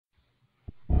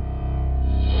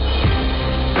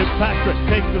Patrick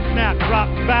takes the snap,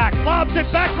 drops back, lobs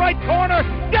it back right corner.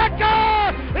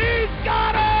 Decker! He's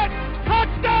got it!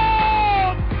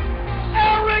 Touchdown!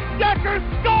 Eric Decker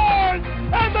scores!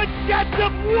 And the Jets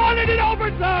have won it in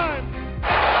overtime!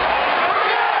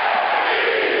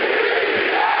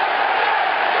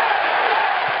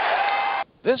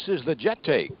 This is the Jet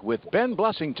Take with Ben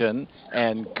Blessington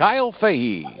and Kyle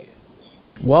Fahey.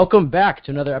 Welcome back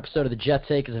to another episode of the Jet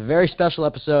Take. It's a very special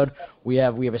episode. We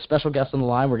have a special guest on the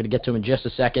line. We're going to get to him in just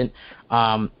a second.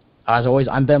 As always,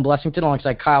 I'm Ben Blessington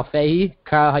alongside Kyle Fahey.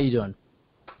 Kyle, how you doing?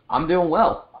 I'm doing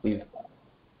well.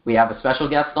 We have a special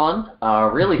guest on, a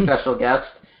really special guest.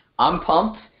 I'm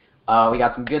pumped. We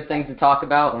got some good things to talk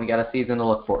about, and we got a season to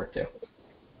look forward to.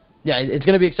 Yeah, it's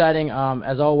going to be exciting.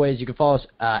 As always, you can follow us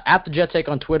at the Jet Take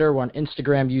on Twitter. We're on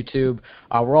Instagram, YouTube.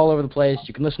 We're all over the place.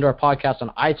 You can listen to our podcast on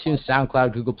iTunes,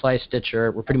 SoundCloud, Google Play,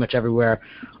 Stitcher. We're pretty much everywhere.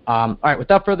 All right,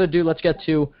 without further ado, let's get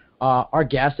to our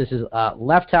guest. This is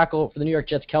left tackle for the New York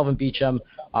Jets, Kelvin Beachum,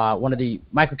 one of the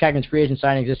Mike McCagnon's free agent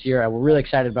signings this year. We're really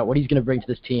excited about what he's going to bring to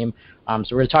this team. So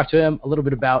we're going to talk to him a little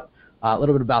bit about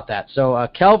that. So,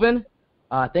 Kelvin,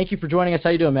 thank you for joining us. How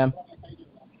you doing, man?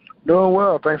 Doing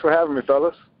well. Thanks for having me,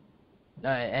 fellas.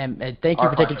 And thank you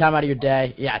for taking time out of your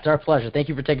day. Yeah, it's our pleasure. Thank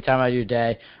you for taking time out of your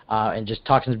day and just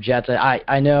talking some Jets.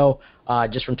 I know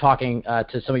just from talking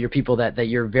to some of your people that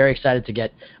you're very excited to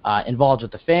get involved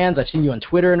with the fans. I've seen you on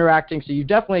Twitter interacting. So you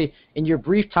definitely, in your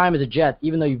brief time as a Jet,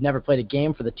 even though you've never played a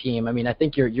game for the team, I mean, I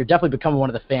think you're definitely becoming one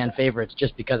of the fan favorites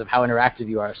just because of how interactive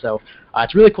you are. So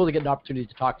it's really cool to get an opportunity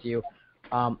to talk to you.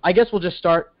 I guess we'll just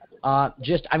start. How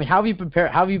have you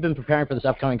been preparing for this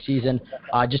upcoming season?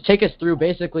 Just take us through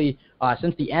basically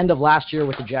since the end of last year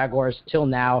with the Jaguars till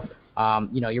now.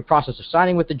 Your process of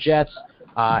signing with the Jets,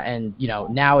 and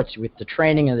now it's with the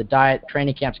training and the diet.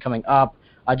 Training camps coming up.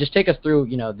 Just take us through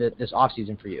this off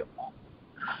season for you.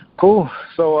 Cool.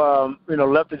 So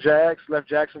left the Jags, left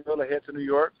Jacksonville to head to New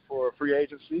York for free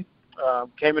agency.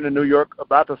 Came into New York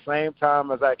about the same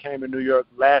time as I came to New York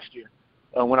last year.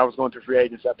 When I was going through free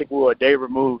agency. I think we were a day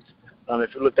removed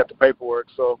if you looked at the paperwork.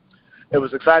 So it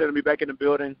was exciting to be back in the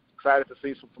building, excited to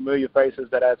see some familiar faces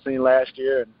that I'd seen last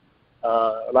year. And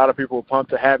a lot of people were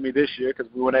pumped to have me this year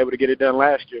because we weren't able to get it done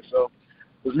last year. So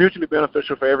it was mutually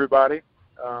beneficial for everybody.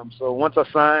 So once I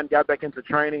signed, got back into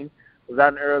training, was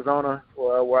out in Arizona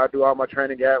where I do all my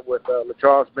training at with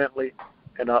LaCharles Bentley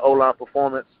and O-Line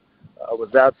Performance. I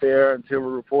was out there until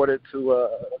we reported to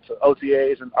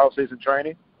OTAs and off-season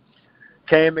training.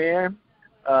 Came in,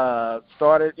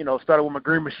 started with my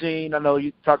green machine. I know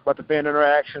you talked about the fan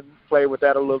interaction, played with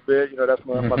that a little bit. That's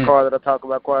my car that I talk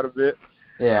about quite a bit.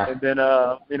 Yeah. And then,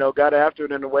 got after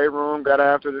it in the weight room, got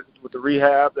after it with the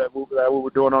rehab that we were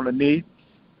doing on the knee.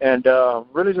 And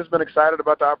really just been excited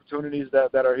about the opportunities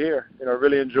that are here.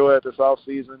 Really enjoyed this off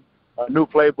season. New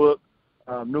playbook,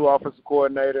 new offensive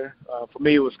coordinator. For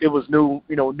me, it was new,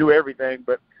 new everything,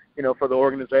 but, for the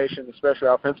organization, especially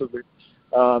offensively.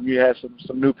 You had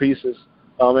some new pieces,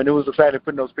 and it was exciting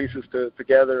putting those pieces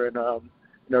together, and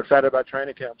excited about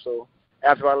training camp. So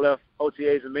after I left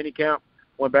OTAs and minicamp,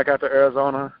 went back out to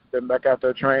Arizona, then back out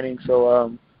there training.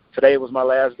 So today was my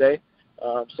last day.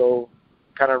 So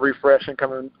kind of refreshing,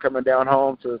 coming down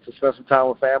home to spend some time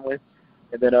with family,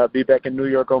 and then be back in New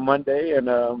York on Monday, and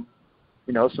some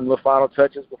little final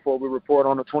touches before we report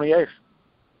on the 28th.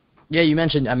 Yeah, you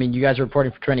mentioned, you guys are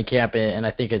reporting for training camp, and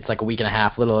I think it's like a week and a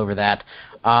half, a little over that.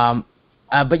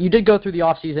 But you did go through the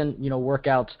off-season,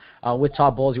 workouts with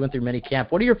Todd Bowles. You went through mini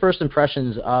camp. What are your first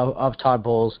impressions of Todd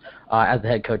Bowles as the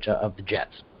head coach of the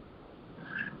Jets?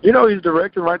 He's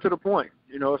direct and right to the point.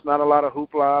 It's not a lot of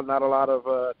hoopla, not a lot of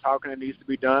talking that needs to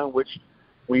be done, which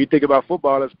when you think about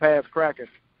football, it's pass cracking.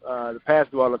 The pass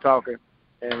ball are talking.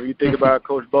 And when you think about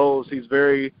Coach Bowles, he's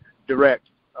very direct.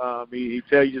 He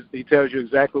tells you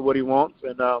exactly what he wants,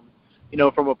 and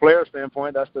from a player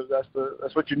standpoint,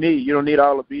 that's what you need. You don't need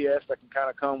all the BS that can kind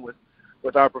of come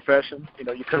with our profession.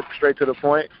 You come straight to the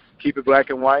point, keep it black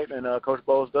and white, and Coach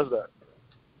Bowles does that.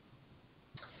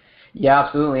 Yeah,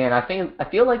 absolutely, and I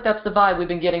feel like that's the vibe we've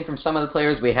been getting from some of the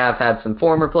players. We have had some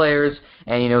former players,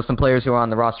 and some players who are on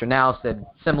the roster now said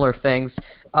similar things.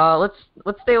 Let's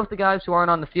stay with the guys who aren't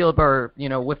on the field, or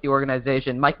with the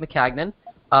organization. Mike McCagnon.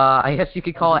 I guess you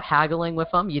could call it haggling with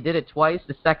him. You did it twice.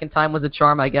 The second time was a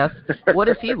charm, I guess. What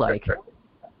is he like?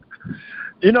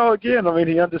 Again,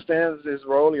 he understands his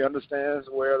role. He understands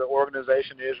where the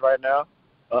organization is right now,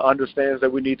 understands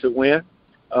that we need to win.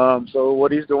 So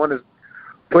what he's doing is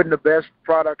putting the best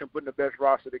product and putting the best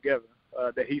roster together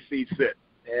that he sees fit.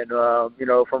 And,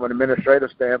 from an administrative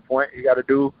standpoint, he got to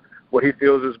do what he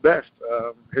feels is best.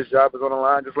 His job is on the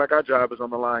line just like our job is on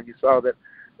the line. You saw that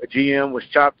a GM was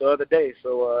chopped the other day.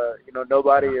 So,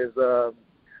 nobody is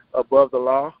above the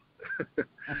law.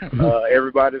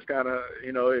 Everybody's kind of,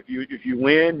 if you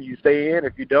win, you stay in.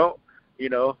 If you don't, it's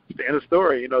the end of the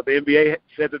story. The NBA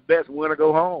said it best, win or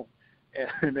go home.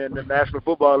 And then the National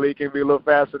Football League can be a little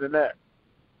faster than that.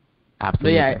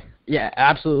 Absolutely. Yeah,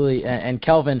 absolutely. And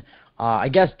Kelvin, I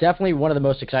guess definitely one of the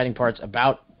most exciting parts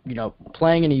about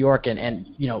playing in New York, and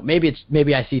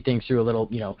maybe I see things through a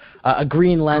little a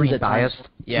green lens at times.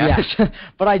 Yeah.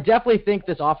 But I definitely think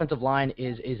this offensive line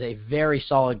is a very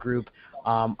solid group.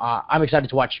 I'm excited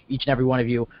to watch each and every one of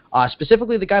you.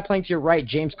 Specifically, the guy playing to your right,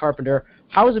 James Carpenter.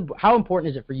 How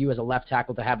important is it for you as a left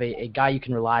tackle to have a guy you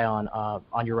can rely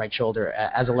on your right shoulder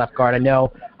as a left guard? I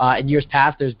know in years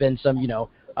past there's been some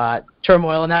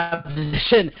turmoil in that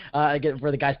position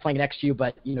for the guys playing next to you,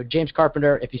 but James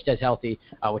Carpenter, if he stays healthy,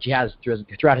 which he has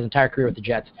throughout his entire career with the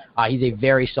Jets, he's a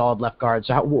very solid left guard.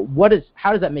 So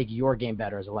how does that make your game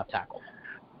better as a left tackle?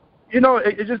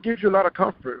 It just gives you a lot of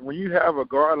comfort when you have a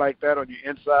guard like that on your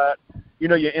inside.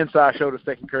 Your inside shoulder's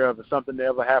taken care of if something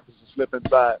ever happens to slip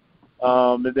inside.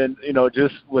 And then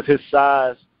just with his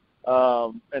size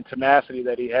and tenacity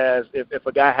that he has, if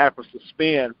a guy happens to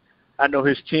spin, I know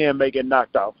his chin may get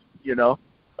knocked off,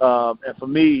 And for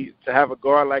me, to have a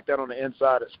guard like that on the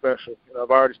inside is special.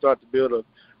 I've already started to build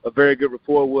a very good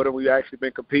rapport with him. We've actually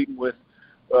been competing with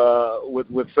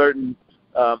certain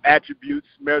attributes,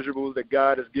 measurables that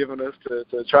God has given us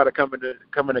to try to come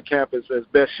into camp as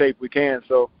best shape we can.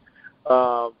 So,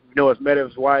 has met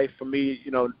his wife. For me,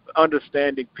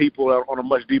 understanding people on a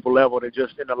much deeper level than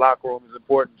just in the locker room is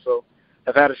important. So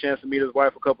I've had a chance to meet his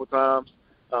wife a couple of times.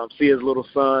 See his little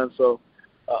son, so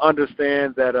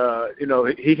understand that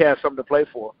he has something to play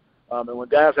for, and when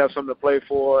guys have something to play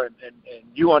for, and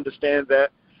you understand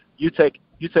that, you take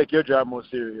your job more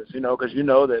serious, because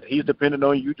that he's dependent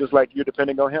on you just like you're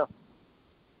depending on him.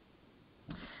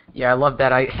 Yeah, I love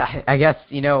that. I guess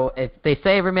they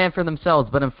say every man for themselves,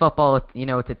 but in football,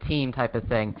 it's a team type of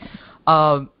thing.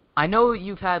 I know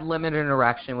you've had limited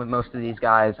interaction with most of these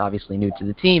guys, obviously new to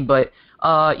the team, but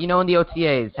in the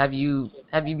OTAs, have you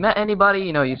met anybody?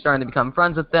 You're starting to become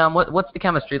friends with them. What's the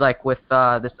chemistry like with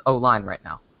this O-line right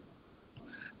now?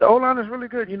 The O-line is really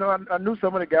good. I knew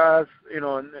some of the guys, and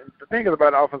the thing is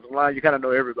about the offensive line, you kind of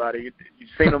know everybody. You've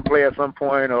seen them play at some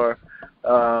point, or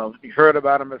you've heard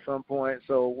about them at some point.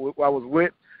 So I was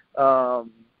with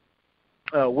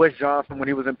Wes Johnson when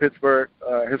he was in Pittsburgh,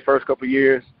 his first couple of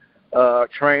years.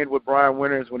 Trained with Brian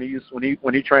Winters when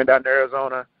he trained out in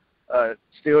Arizona.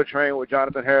 Still trained with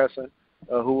Jonathan Harrison,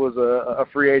 who was a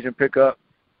free agent pickup.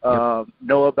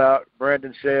 Know about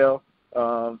Brandon Shell.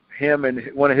 Him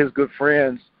and one of his good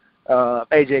friends,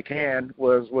 AJ Cann,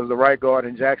 was the right guard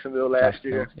in Jacksonville last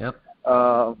year. Yep.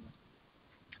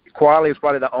 Quali is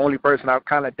probably the only person I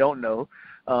kind of don't know.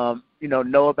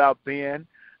 Know about Ben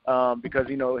because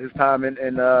his time in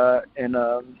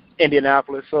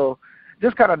Indianapolis. So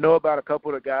just kind of know about a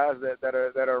couple of the guys that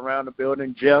are around the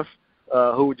building. Jeff,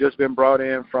 who just been brought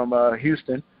in from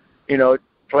Houston,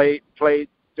 played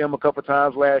them a couple of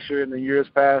times last year and the years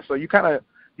past. So you kind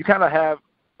of have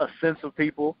a sense of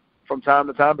people from time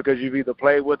to time because you've either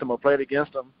played with them or played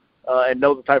against them and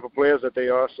know the type of players that they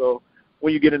are. So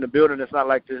when you get in the building, it's not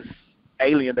like this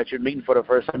alien that you're meeting for the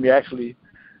first time. You actually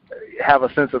have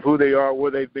a sense of who they are,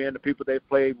 where they've been, the people they've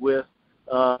played with,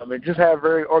 and just have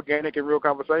very organic and real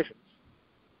conversations.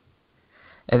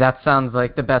 And that sounds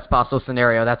like the best possible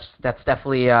scenario. That's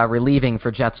definitely relieving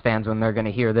for Jets fans when they're going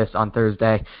to hear this on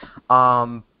Thursday.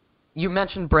 You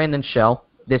mentioned Brandon Shell.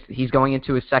 He's going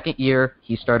into his second year.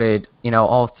 He started,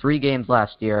 all 3 games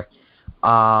last year.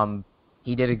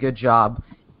 He did a good job.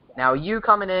 Now, you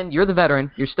coming in, you're the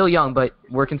veteran. You're still young, but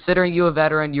we're considering you a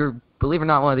veteran. You're, believe it or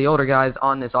not, one of the older guys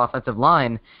on this offensive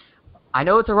line. I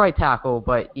know it's a right tackle,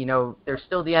 but, there's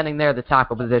still the ending there, the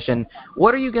tackle position.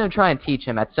 What are you going to try and teach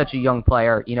him at such a young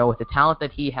player, with the talent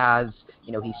that he has?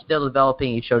 He's still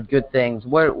developing. He showed good things.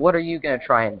 What are you going to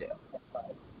try and do?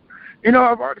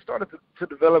 I've already started to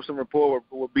develop some rapport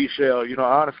with B. Shell.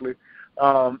 Honestly,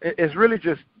 it's really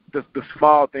just the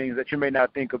small things that you may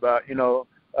not think about.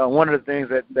 One of the things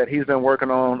that he's been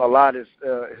working on a lot is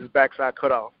his backside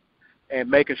cutoff and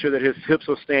making sure that his hips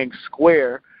are staying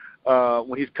square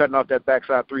when he's cutting off that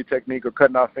backside 3 technique or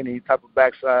cutting off any type of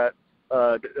backside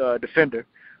defender.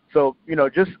 So,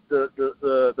 just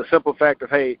the simple fact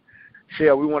of, hey,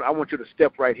 Shell, I want you to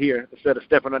step right here instead of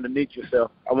stepping underneath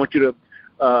yourself. I want you to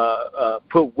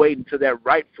put weight into that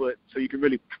right foot so you can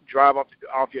really drive off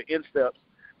your insteps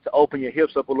to open your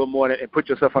hips up a little more and put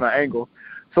yourself on an angle.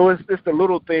 So it's the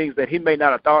little things that he may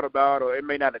not have thought about or it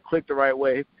may not have clicked the right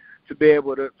way. to be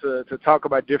able to talk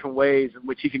about different ways in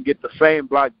which he can get the same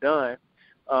block done,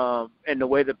 and the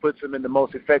way that puts him in the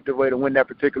most effective way to win that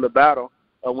particular battle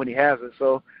when he has it.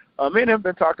 So me and him have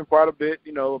been talking quite a bit.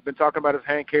 Been talking about his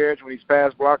hand carriage when he's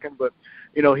pass blocking, but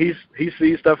he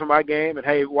sees stuff in my game, and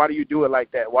hey, why do you do it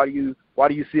like that? Why do you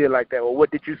see it like that? Well,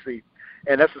 what did you see?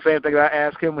 And that's the same thing that I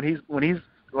ask him when he's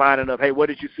lining up. Hey, what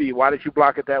did you see? Why did you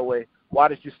block it that way? Why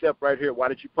did you step right here? Why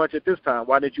did you punch it this time?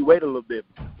 Why did you wait a little bit?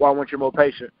 Why weren't you more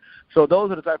patient? So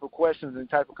those are the type of questions and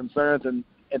type of concerns and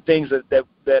things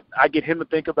that I get him to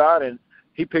think about, and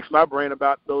he picks my brain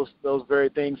about those very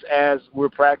things as we're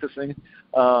practicing,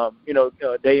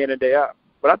 day in and day out.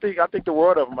 But I think the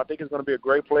world of him. I think he's going to be a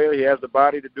great player. He has the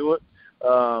body to do it.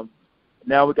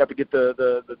 Now we got to get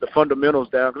the fundamentals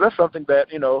down, because that's something that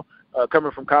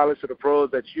coming from college to the pros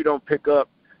that you don't pick up,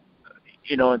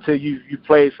 until you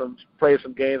play some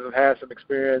games and had some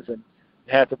experience and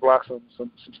had to block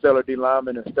some stellar D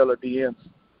linemen and stellar DMs.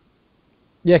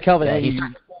 Yeah, Kelvin. Yeah,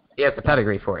 he has the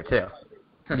pedigree for it too.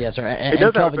 Yes, sir. He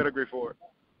does have a pedigree for it.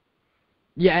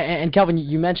 Yeah, and Kelvin,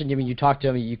 you mentioned, you talk to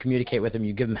him, you communicate with him,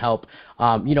 you give him help.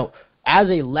 As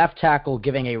a left tackle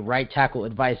giving a right tackle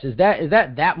advice, is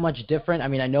that much different? I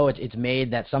mean, I know it's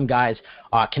made that some guys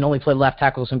can only play left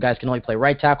tackle, some guys can only play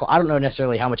right tackle. I don't know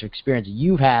necessarily how much experience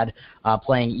you've had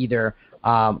playing either,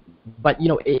 but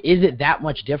is it that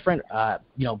much different?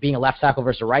 Being a left tackle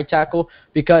versus a right tackle?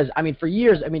 Because for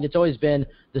years, it's always been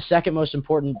the second most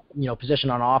important position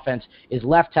on offense is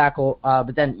left tackle.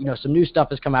 But then some new stuff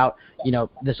has come out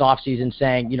this offseason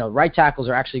saying right tackles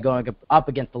are actually going up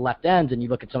against the left ends, and you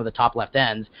look at some of the top left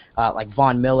ends like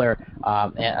Von Miller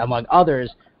among others.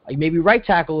 Maybe right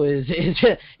tackle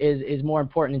is more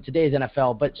important in today's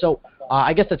NFL. But so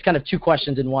I guess that's kind of two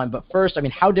questions in one. But first,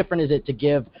 how different is it to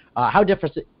give? How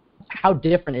different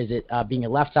is it being a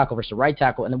left tackle versus a right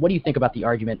tackle? And then what do you think about the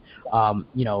argument,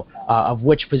 of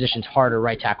which position's harder,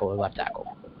 right tackle or left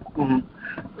tackle? Mm-hmm.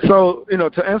 So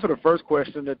to answer the first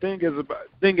question, the thing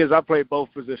is I played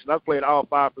both positions. I played all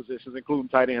 5 positions, including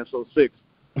tight end, so 6.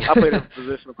 I played every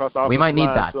position across all. We might need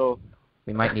line, that. So.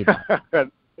 We might need that.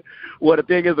 Well, the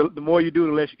thing is, the more you do,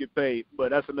 the less you get paid.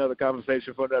 But that's another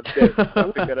conversation for another day.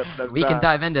 We can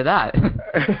dive into that.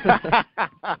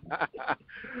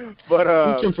 But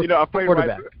I played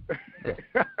right.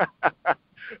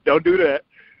 Don't do that.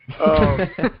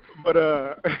 I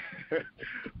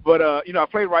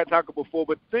played right tackle before.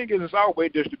 But the thing is, it's all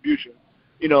weight distribution.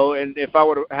 And if I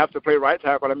were to have to play right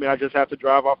tackle, I just have to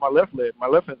drive off my left leg, my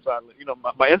left inside leg,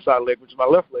 my inside leg, which is my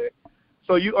left leg.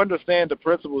 So you understand the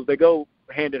principles; they go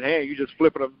hand in hand. You just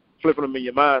flipping them in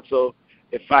your mind. So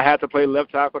if I had to play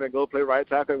left tackle and go play right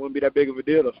tackle, it wouldn't be that big of a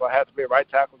deal. If I had to play right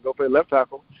tackle and go play left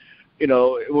tackle, it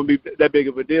wouldn't be that big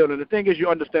of a deal. And the thing is, you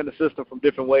understand the system from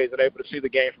different ways and able to see the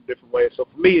game from different ways. So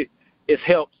for me, it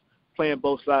helps playing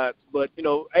both sides. But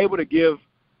able to give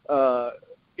the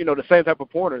same type of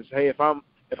pointers. Hey, if I'm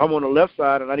on the left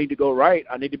side and I need to go right,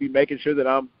 I need to be making sure that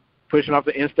I'm pushing off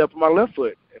the instep of my left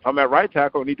foot. If I'm at right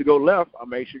tackle and need to go left, I'm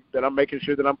making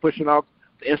sure that I'm pushing off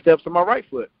the insteps of my right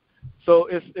foot. So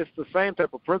it's the same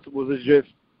type of principles. It's just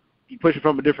you push it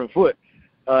from a different foot.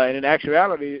 And in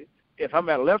actuality, if I'm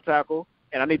at left tackle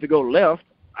and I need to go left,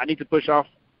 I need to push off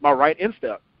my right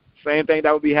instep. Same thing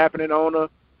that would be happening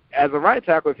as a right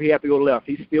tackle if he had to go left.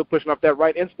 He's still pushing off that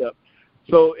right instep.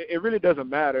 So it really doesn't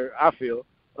matter, I feel,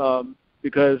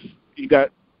 because you got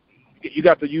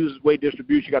to use weight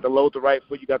distribution. You got to load the right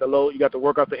foot. You got to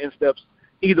work out the insteps.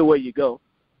 Either way you go.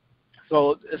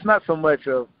 So it's not so much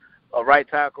of a right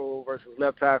tackle versus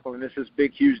left tackle, and it's this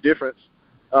big, huge difference.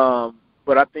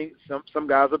 But I think some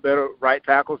guys are better right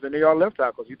tackles than they are left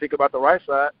tackles. You think about the right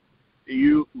side,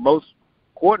 most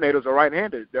coordinators are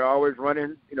right-handed. They're always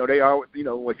running.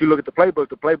 If you look at the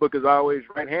playbook is always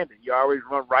right-handed. You always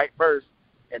run right first,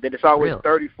 and then it's always Really?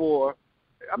 34.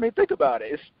 Think about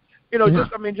it. It's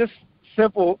just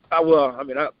simple.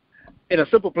 In a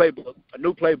simple playbook, a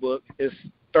new playbook is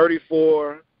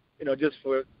 34. Just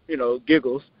for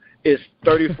giggles, is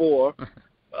 34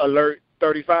 alert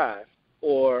 35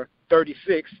 or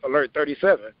 36 alert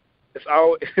 37. It's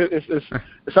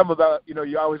something about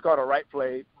you always call it a right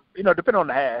play. Depending on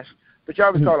the hash, but you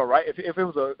always call it right. If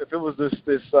it was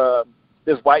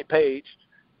this white page,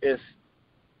 it's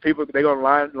people they're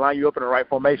gonna line you up in the right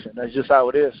formation. That's just how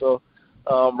it is. So.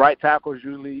 Right tackles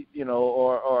usually,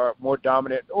 are more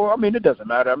dominant. Or, it doesn't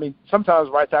matter.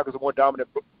 Sometimes right tackles are more dominant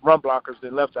run blockers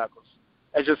than left tackles.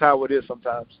 That's just how it is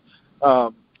sometimes.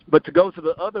 But to go to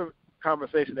the other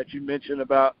conversation that you mentioned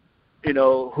about,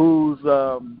 who's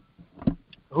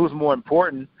more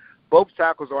important, both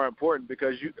tackles are important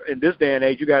because in this day and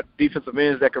age, you got defensive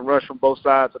ends that can rush from both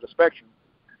sides of the spectrum.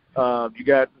 You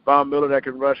got Von Miller that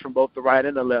can rush from both the right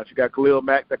and the left. You got Khalil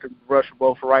Mack that can rush from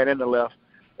both the right and the left.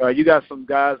 You got some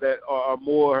guys that are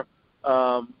more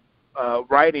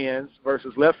right ends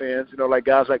versus left ends, like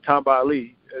guys like Tamba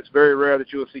Ali. It's very rare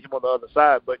that you will see him on the other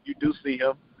side, but you do see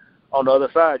him on the other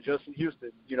side. Justin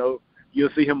Houston, you'll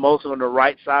see him mostly on the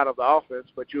right side of the offense,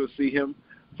 but you'll see him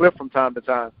flip from time to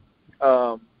time.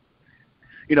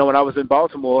 When I was in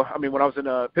Baltimore, when I was in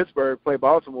Pittsburgh, play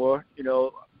Baltimore,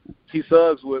 T.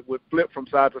 Suggs would flip from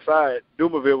side to side.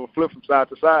 Dumerville would flip from side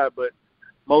to side, but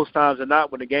most times than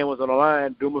not, when the game was on the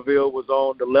line, Dumerville was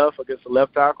on the left against the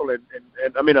left tackle, and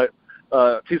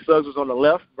T. Suggs was on the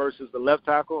left versus the left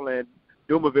tackle, and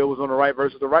Dumerville was on the right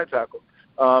versus the right tackle.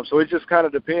 So it just kind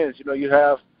of depends. You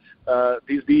have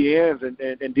these DNs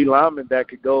and D linemen that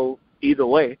could go either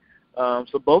way.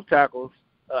 So both tackles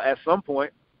at some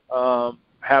point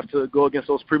have to go against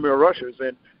those premier rushers,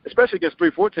 and especially against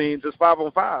 3-4 teams, it's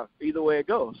 5-on-5 either way it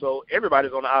goes. So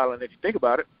everybody's on the island if you think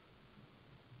about it.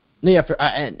 Yeah,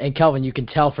 and Kelvin, you can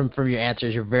tell from your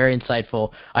answers, you're very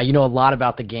insightful. You know a lot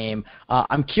about the game.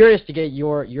 I'm curious to get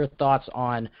your thoughts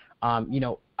on,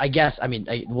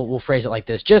 we'll phrase it like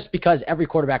this. Just because every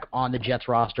quarterback on the Jets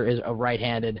roster is a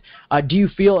right-handed, do you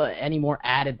feel any more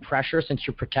added pressure since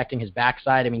you're protecting his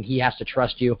backside? He has to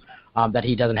trust you that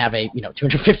he doesn't have a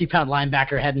 250-pound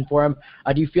linebacker heading for him.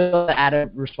 Do you feel the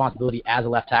added responsibility as a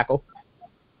left tackle?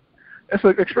 It's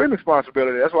an extreme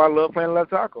responsibility. That's why I love playing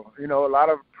left tackle. A lot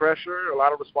of pressure, a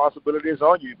lot of responsibility is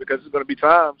on you because there's going to be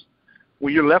times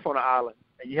when you're left on the island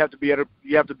and you have to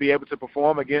be able to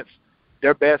perform against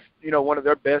their best, one of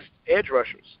their best edge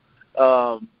rushers.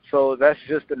 So that's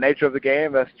just the nature of the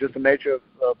game. That's just the nature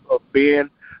of being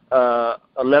a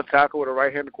left tackle with a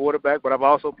right-handed quarterback. But I've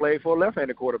also played for a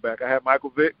left-handed quarterback. I had Michael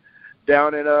Vick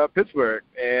down in Pittsburgh,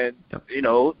 and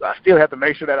I still have to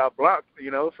make sure that I block.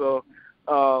 So.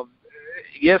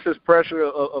 Yes, there's pressure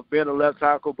of being a left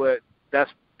tackle, but that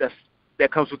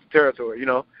comes with the territory.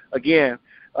 Again,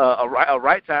 a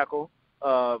right tackle,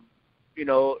 the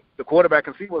quarterback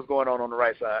can see what's going on the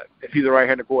right side if he's a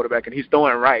right-handed quarterback and he's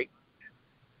throwing right.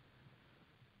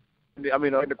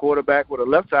 The quarterback with a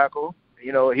left tackle,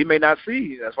 he may not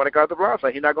see. That's why they call it the broad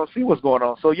side. He's not going to see what's going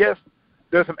on. So yes,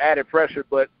 there's some added pressure,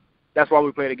 but that's why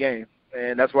we play the game.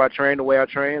 And that's why I train the way I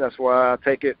train. That's why I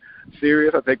take it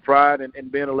serious. I take pride in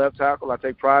being a left tackle. I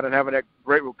take pride in having that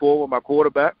great rapport with my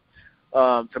quarterback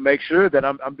to make sure that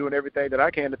I'm doing everything that I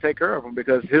can to take care of him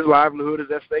because his livelihood is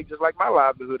at stake just like my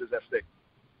livelihood is at stake.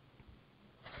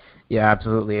 Yeah,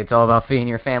 absolutely. It's all about feeding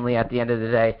your family at the end of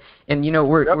the day. And,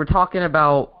 we're talking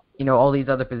about, all these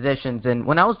other positions. And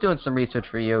when I was doing some research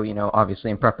for you,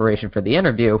 obviously in preparation for the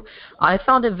interview, I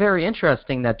found it very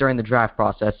interesting that during the draft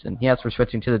process, and yes, we're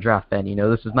switching to the draft, Ben.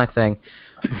 This is my thing.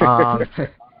 I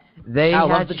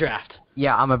love the draft.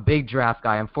 Yeah, I'm a big draft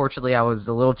guy. Unfortunately, I was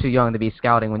a little too young to be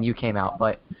scouting when you came out.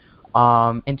 But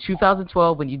in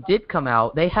 2012, when you did come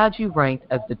out, they had you ranked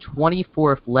as the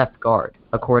 24th left guard,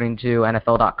 according to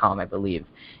NFL.com, I believe.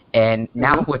 And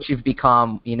now what you've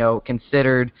become,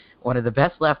 considered one of the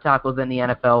best left tackles in the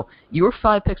NFL, you were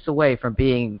 5 picks away from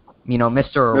being,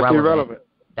 Mr. Irrelevant.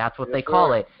 That's what they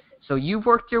call it. So you've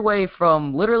worked your way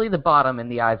from literally the bottom in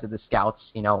the eyes of the scouts,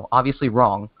 obviously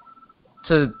wrong,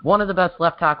 to one of the best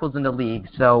left tackles in the league.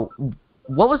 So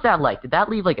what was that like? Did that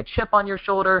leave like a chip on your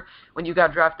shoulder when you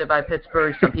got drafted by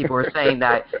Pittsburgh? Some people were saying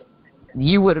that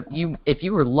if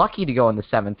you were lucky to go in the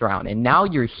 7th round, and now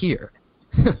you're here.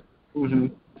 Mm-hmm.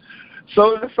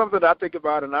 So that's something that I think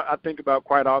about, and I think about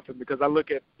quite often because I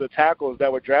look at the tackles that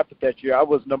were drafted that year. I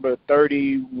was number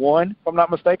 31, if I'm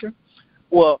not mistaken.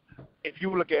 Well, if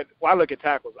you look at – I look at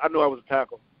tackles. I knew I was a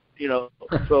tackle,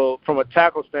 So from a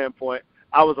tackle standpoint,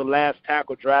 I was the last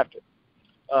tackle drafted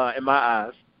in my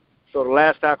eyes. So the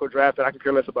last tackle drafted, I could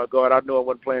care less about guard. I knew I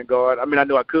wasn't playing guard. I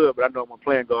knew I could, but I knew I wasn't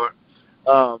playing guard.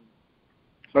 But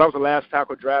I was the last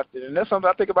tackle drafted, and that's something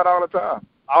I think about all the time.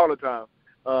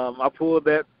 I pulled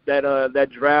that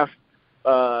draft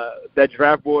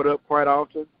board up quite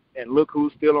often and look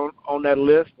who's still on that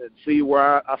list and see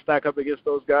where I stack up against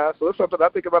those guys. So it's something I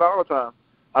think about all the time.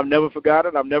 I've never forgot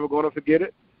it. I'm never going to forget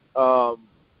it.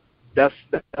 That's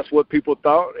what people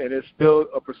thought, and it's still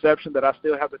a perception that I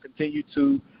still have to continue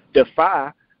to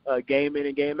defy game in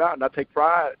and game out. And I take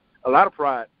a lot of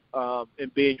pride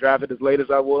in being drafted as late as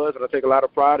I was, and I take a lot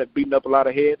of pride in beating up a lot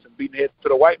of heads and beating heads to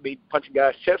the white meat, punching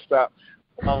guys' chest out.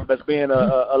 That's being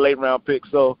a late-round pick.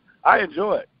 So I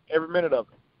enjoy it, every minute of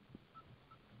it.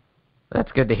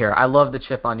 That's good to hear. I love the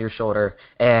chip on your shoulder,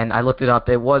 and I looked it up.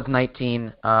 It was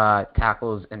 19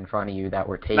 tackles in front of you that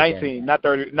were taken. 19, not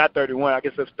 30, not 31. I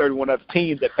guess that's 31. That's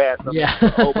teams that passed them a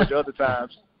whole bunch of other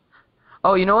times.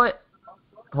 Oh, you know what?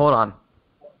 Hold on.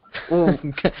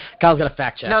 Kyle's got a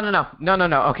fact check. No.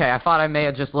 Okay, I thought I may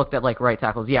have just looked at, like, right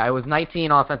tackles. Yeah, it was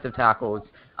 19 offensive tackles.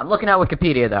 I'm looking at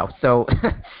Wikipedia, though, so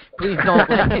please don't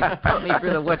put me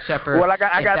through the wood chipper well,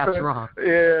 that's wrong.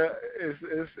 Yeah,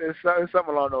 it's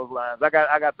something along those lines. I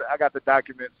got the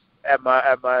documents at my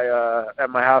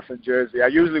house in Jersey.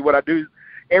 What I do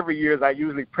every year is I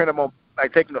usually print them on,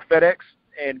 like, taking the FedEx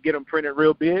and get them printed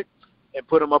real big and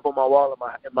put them up on my wall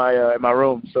in my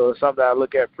room. So it's something that I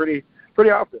look at pretty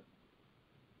often.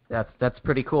 That's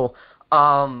pretty cool.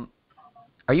 Are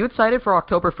you excited for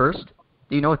October 1st?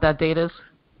 Do you know what that date is?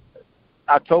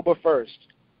 October 1st.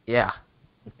 Yeah.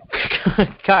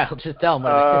 Kyle, just tell him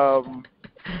what it is.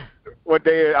 What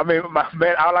day? I mean,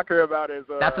 man, all I care about is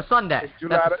that's a Sunday.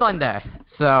 That's a Sunday.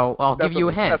 So I'll give you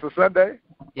a hint. That's a Sunday.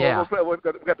 Yeah. We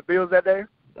got the Bills that day.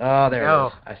 Oh, there it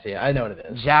is. I see it. I know what it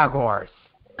is. Jaguars.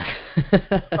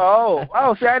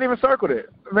 oh, see, I ain't even circled it.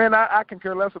 Man, I can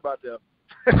care less about them.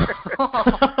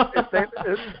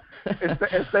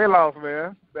 It's their loss,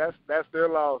 man. That's their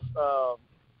loss.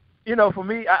 For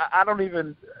me, I don't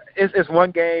even. It's one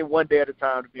game, one day at a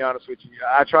time. To be honest with you,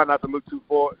 I try not to look too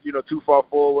far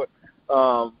forward.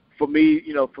 For me,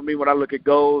 when I look at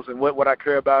goals and what I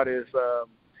care about is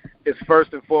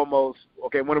first and foremost.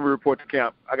 Okay, when we report to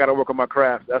camp, I got to work on my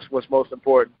craft. That's what's most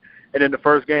important. And in the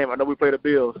first game, I know we play the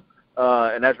Bills,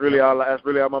 and that's really all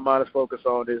my mind is focused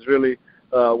on. Is really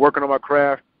working on my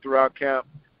craft throughout camp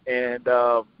and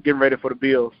getting ready for the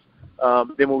Bills.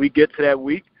 Then when we get to that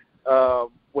week.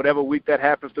 Whatever week that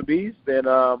happens to be, then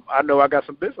I know I got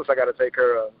some business I got to take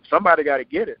care of. Somebody got to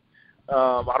get it.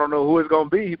 I don't know who it's going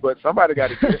to be, but somebody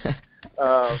got to get it.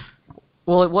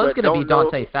 Well, it was going to be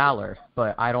Dante Fowler,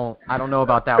 but I don't know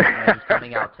about that one. He's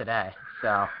coming out today.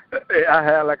 So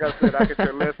like I said, I can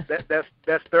care less.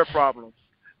 That's their problems.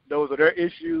 Those are their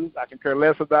issues. I can care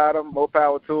less about them. More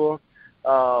power to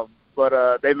them.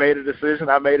 But they made a decision.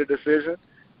 I made a decision.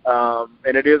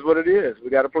 And it is what it is. We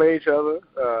got to play each other.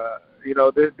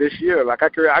 This year, like I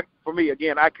care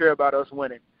about us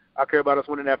winning. I care about us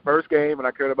winning that first game, and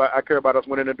I care about us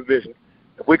winning the division.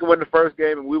 If we can win the first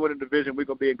game and we win the division, we're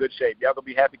gonna be in good shape. Y'all gonna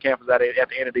be happy campers at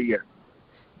the end of the year.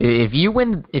 If you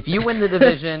win the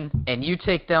division and you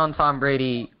take down Tom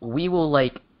Brady, we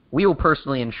will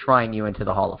personally enshrine you into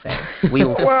the Hall of Fame. We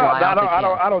will fly out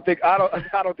I don't think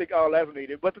all that's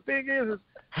needed. But the thing is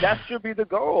that should be the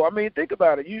goal. I mean, think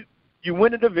about it. You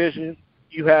win the division.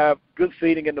 You have good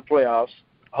seeding in the playoffs,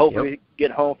 hopefully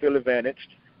get home field advantage,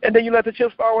 and then you let the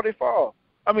chips fall where they fall.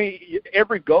 I mean,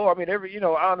 every goal, I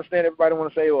understand everybody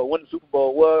want to say, well, win the Super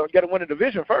Bowl. Well, you got to win the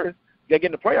division first. You got to get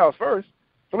in the playoffs first.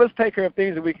 So let's take care of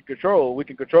things that we can control. We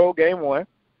can control game one.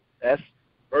 That's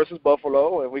versus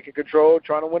Buffalo, and we can control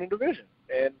trying to win a division.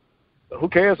 And who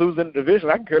cares who's in the division?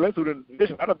 I can care less who's in the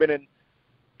division. I've been in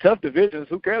tough divisions.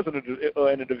 Who cares in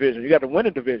the division? You got to win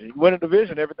a division. You win a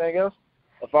division, everything else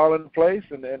fall into place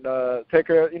and take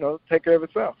care of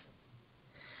itself.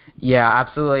 Yeah,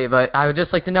 absolutely. But I would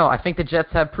just like to know, I think the Jets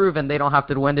have proven they don't have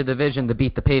to win the division to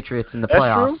beat the Patriots in the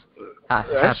playoffs.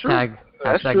 That's true.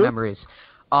 Hashtag memories.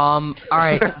 All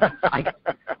right.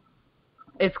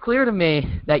 It's clear to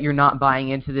me that you're not buying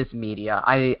into this media.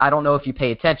 I don't know if you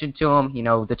pay attention to them.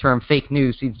 The term fake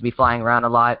news seems to be flying around a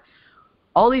lot.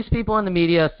 All these people in the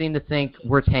media seem to think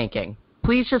we're tanking.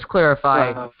 Please just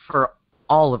clarify for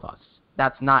all of us.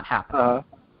 That's not happening.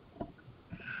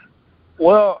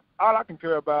 Well, all I do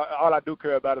care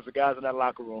about is the guys in that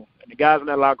locker room. And the guys in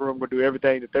that locker room will do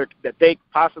everything that they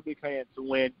possibly can to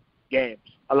win games,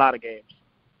 a lot of games.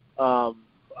 I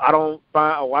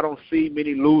don't see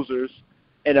many losers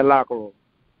in the locker room.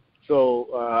 So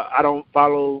I don't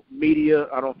follow media.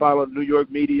 I don't follow New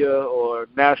York media or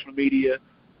national media.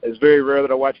 It's very rare that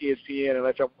I watch ESPN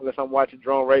unless I'm watching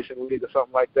Drone Racing League or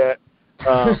something like that.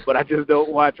 But I just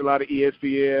don't watch a lot of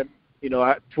ESPN.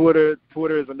 Twitter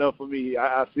is enough for me.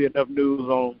 I see enough news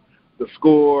on the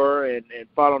score and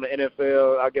following the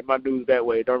NFL. I get my news that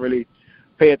way. Don't really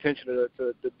pay attention to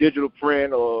the digital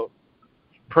print or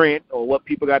what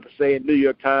people got to say in New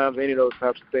York Times, any of those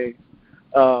types of things.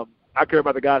 I care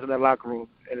about the guys in that locker room.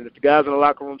 And if the guys in the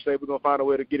locker room say we're going to find a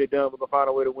way to get it done, we're going to find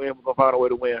a way to win, we're going to find a way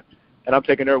to win. And I'm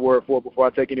taking their word for it before I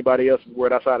take anybody else's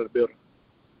word outside of the building.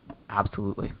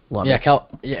 Absolutely. Love it.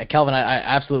 Kelvin, I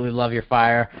absolutely love your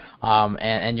fire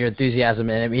and your enthusiasm.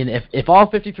 And I mean, if all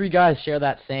 53 guys share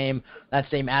that same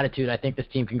attitude, I think this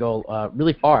team can go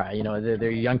really far. They're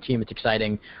a young team. It's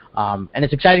exciting. And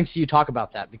it's exciting to see you talk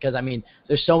about that because, I mean,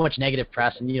 there's so much negative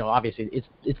press. And, obviously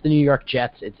it's the New York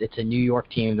Jets. It's a New York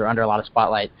team. They're under a lot of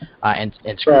spotlight and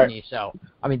scrutiny. Right. So,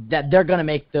 I mean, that they're going to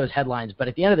make those headlines. But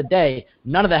at the end of the day,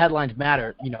 none of the headlines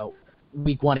matter,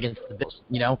 week 1 against the Bills.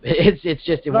 It's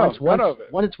just once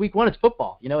it's week 1, it's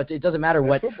football. It doesn't matter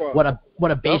what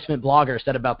a basement blogger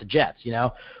said about the Jets.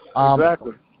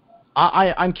 Exactly.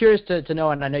 I'm curious to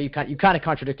know, and I know you kind of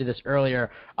contradicted this earlier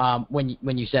when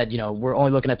you said we're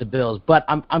only looking at the Bills, but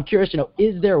I'm curious,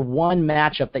 is there one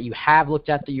matchup that you have looked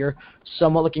at that you're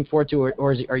somewhat looking forward to,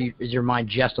 or is your mind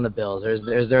just on the Bills? Or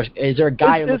is there a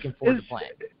guy you're looking forward to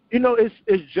playing?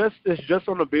 It's just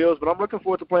on the Bills, but I'm looking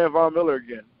forward to playing Von Miller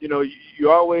again.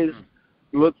 You always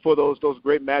look for those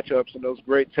great matchups and those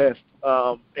great tests.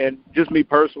 And just me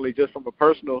personally, just from a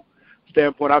personal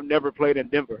standpoint, I've never played in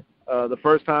Denver. The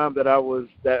first time that I was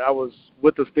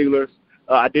with the Steelers,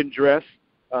 I didn't dress,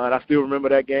 and I still remember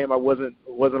that game. I wasn't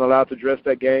allowed to dress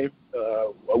that game.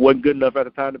 I wasn't good enough at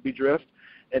the time to be dressed.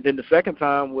 And then the second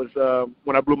time was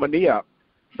when I blew my knee out.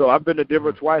 So I've been to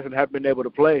Denver twice and haven't been able to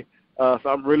play. So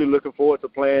I'm really looking forward to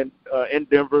playing in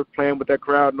Denver, playing with that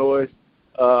crowd noise,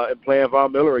 and playing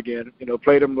Von Miller again.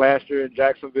 Played him last year in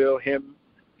Jacksonville, him,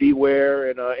 D.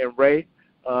 Ware, and Ray.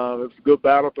 It was a good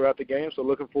battle throughout the game, so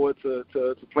looking forward to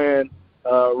playing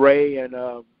Ray and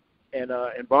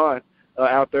Bond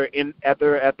out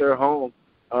there at their home.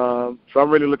 So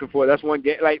I'm really looking forward. That's one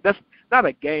game. That's not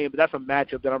a game, but that's a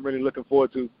matchup that I'm really looking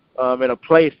forward to, and a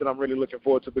place that I'm really looking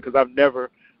forward to because I've never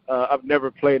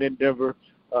played in Denver,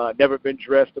 never been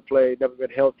dressed to play, never been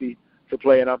healthy to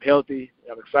play, and I'm healthy.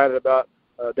 I'm excited about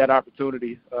that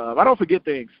opportunity. I don't forget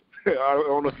things. I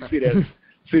don't know if you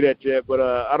see that yet, but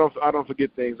I don't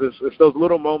forget things. It's those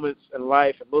little moments in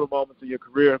life and little moments in your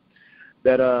career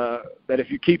that if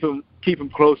you keep them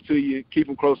close to you, keep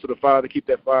them close to the fire, to keep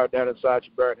that fire down inside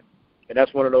you burning. And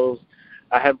that's one of those.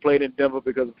 I hadn't played in Denver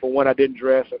because for one, I didn't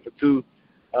dress, and for two,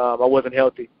 I wasn't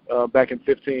healthy back in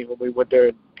 2015 when we went there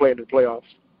and played in the playoffs.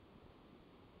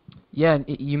 Yeah,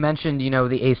 you mentioned, the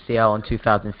ACL in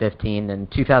 2015,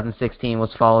 and 2016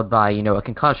 was followed by, a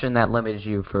concussion that limited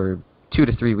you for 2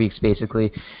 to 3 weeks,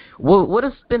 basically. What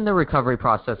has been the recovery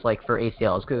process like for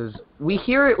ACLs? Because we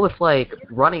hear it with,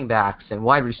 running backs and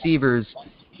wide receivers.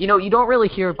 You don't really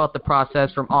hear about the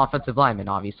process from offensive linemen,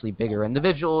 obviously bigger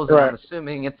individuals, and I'm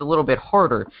assuming it's a little bit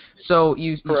harder. So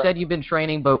you said you've been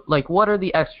training, but, what are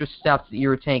the extra steps that you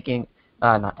were taking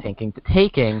to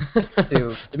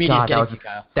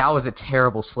that was a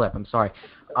terrible slip. I'm sorry.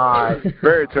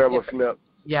 Very terrible slip.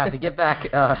 Yeah, to get back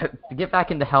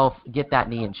into health, get that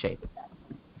knee in shape.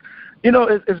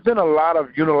 It's been a lot of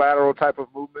unilateral type of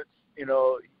movements.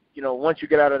 Once you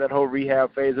get out of that whole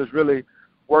rehab phase, it's really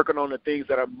working on the things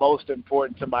that are most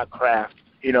important to my craft.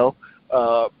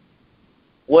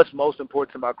 What's most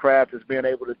important to my craft is being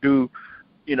able to do,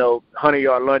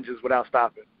 100-yard lunges without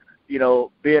stopping.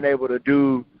 Being able to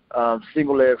do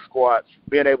single leg squats,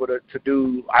 being able to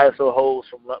do ISO holds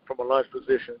from a lunge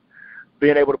position,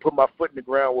 being able to put my foot in the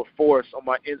ground with force on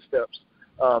my insteps,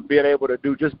 being able to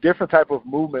do just different type of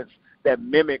movements that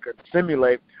mimic or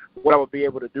simulate what I would be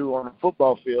able to do on a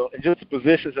football field, and just the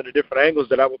positions and the different angles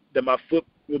that my foot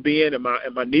would be in and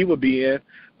my knee would be in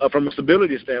from a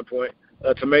stability standpoint,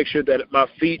 to make sure that my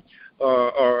feet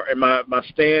and my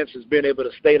stance is being able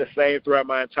to stay the same throughout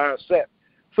my entire set.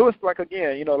 So it's like,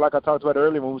 again, like I talked about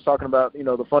earlier when we was talking about,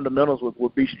 the fundamentals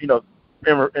with B,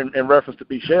 in reference to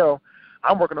B Shell,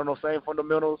 I'm working on those same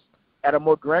fundamentals at a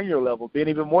more granular level, being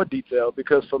even more detailed.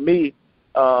 Because for me,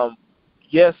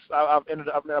 yes, I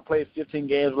played 15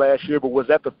 games last year, but was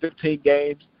that the 15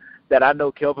 games that I know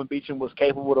Kelvin Beachum was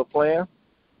capable of playing?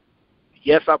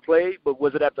 Yes, I played, but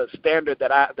was it at the standard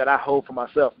that I hold for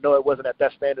myself? No, it wasn't at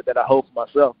that standard that I hold for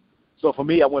myself. So for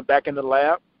me, I went back in the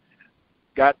lab,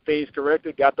 got things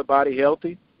corrected, got the body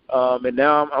healthy, and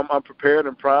now I'm prepared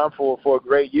and primed for a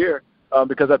great year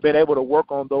because I've been able to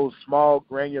work on those small,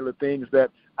 granular things that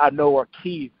I know are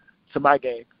key to my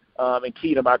game and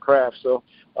key to my craft. So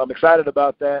I'm excited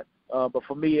about that. But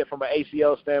for me, from an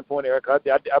ACL standpoint, Eric, I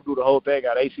blew the whole thing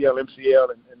out, ACL,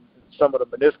 MCL, and some of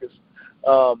the meniscus.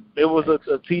 It was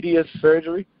a tedious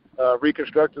surgery,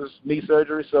 reconstructive knee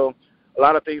surgery, so a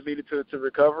lot of things needed to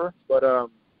recover. But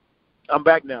I'm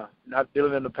back now, not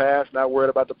dealing in the past, not worried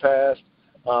about the past.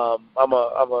 I'm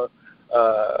a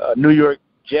New York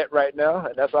Jet right now,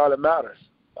 and that's all that matters.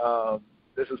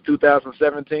 This is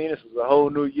 2017. This is a whole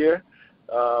new year,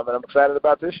 and I'm excited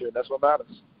about this year. That's what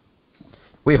matters.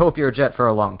 We hope you're a Jet for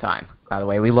a long time. By the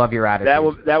way, we love your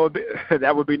attitude.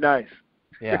 That would be nice.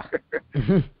 Yeah.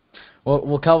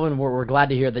 Well, Kelvin, we're glad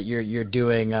to hear that you're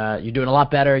doing a lot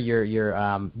better. You're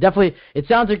definitely. It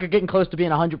sounds like you're getting close to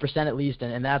being 100% at least,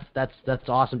 and that's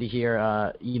awesome to hear.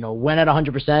 When at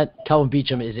 100%, Kelvin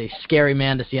Beachum is a scary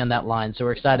man to see on that line. So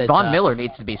we're excited. Von Miller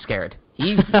needs to be scared.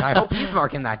 I hope he's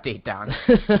marking that date down.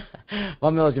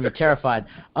 Von Miller's gonna be terrified.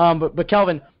 But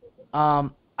Kelvin,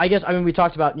 I guess, we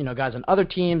talked about, guys on other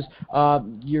teams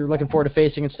you're looking forward to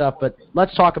facing and stuff, but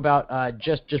let's talk about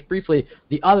just briefly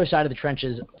the other side of the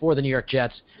trenches for the New York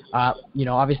Jets.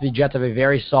 Obviously the Jets have a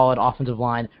very solid offensive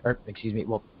line,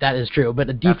 that is true, but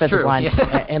a defensive line,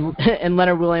 yeah. and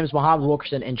Leonard Williams, Muhammad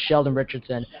Wilkerson, and Sheldon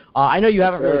Richardson. I know you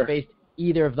haven't really faced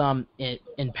either of them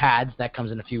in pads. That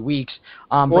comes in a few weeks.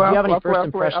 But do you have any first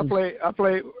impressions?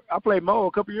 I played Mo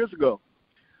a couple years ago.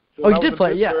 So you did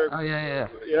play, yeah. Oh, yeah.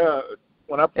 Yeah.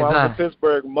 When I was in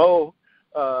Pittsburgh, Mo,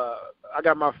 I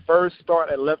got my first start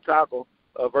at left tackle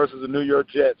versus the New York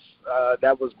Jets.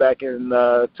 That was back in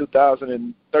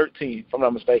 2013, if I'm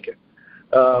not mistaken.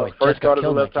 First start as a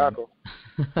left tackle.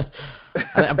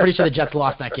 I'm pretty sure the Jets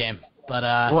lost that game. But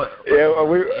I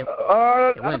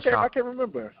can't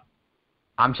remember.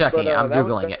 I'm checking it. I'm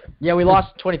Googling it. Yeah, we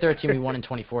lost 2013. We won in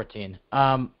 2014.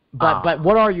 But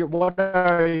what are your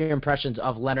impressions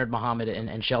of Leonard, Muhammad,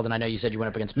 and Sheldon? I know you said you went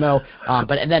up against Mo,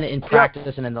 and then in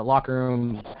practice and in the locker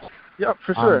room. Yeah,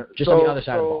 for sure. Just on the other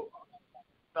side of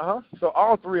the ball. So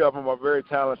all three of them are very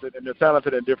talented, and they're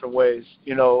talented in different ways.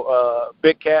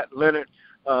 Big cat Leonard.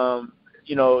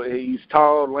 He's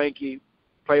tall, lanky,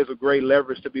 plays with great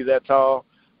leverage to be that tall.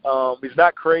 He's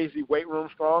not crazy weight room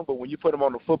strong, but when you put him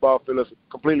on the football field, it's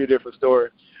a completely different story.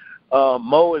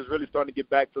 Mo is really starting to get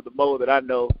back to the Mo that I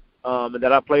know and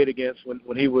that I played against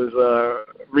when he was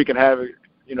wreaking havoc,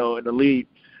 in the league.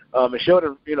 And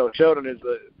Sheldon is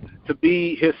to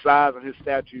be his size and his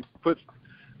stature puts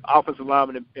offensive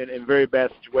linemen in very bad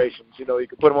situations. You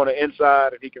can put him on the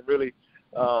inside and he can really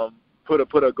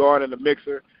put a guard in the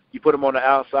mixer. You put him on the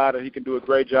outside and he can do a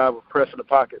great job of pressing the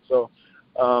pocket. So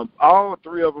all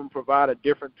three of them provide a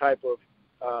different type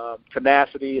of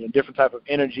tenacity and a different type of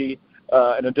energy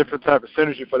and a different type of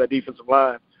synergy for that defensive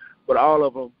line. But all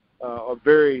of them are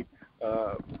very,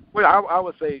 I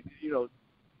would say,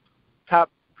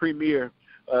 top premier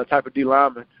type of D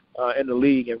lineman in the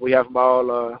league, and we have them all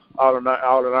in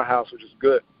our house, which is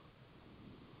good.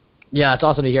 Yeah, it's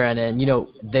awesome to hear. And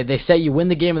they say you win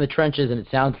the game in the trenches, and it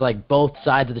sounds like both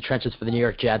sides of the trenches for the New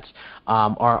York Jets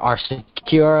are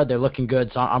secure. They're looking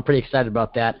good, so I'm pretty excited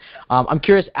about that. I'm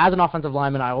curious, as an offensive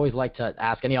lineman, I always like to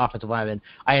ask any offensive lineman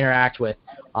I interact with.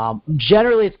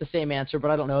 Generally, it's the same answer,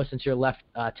 but I don't know since you're left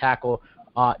tackle.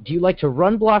 Do you like to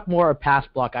run block more or pass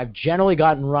block? I've generally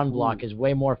gotten run block is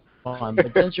way more fun,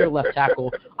 but since you're left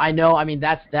tackle, I know,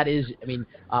 that is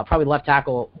probably left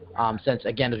tackle, since,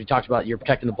 again, as we talked about, you're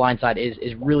protecting the blind side, is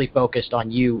really focused on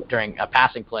you during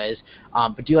passing plays.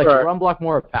 But do you like to run block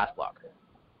more or pass block?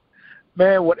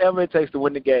 Man, whatever it takes to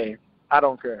win the game, I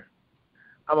don't care.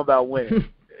 I'm about winning.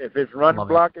 If it's run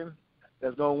blocking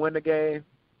that's going to win the game,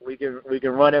 we can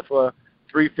run it for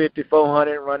 350,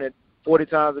 400, run it 40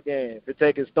 times a game. If it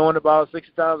takes us throwing the ball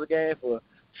 60 times a game for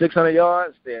 600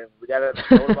 yards, then we got to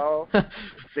throw the ball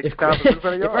 60 times for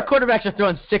 600 yards. If our quarterbacks are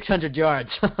throwing 600 yards,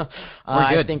 we're good.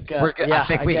 I think, we're good. Yeah,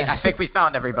 I think we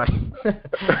found everybody.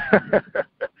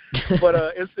 But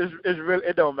it's really,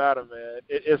 it don't matter, man.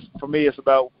 It's for me, it's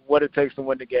about what it takes to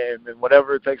win the game, and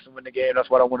whatever it takes to win the game, that's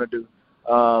what I want to do.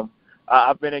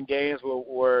 I've been in games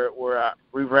where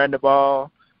we ran the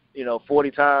ball,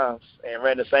 40 times and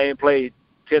ran the same play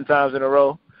 10 times in a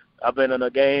row. I've been in a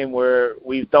game where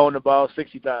we've thrown the ball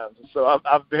 60 times. So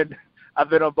I've been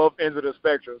on both ends of the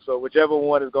spectrum. So whichever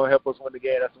one is going to help us win the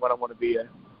game, that's what I want to be in.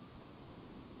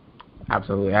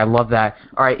 Absolutely. I love that.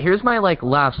 All right, here's my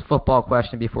last football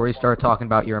question before we start talking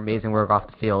about your amazing work off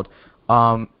the field.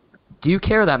 Do you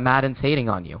care that Madden's hating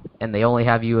on you and they only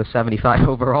have you a 75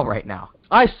 overall right now?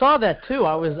 I saw that too.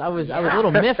 I was a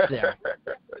little miffed there.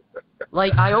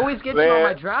 I always get you on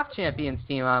my draft champions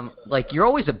team. You're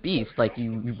always a beast.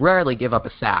 You rarely give up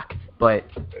a sack, but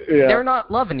they're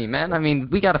not loving you, man.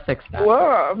 We got to fix that. Well,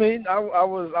 I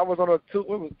was on a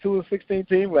 2-16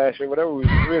 team last year, whatever we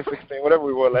 3-16, whatever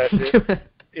we were last year.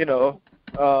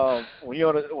 When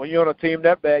you're on a team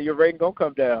that bad, your rating gonna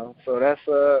come down. So that's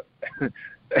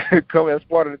that's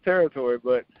part of the territory.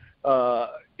 But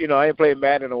I ain't played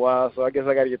Madden in a while, so I guess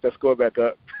I got to get that score back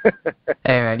up.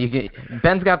 Hey, man,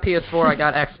 Ben's got PS4, I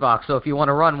got Xbox, so if you want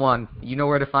to run one, you know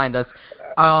where to find us.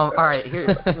 All right,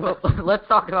 let's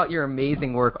talk about your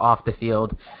amazing work off the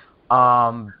field.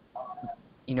 I've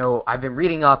been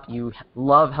reading up. You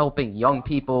love helping young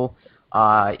people,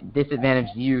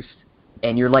 disadvantaged youth,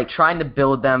 and you're trying to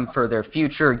build them for their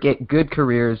future, get good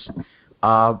careers.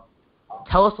 Tell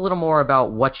us a little more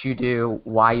about what you do,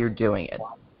 why you're doing it.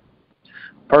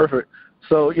 Perfect.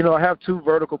 So, I have two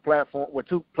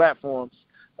platforms,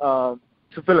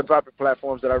 two philanthropic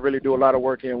platforms that I really do a lot of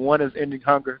work in. One is Ending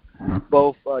Hunger,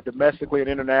 both domestically and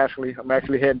internationally. I'm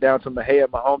actually heading down to Mahia,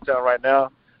 my hometown right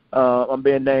now, I'm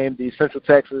being named the Central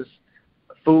Texas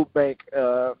Food Bank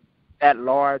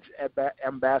at-large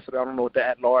ambassador. I don't know what the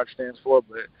at-large stands for,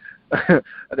 but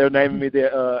they're naming me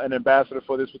an ambassador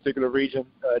for this particular region,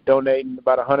 donating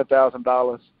about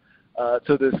 $100,000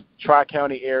 to this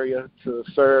tri-county area to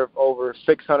serve over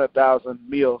 600,000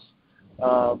 meals,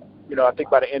 I think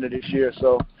by the end of this year.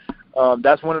 So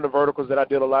that's one of the verticals that I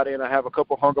did a lot in. I have a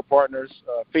couple hunger partners,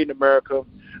 Feeding America,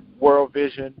 World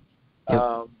Vision,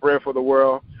 Bread for the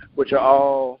World, which are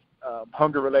all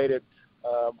hunger-related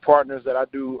partners that I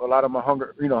do a lot of my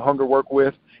hunger work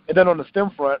with. And then on the STEM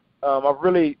front, I've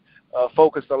really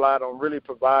focused a lot on really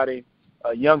providing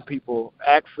young people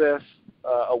access,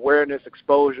 awareness,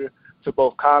 exposure to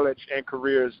both college and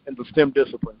careers in the STEM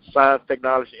disciplines, science,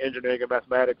 technology, engineering, and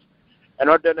mathematics. And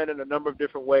I've done that in a number of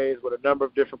different ways with a number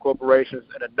of different corporations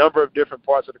in a number of different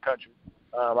parts of the country.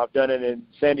 I've done it in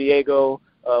San Diego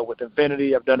with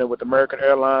Infinity. I've done it with American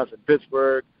Airlines in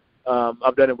Pittsburgh.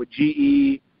 I've done it with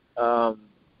GE,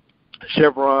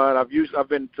 Chevron.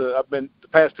 The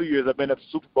past 2 years I've been at the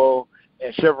Super Bowl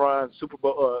and Chevron's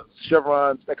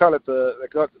they call it the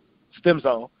STEM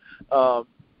Zone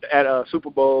at Super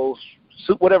Bowls,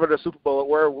 whatever the Super Bowl,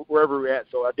 wherever we're at.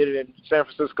 So I did it in San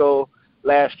Francisco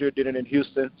last year, did it in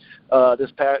Houston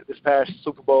this past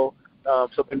Super Bowl. So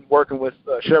I've been working with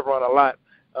Chevron a lot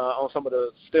on some of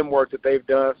the STEM work that they've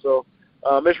done. So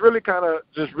it's really kind of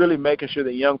just really making sure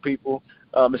that young people,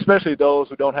 especially those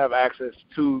who don't have access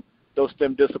to those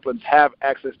STEM disciplines, have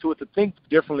access to it, to think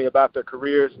differently about their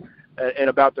careers and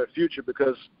about their future,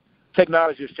 because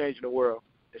technology is changing the world.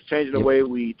 It's changing the way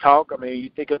we talk. I mean, you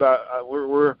think about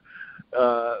we're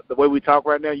the way we talk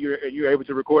right now. You're able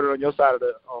to record it on your side of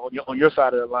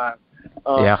the line.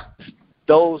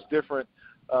 Those different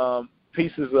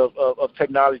pieces of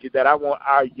technology that I want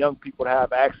our young people to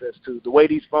have access to. The way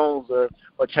these phones are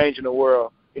changing the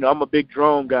world. I'm a big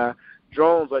drone guy.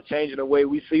 Drones are changing the way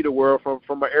we see the world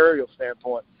from an aerial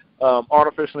standpoint.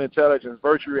 Artificial intelligence,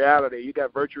 virtual reality. You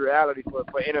got virtual reality for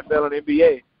NFL and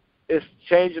NBA. It's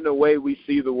changing the way we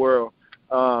see the world.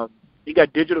 You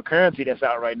got digital currency that's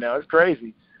out right now. It's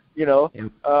crazy.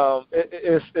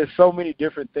 It's so many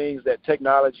different things that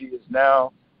technology is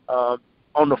now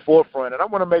on the forefront. And I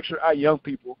want to make sure our young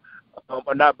people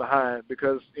are not behind,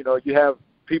 because, you have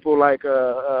people like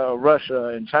Russia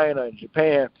and China and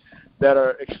Japan that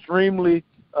are extremely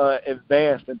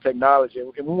advanced in technology.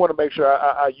 And we want to make sure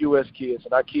our U.S. kids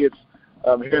and our kids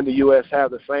here in the U.S.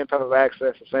 have the same type of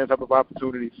access, the same type of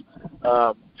opportunities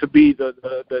to be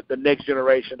the next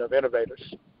generation of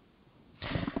innovators.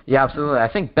 Yeah, absolutely.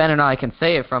 I think Ben and I can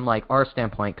say it from our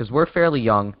standpoint, because we're fairly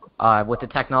young. With the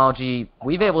technology,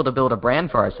 we've been able to build a brand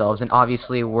for ourselves, and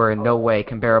obviously we're in no way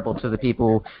comparable to the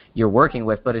people you're working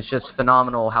with, but it's just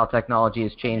phenomenal how technology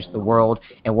has changed the world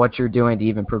and what you're doing to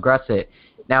even progress it.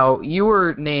 Now, you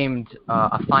were named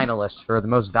a finalist for the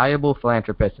most valuable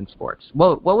philanthropist in sports.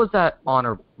 What was that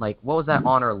honor like? What was that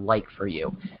honor like for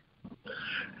you?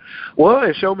 Well,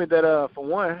 it showed me that, for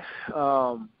one,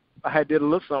 I did a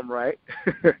little something right.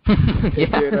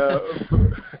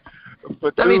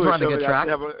 But that means we're on a good track.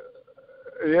 I'm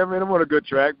on a good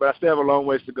track, but I still have a long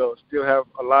ways to go. Still have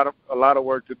a lot of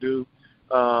work to do.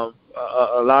 A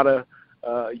lot of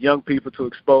young people to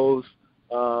expose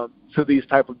to these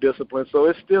type of disciplines. So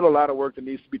it's still a lot of work that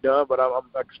needs to be done. But I'm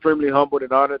extremely humbled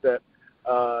and honored that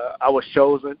I was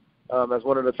chosen as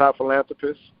one of the top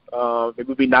philanthropists. It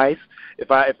would be nice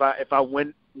if I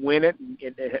win it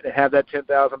and have that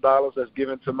 $10,000 that's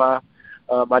given to my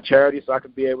charity, so I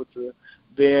can be able to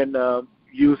then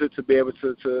use it to be able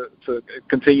to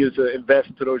continue to invest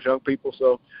into those young people.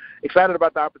 So excited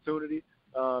about the opportunity,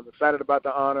 excited about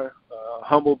the honor,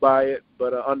 humbled by it,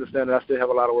 but understand that I still have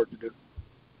a lot of work to do.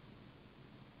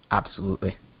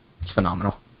 Absolutely. It's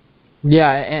phenomenal.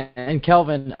 Yeah, and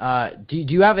Kelvin, do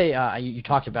you have you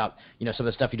talked about, some of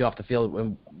the stuff you do off the field,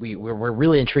 and we're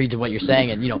really intrigued in what you're saying,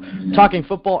 and, talking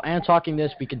football and talking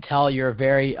this, we can tell you're a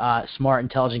very smart,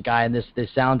 intelligent guy, and this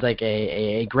sounds like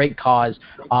a great cause.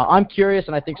 I'm curious,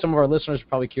 and I think some of our listeners are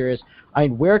probably curious,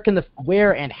 where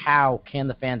and how can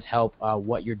the fans help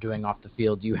what you're doing off the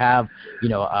field? Do you have,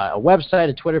 a website,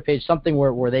 a Twitter page, something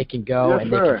where they can go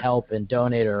and they can help and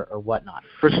donate or whatnot?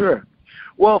 For sure.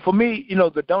 Well, for me,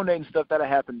 the donating stuff that'll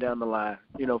happen down the line.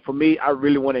 For me, I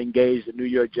really want to engage the New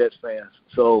York Jets fans.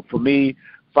 So for me,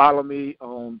 follow me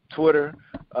on Twitter,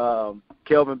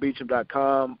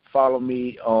 kelvinbeachum.com. Follow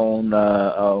me on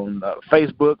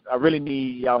Facebook. I really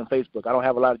need y'all on Facebook. I don't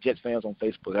have a lot of Jets fans on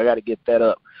Facebook. I got to get that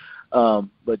up.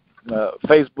 But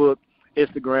Facebook,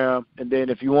 Instagram, and then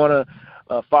if you want to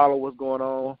follow what's going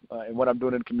on and what I'm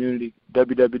doing in the community,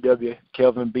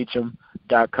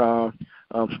 www.kelvinbeachum.com.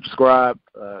 subscribe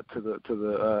to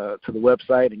the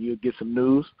website, and you'll get some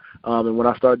news. And when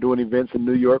I start doing events in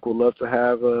New York, we'd love to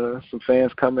have some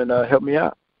fans come and help me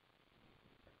out.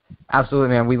 Absolutely,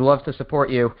 man. We'd love to support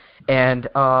you. And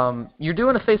you're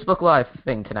doing a Facebook Live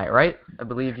thing tonight, right? I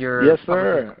believe you're. Yes,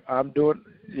 sir. I'm doing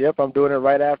it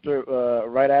right after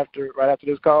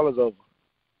this call is over.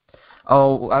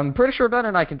 Oh, I'm pretty sure Ben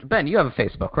and I can. Ben, you have a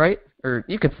Facebook, right? Or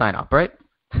you could sign up, right?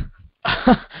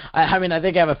 I mean, I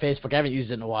think I have a Facebook. I haven't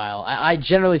used it in a while. I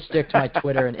generally stick to my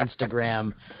Twitter and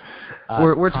Instagram.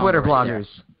 We're Twitter bloggers.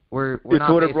 We're not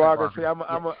Twitter bloggers. See, I'm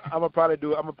gonna probably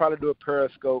do a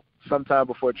Periscope sometime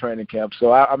before training camp.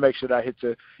 So I'll make sure that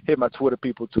I hit my Twitter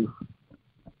people too.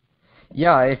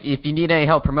 Yeah, if you need any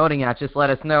help promoting it, just let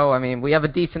us know. I mean, we have a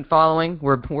decent following.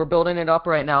 We're building it up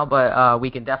right now, but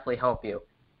we can definitely help you.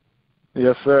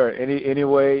 Yes, sir. Any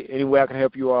way I can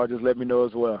help you all, just let me know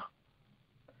as well.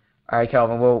 All right,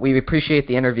 Kelvin. Well, we appreciate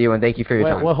the interview, and thank you for your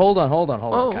time. Well, hold on,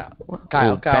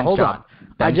 Kyle, hold on.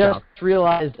 I just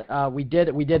realized we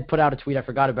did put out a tweet. I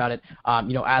forgot about it.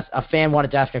 As a fan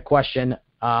wanted to ask a question,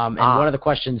 and one of the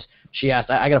questions she asked,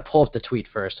 I got to pull up the tweet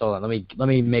first. Hold on, let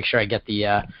me make sure I get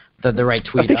the right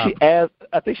tweet. I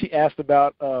think she asked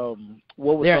about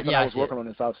what was something I was working on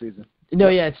this offseason. No,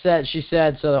 yeah, she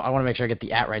said. So I want to make sure I get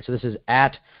the @ right. So this is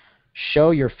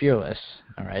 @Show You're Fearless.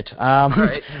 All right. All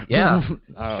right. Yeah.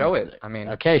 Show it. I mean.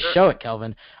 Okay, sure. Show it,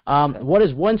 Kelvin. What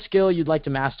is one skill you'd like to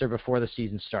master before the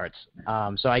season starts?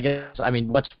 So I guess,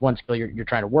 what's one skill you're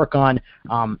trying to work on?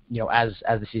 As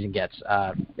the season as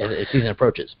the season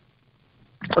approaches.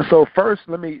 So first,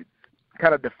 let me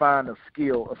kind of define a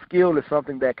skill. A skill is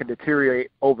something that can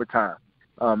deteriorate over time.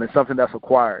 It's something that's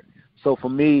acquired. So for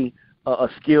me, a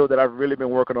skill that I've really been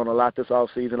working on a lot this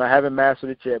offseason, I haven't mastered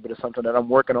it yet, but it's something that I'm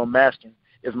working on mastering,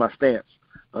 is my stance.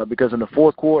 Because in the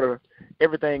fourth quarter,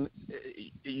 everything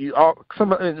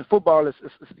in football is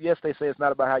yes, they say it's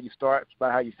not about how you start, it's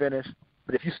about how you finish.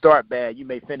 But if you start bad, you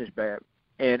may finish bad,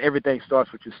 and everything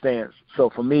starts with your stance.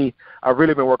 So for me, I've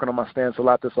really been working on my stance a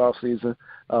lot this offseason,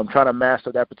 trying to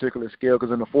master that particular skill.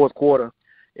 Because in the fourth quarter,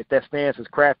 if that stance is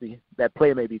crappy, that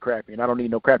play may be crappy, and I don't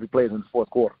need no crappy plays in the fourth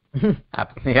quarter.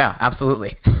 Yeah,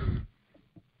 absolutely.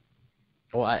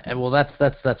 Well,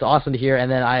 that's awesome to hear. And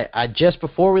then I just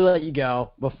before we let you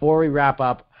go, before we wrap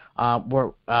up,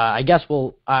 I guess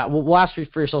we'll ask you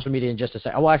for your social media in just a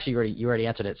second. Well, actually, you already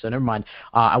answered it, so never mind.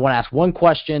 I want to ask one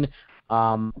question,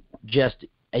 just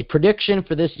a prediction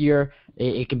for this year.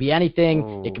 It can be anything.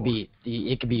 Ooh. It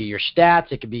could be your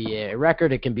stats. It could be a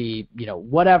record. It can be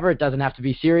whatever. It doesn't have to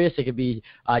be serious. It could be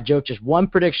a joke. Just one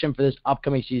prediction for this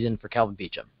upcoming season for Kelvin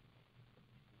Beachum.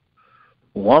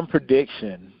 One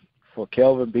prediction for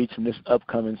Kelvin Beachum this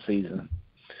upcoming season.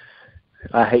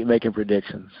 I hate making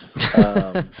predictions.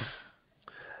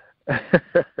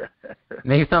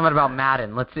 Maybe something about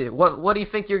Madden. Let's see. What do you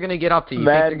think you're going to get up to? You think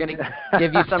they're going to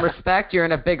give you some respect? You're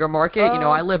in a bigger market.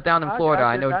 I live down in Florida.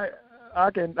 I know. I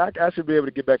should be able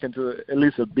to get back into at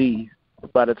least a B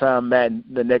by the time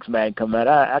the next Madden comes out.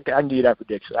 I can give you that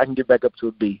prediction. I can get back up to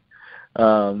a B.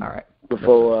 All right.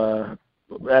 Before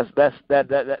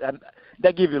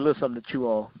that gives you a little something to chew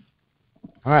on.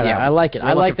 All right, yeah, I like it.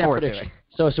 I like that prediction.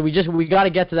 So we got to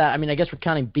get to that. I guess we're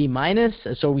counting B minus.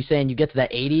 So are we saying you get to that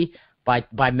 80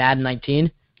 by Madden 19?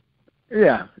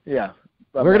 Yeah.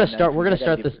 We're gonna start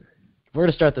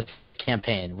this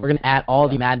campaign. We're gonna add all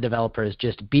the Madden developers,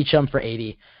 just Beachum for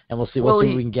 80, and we'll see what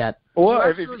we can get. Or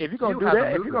if you're gonna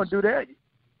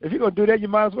do that, you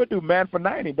might as well do Madden for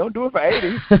 90. Don't do it for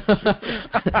 80.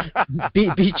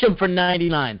 Beachum for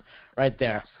 99, right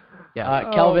there.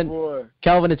 Yeah,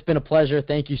 Kelvin, it's been a pleasure.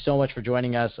 Thank you so much for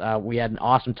joining us. We had an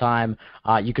awesome time.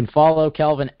 You can follow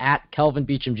Kelvin @Kelvin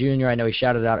Beachum Jr. I know he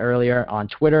shouted out earlier on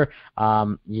Twitter.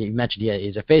 You mentioned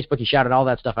he's a Facebook. He shouted all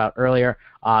that stuff out earlier.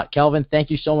 Kelvin, thank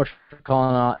you so much for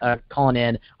calling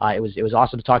in. It was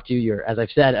awesome to talk to you. As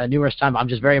I've said numerous times, I'm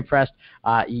just very impressed.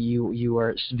 You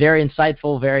were very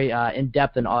insightful, very in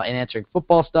depth in answering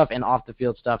football stuff and off the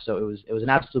field stuff. So it was an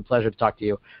absolute pleasure to talk to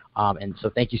you. And so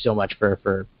thank you so much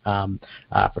for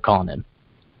calling in.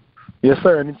 Yes,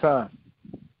 sir. Anytime.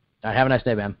 All right, have a nice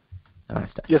day, man. Have a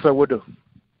nice day. Yes, sir. Will do. All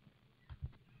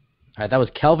right, that was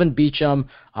Kelvin Beachum,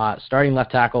 starting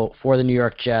left tackle for the New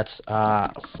York Jets.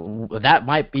 That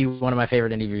might be one of my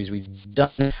favorite interviews we've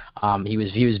done. He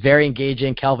was very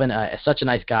engaging. Kelvin is such a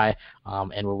nice guy,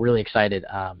 and we're really excited,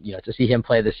 to see him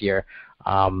play this year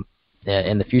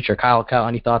in the future. Kyle,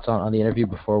 any thoughts on the interview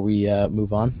before we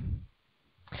move on?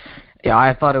 Yeah,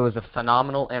 I thought it was a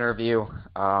phenomenal interview.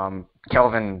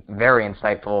 Kelvin, very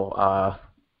insightful.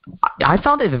 I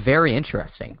found it very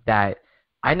interesting that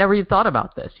I never even thought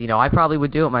about this. I probably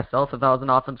would do it myself if I was an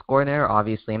offense coordinator.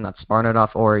 Obviously, I'm not smart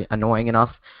enough or annoying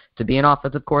enough to be an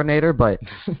offensive coordinator, but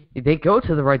they go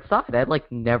to the right side. I'd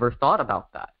never thought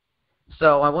about that.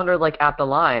 So I wonder, at the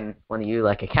line, when you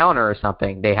a counter or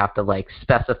something, they have to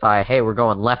specify, hey, we're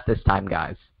going left this time,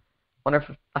 guys.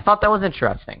 I thought that was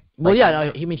interesting. Well,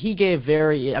 he gave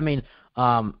very, as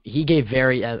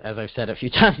I've said a few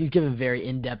times, he's given very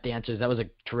in-depth answers. That was a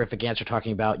terrific answer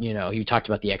talking about, he talked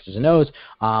about the X's and O's.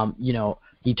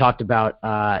 He talked about,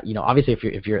 obviously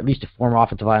if you're at least a former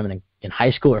offensive lineman in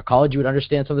high school or college, you would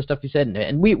understand some of the stuff he said,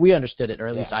 and we understood it, or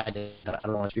at least I did. I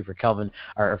don't want to speak for Kelvin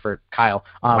or for Kyle.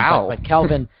 Wow. But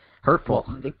Kelvin, hurtful.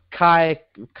 Kelvin,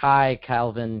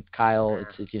 Kyle,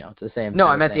 it's the same. No,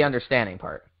 I meant the understanding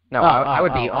part. No, I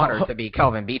would be honored to be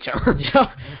Kelvin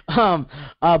Beachum.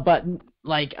 But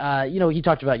he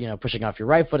talked about pushing off your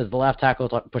right foot as the left tackle,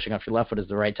 pushing off your left foot as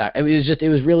the right tackle. It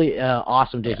was really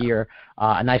awesome to hear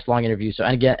a nice long interview. So,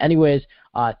 and again, anyways,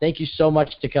 thank you so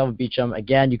much to Kelvin Beachum.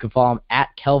 Again, you can follow him at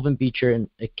Kelvin Beachum,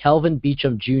 Kelvin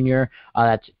Beachum Jr.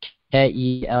 That's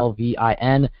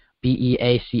KelvinBeachum,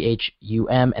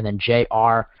 and then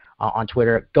JR. On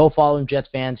Twitter. Go follow him, Jets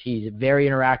fans. He's very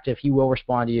interactive. He will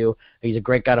respond to you. He's a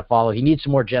great guy to follow. He needs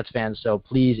some more Jets fans, so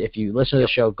please, if you listen to the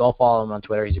show, go follow him on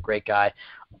Twitter. He's a great guy.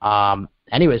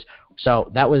 Anyways,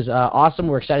 so that was awesome.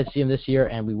 We're excited to see him this year,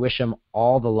 and we wish him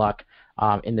all the luck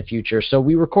in the future. So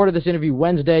we recorded this interview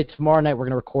Wednesday. Tomorrow night we're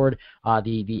going to record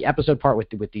the episode part with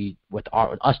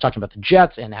us talking about the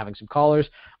Jets and having some callers.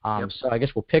 So I guess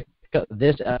we'll pick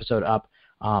this episode up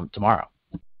tomorrow.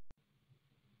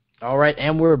 All right,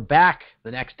 and we're back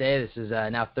the next day. This is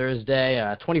now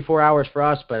Thursday, 24 hours for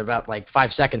us, but about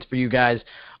 5 seconds for you guys.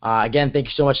 Again, thank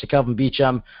you so much to Kelvin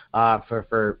Beachum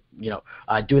for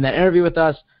doing that interview with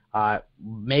us.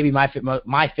 Maybe my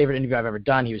favorite interview I've ever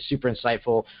done. He was super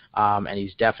insightful, and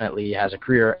he's definitely has a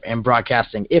career in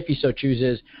broadcasting if he so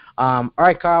chooses. All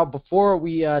right, Kyle. Before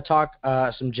we talk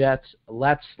some Jets,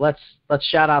 let's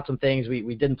shout out some things.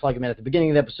 We didn't plug them in at the beginning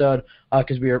of the episode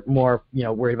because we were more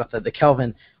worried about the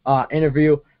Kelvin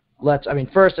interview.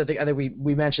 First, I think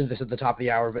we mentioned this at the top of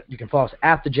the hour, but you can follow us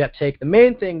at the Jet Take. The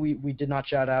main thing we did not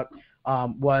shout out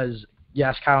was.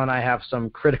 Yes, Kyle and I have some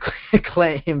critically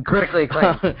acclaimed.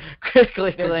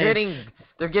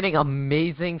 They're getting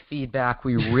amazing feedback.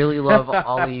 We really love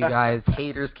all of you guys.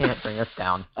 Haters can't bring us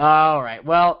down. All right.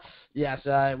 Well, yes,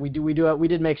 we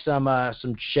did make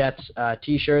some Jets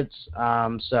T-shirts.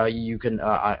 So you can.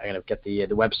 I'm gonna get the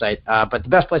website. But the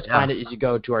best place to find it is you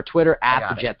go to our Twitter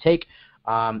at the Jet Take.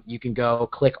 You can go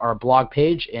click our blog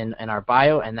page in our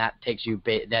bio, and that takes you.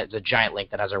 That's a giant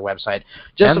link that has our website.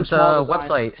 Just some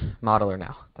website modeler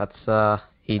now. That's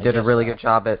he did a really good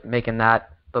job at making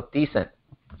that look decent.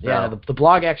 So. Yeah, the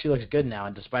blog actually looks good now,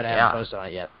 and despite I haven't posted on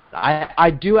it yet. I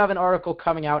do have an article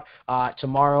coming out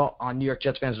tomorrow on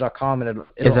NewYorkJetsFans.com, and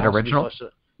is it original?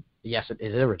 Yes, it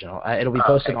is original. It'll be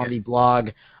posted on the blog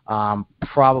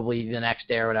probably the next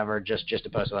day or whatever, just to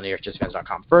post it on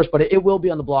NewYorkJetsFans.com first, but it will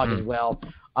be on the blog as well.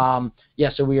 So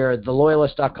we are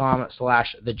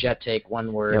theloyalist.com/thejettake,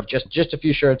 one word, just a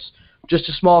few shirts, just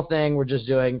a small thing we're just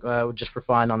doing just for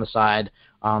fun on the side.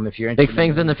 If you're interested big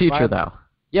things in the future, though.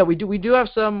 Yeah, we do have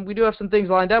some things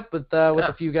lined up with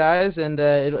a few guys, and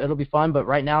it'll be fun. But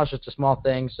right now it's just a small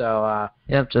thing. So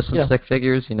just some stick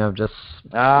figures. We're just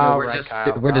doing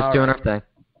our thing.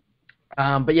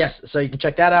 But yes, so you can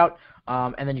check that out.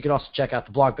 And then you can also check out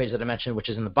the blog page that I mentioned, which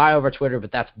is in the bio of our Twitter,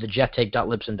 but that's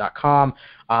thejettake.libsyn.com.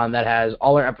 That has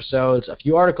all our episodes, a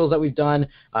few articles that we've done.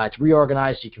 It's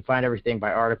reorganized, so you can find everything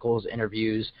by articles,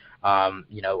 interviews.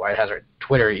 It has our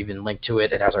Twitter even linked to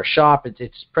it. It has our shop. It's a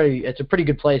pretty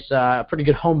good place, a pretty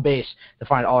good home base to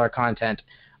find all our content.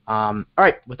 All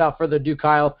right, without further ado,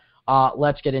 Kyle,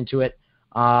 let's get into it.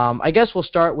 I guess we'll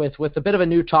start with a bit of a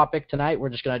new topic tonight. We're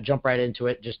just going to jump right into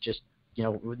it. Just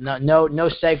no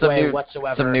segue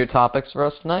whatsoever. Some new topics for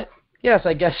us tonight? Yes,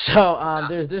 I guess so.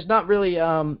 There's not really,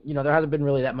 there hasn't been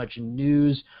really that much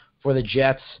news for the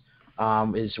Jets.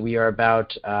 We are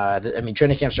about,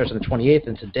 training camp starts on the 28th,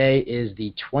 and today is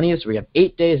the 20th, so we have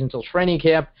 8 days until training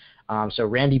camp. So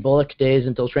Randy Bullock days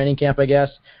until training camp, I guess.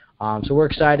 So we're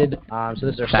excited. So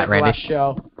this is our second last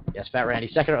show. Yes, Fat Randy.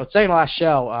 Second last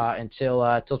show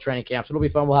until training camp. So it'll be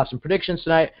fun. We'll have some predictions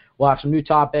tonight. We'll have some new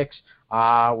topics.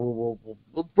 We're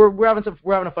having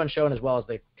a fun show, and as well as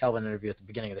the Kelvin interview at the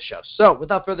beginning of the show. So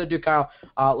without further ado, Kyle,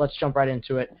 let's jump right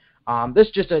into it. This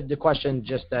is just the question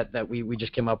that we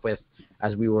just came up with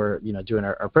as we were doing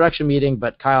our production meeting.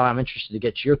 But Kyle, I'm interested to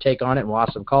get your take on it, and we'll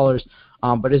ask some callers.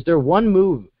 But is there one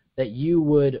move that you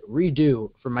would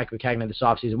redo for Mike Maccagnan this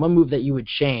offseason, one move that you would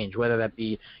change, whether that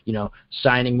be,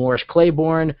 signing Morris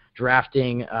Claiborne,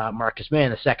 drafting Marcus May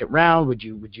in the second round. Would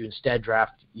you instead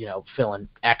draft, fill in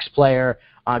X player?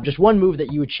 Just one move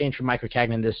that you would change for Mike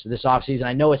Maccagnan this offseason.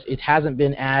 I know it hasn't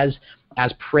been as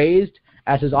praised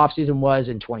as his offseason was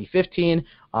in 2015,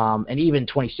 and even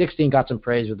 2016 got some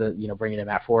praise with the bringing in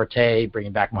Matt Forte,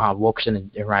 bringing back Muhammad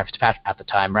Wilkerson and Ryan Fitzpatrick at the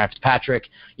time, Ryan Fitzpatrick,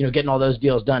 getting all those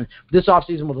deals done. This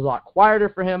offseason was a lot quieter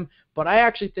for him, but I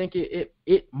actually think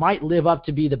it might live up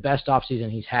to be the best offseason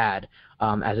he's had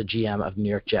as a GM of New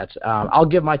York Jets. I'll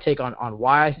give my take on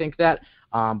why I think that.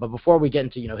 But before we get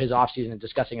into his offseason and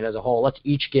discussing it as a whole, let's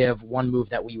each give one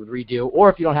move that we would redo, or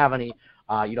if you don't have any,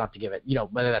 you don't have to give it.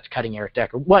 Whether that's cutting Eric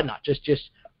Decker, whatnot.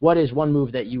 Just what is one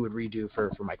move that you would redo for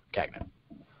Mike Maccagnan?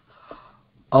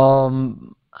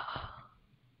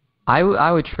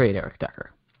 I would trade Eric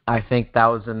Decker. I think that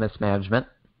was a mismanagement.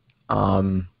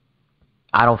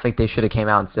 I don't think they should have came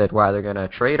out and said, well, they're going to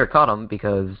trade or cut him,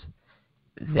 because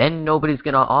then nobody's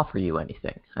going to offer you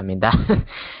anything. I mean,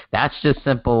 that's just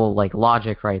simple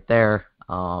logic right there.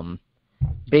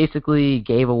 Basically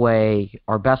gave away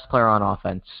our best player on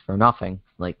offense for nothing.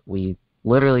 We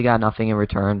literally got nothing in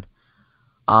return.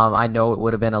 I know it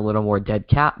would have been a little more dead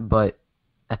cap, but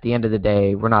at the end of the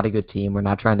day, we're not a good team. We're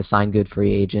not trying to sign good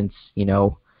free agents,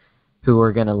 who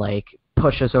are going to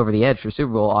push us over the edge for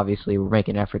Super Bowl. Obviously, we're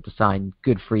making an effort to sign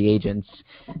good free agents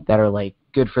that are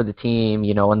good for the team,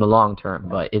 in the long term.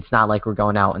 But it's not like we're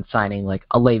going out and signing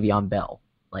a Le'Veon Bell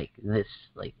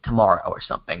tomorrow or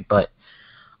something. But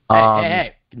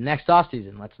hey, next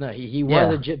offseason, let's know. He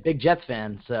was a big Jets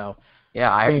fan, so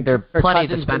yeah, there are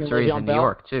plenty of dispensaries in New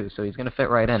York too, so he's going to fit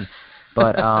right in.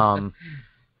 But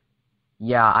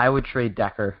yeah, I would trade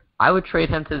Decker. I would trade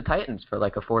him to the Titans for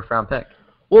a 4th-round pick.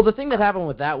 Well, the thing that happened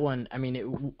with that one, I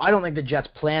mean, I don't think the Jets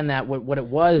planned that. What it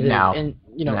was,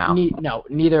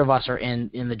 neither of us are in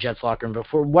the Jets locker room. But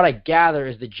for what I gather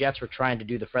is the Jets were trying to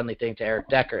do the friendly thing to Eric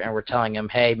Decker, and we're telling him,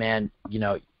 hey, man,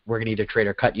 we're going to either trade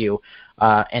or cut you.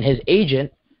 And his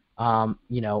agent,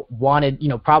 wanted,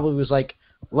 probably was like,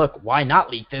 look, why not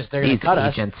leak this? They're going to cut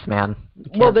us. These agents, man.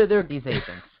 Well, they're these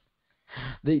agents.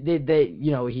 They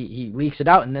he leaks it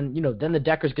out, and then then the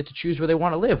Deckers get to choose where they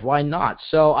want to live. Why not?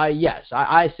 So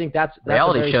I think that's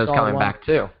reality a show's coming one. back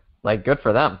too. Good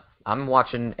for them. I'm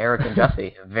watching Eric and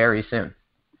Jesse very soon.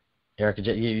 Eric,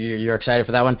 you're excited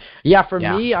for that one? Yeah, for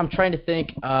me, I'm trying to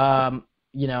think. I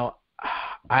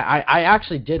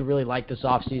actually did really like this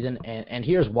offseason, and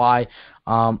here's why.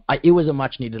 It was a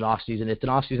much-needed offseason. It's an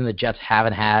offseason the Jets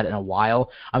haven't had in a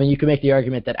while. I mean, you can make the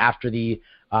argument that after the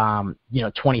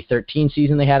 2013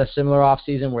 season, they had a similar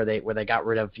offseason where they got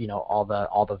rid of all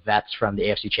the vets from the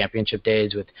AFC Championship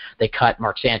days. They cut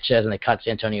Mark Sanchez and they cut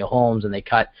Santonio Holmes and they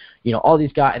cut all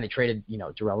these guys and they traded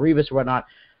Darrelle Revis or whatnot.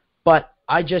 But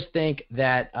I just think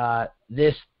that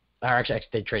actually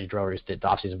they traded Darrelle Revis the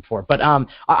offseason before. But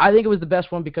I think it was the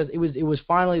best one because it was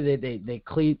finally they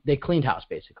cleaned house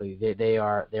basically.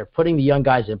 They're putting the young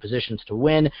guys in positions to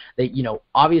win. They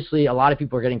obviously a lot of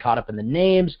people are getting caught up in the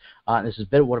names. This is a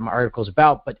bit of what my article is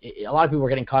about, but a lot of people are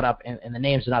getting caught up in the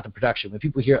names and not the production. When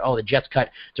people hear, the Jets cut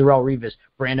Darrelle Revis,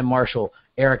 Brandon Marshall,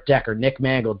 Eric Decker, Nick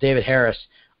Mangold, David Harris,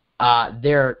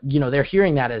 they're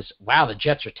hearing that as, wow, the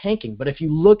Jets are tanking. But if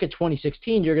you look at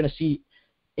 2016, you're going to see,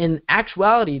 in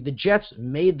actuality, the Jets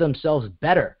made themselves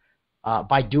better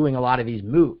by doing a lot of these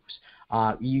moves.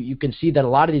 You can see that a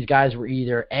lot of these guys were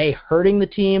either A, hurting the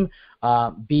team,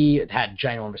 B, had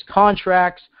ginormous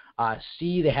contracts,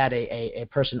 C, they had a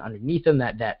person underneath them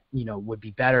that would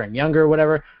be better and younger or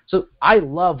whatever. So I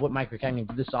love what Mike Maccagnan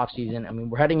did this offseason. I mean,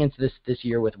 we're heading into this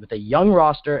year with a young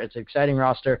roster. It's an exciting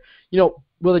roster. Will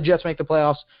the Jets make the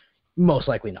playoffs? Most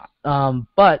likely not.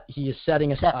 But he is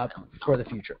setting us up for the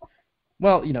future.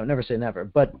 Well, never say never,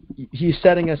 but he's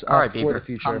setting us up for the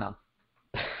future.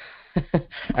 I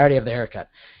already have the haircut.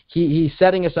 He's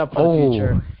setting us up for the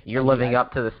future. You're living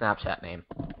up to the Snapchat name.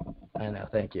 I know,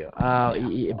 thank you.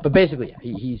 But basically,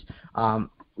 he's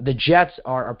the Jets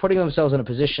are putting themselves in a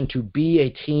position to be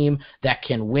a team that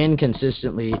can win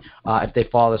consistently if they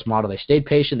follow this model. They stayed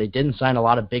patient. They didn't sign a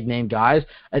lot of big-name guys.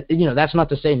 That's not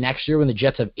to say next year when the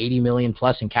Jets have $80 million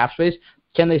plus in cap space,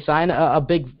 can they sign a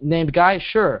big-named guy?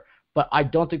 Sure. But I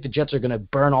don't think the Jets are going to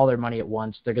burn all their money at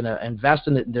once. They're going to invest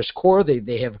in their core.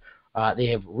 They have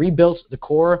rebuilt the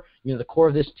core. The core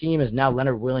of this team is now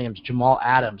Leonard Williams, Jamal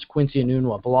Adams, Quincy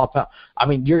Enunwa, Bilal Powell. I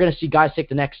mean, you're going to see guys take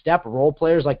the next step. Role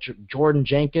players like Jordan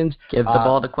Jenkins, give the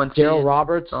ball to Quincy, Darryl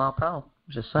Roberts, Bilal Powell.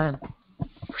 Just saying.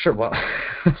 Sure. Well,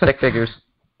 stick figures.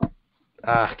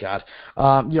 God.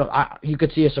 You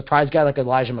could see a surprise guy like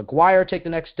Elijah McGuire take the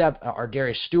next step,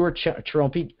 Darius Stewart,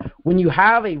 Jerome Pete. When you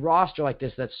have a roster like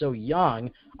this that's so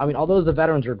young, I mean, although the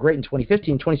veterans were great in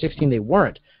 2015, 2016 they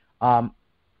weren't.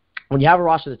 When you have a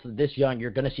roster that's this young,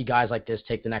 you're going to see guys like this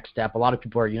take the next step. A lot of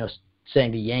people are,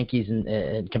 saying the Yankees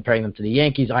and comparing them to the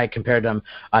Yankees. I compared them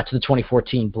to the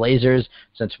 2014 Blazers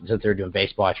since they're doing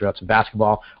baseball. I threw out some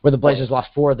basketball, where the Blazers lost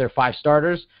 4 of their 5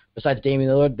 starters. Besides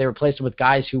Damian Lillard, they replaced them with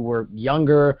guys who were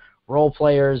younger, role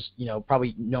players,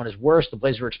 probably known as worse. The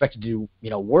Blazers were expected to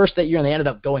do, worse that year, and they ended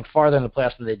up going farther in the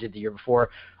playoffs than they did the year before.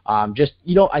 I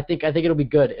think it'll be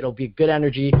good. It'll be good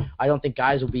energy. I don't think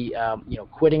guys will be,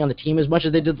 quitting on the team as much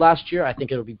as they did last year. I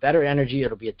think it'll be better energy.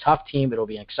 It'll be a tough team. It'll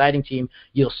be an exciting team.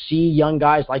 You'll see young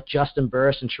guys like Justin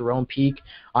Burris and Jerome Peak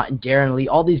and Darren Lee.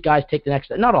 All these guys take the next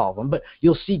step. Not all of them, but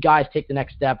you'll see guys take the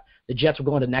next step. The Jets will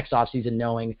go into next offseason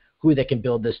knowing who they can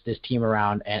build this team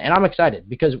around, and I'm excited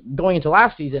because going into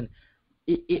last season,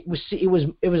 it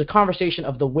was a conversation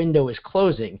of the window is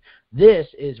closing. This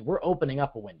is we're opening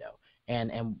up a window,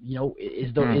 and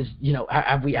is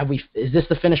this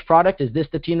the finished product? Is this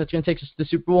the team that's going to take us to the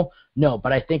Super Bowl? No,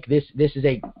 but I think this is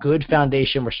a good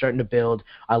foundation we're starting to build.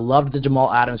 I loved the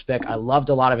Jamal Adams pick. I loved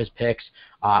a lot of his picks.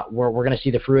 We're going to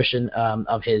see the fruition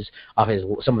of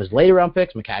some of his later round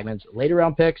picks, McCagnon's later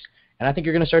round picks. And I think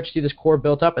you're going to start to see this core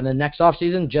built up. And then next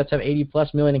offseason, Jets have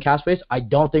 $80+ million in cap space. I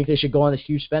don't think they should go on this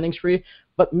huge spending spree.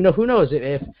 But, who knows?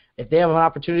 If they have an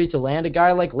opportunity to land a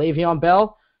guy like Le'Veon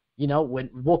Bell,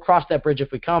 we'll cross that bridge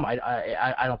if we come.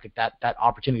 I don't think that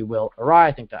opportunity will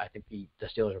arise. I think the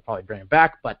Steelers will probably bring him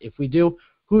back. But if we do,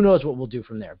 who knows what we'll do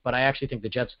from there. But I actually think the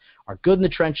Jets are good in the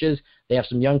trenches. They have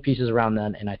some young pieces around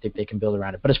them, and I think they can build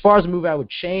around it. But as far as the move I would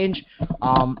change,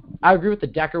 I agree with the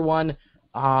Decker one.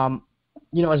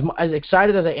 As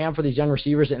excited as I am for these young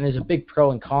receivers, and there's a big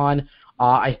pro and con,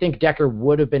 I think Decker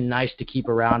would have been nice to keep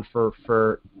around for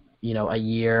a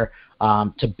year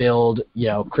to build,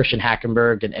 Christian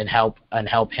Hackenberg and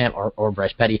help him or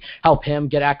Bryce Petty, help him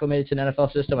get acclimated to an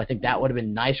NFL system. I think that would have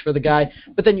been nice for the guy.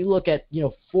 But then you look at,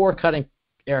 for cutting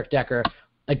Eric Decker,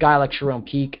 a guy like Jerome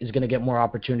Peak is going to get more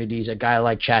opportunities, a guy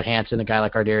like Chad Hansen, a guy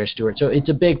like Darius Stewart. So it's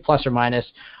a big plus or minus.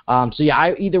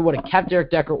 I either would have kept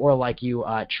Eric Decker or, like you,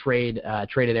 traded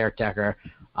Eric Decker,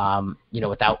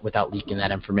 without leaking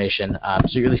that information.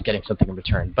 So you're at least getting something in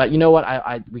return. But you know what?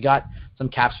 We got some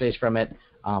cap space from it.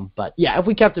 But yeah, if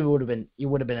we kept him, it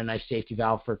would have been a nice safety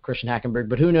valve for Christian Hackenberg.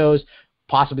 But who knows?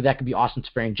 Possibly that could be Austin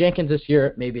Sparing-Jenkins this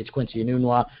year. Maybe it's Quincy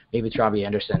Enunwa. Maybe it's Robbie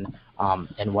Anderson,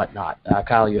 and whatnot.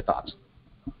 Kyle, your thoughts?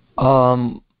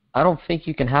 I don't think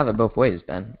you can have it both ways,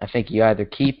 Ben. I think you either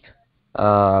keep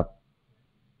Eric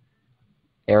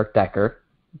Decker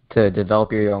to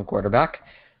develop your own quarterback,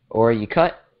 or you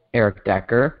cut Eric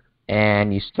Decker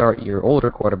and you start your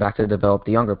older quarterback to develop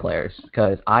the younger players.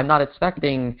 Because I'm not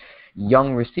expecting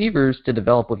young receivers to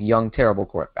develop with young, terrible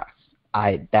quarterbacks.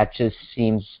 That just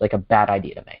seems like a bad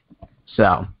idea to me. So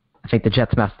I think the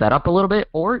Jets messed that up a little bit,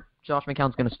 or Josh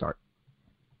McCown's going to start,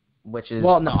 which is a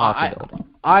possibility.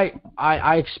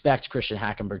 I expect Christian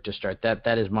Hackenberg to start.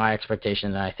 That is my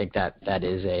expectation, and I think that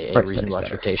is a reasonable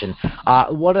expectation.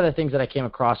 One of the things that I came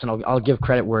across, and I'll give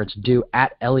credit where it's due,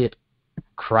 at Elliot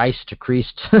Christ,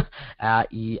 Eliot,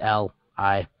 and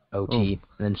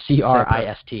then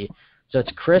Christ. So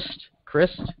it's Christ.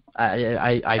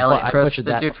 I butchered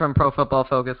that. The dude from Pro Football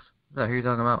Focus. Is that who you're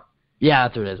talking about? Yeah,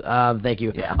 that's what it is. Thank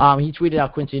you. Yeah. He tweeted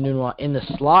out Quincy Enunwa in the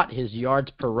slot. His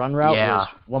yards per run route was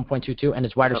 1.22, and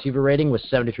his wide receiver rating was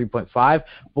 73.5.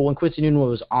 But when Quincy Enunwa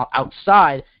was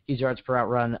outside, his yards per route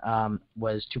run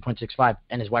was 2.65,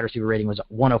 and his wide receiver rating was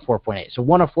 104.8. So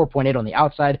 104.8 on the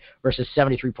outside versus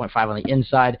 73.5 on the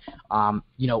inside.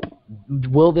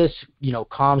 Will this,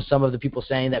 calm some of the people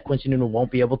saying that Quincy Enunwa won't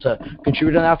be able to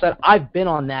contribute on the outside? I've been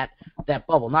on that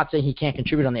bubble. Not saying he can't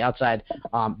contribute on the outside,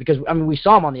 because we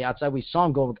saw him on the outside. We saw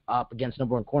him go up against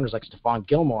number one corners like Stephon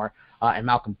Gilmore and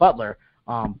Malcolm Butler.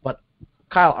 But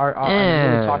Kyle, I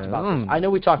know we talked about this. I know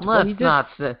we talked about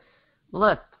this.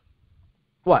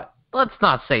 What? Let's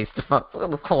not say Stephon.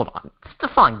 Hold on.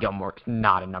 Stephon Gilmore is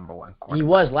not a number one corner. He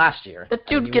was last year. The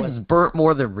dude gets burnt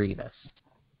more than Revis.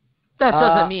 That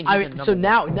doesn't mean he's the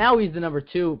number one. Now he's the number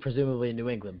 2, presumably in New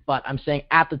England. But I'm saying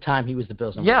at the time he was the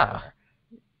Bills' number 1 corner.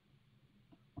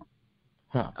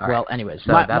 Huh. Well, right. Anyways,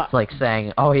 so that's like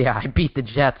saying, "Oh yeah, I beat the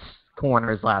Jets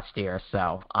corners last year,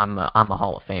 so I'm a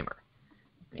Hall of Famer."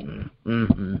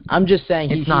 I'm just saying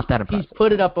he's not that impressive. He's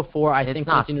put it up before. I think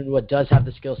Quincy Enunwa does have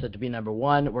the skill set to be number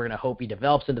 1. We're going to hope he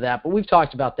develops into that. But we've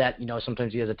talked about that.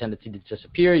 Sometimes he has a tendency to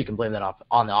disappear. You can blame that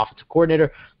on the offensive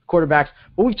coordinator, quarterbacks.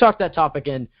 But we've talked that topic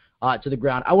to the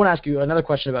ground. I want to ask you another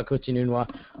question about Quincy Enunwa.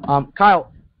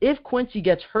 Kyle, if Quincy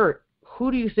gets hurt, who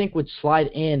do you think would slide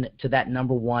in to that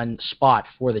number one spot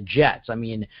for the Jets? I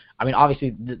mean,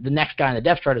 obviously the next guy on the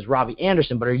depth chart is Robbie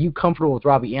Anderson, but are you comfortable with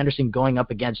Robbie Anderson going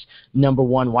up against number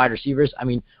one wide receivers? I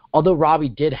mean, although Robbie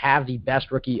did have the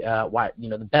best rookie,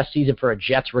 the best season for a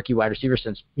Jets rookie wide receiver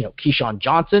since Keyshawn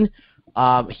Johnson,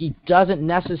 he doesn't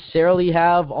necessarily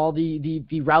have all the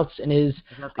routes in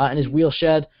his wheel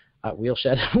shed.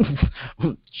 Wheelshed.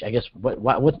 I guess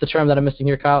what's the term that I'm missing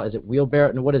here, Kyle? Is it wheelbarrow?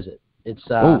 And what is it? It's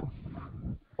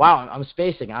wow, I'm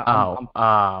spacing.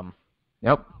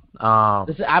 Nope.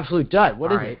 This is absolute dud.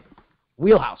 What is it?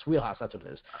 Wheelhouse. That's what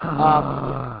it is.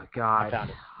 God.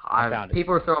 I found it.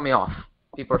 People are throwing me off.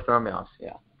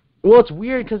 Yeah. Well, it's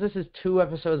weird because this is 2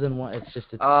 episodes in one. It's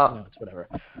whatever.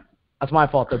 That's my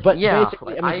fault, though. But yeah,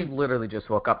 basically, I literally just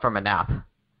woke up from a nap.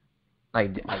 I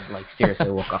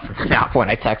seriously woke up from a nap when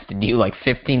I texted you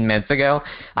 15 minutes ago.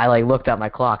 I looked at my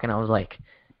clock and I was like,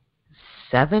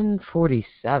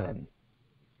 7:47.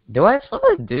 Do I have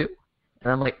something to do?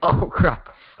 And I'm like, oh crap,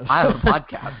 I have a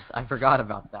podcast. I forgot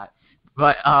about that.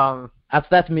 But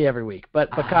that's me every week.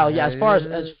 But Kyle, yeah, as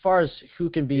far as who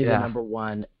can be the number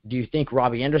one, do you think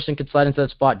Robbie Anderson could slide into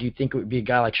that spot? Do you think it would be a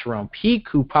guy like Sharon Peake,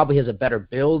 who probably has a better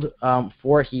build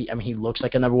he looks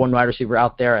like a number one wide receiver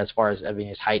out there as far as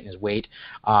his height and his weight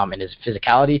and his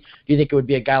physicality. Do you think it would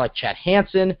be a guy like Chad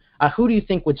Hansen? Who do you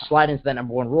think would slide into that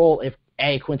number one role if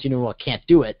A, Quincy Enunwa can't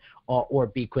do it, or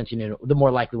B, Quincy Enunwa, the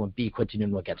more likely one, B, Quincy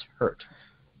Enunwa gets hurt?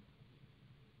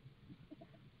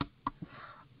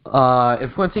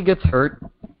 If Quincy gets hurt,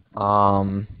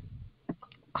 I'm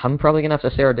probably gonna have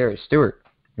to say Darius Stewart,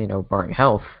 barring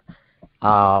health.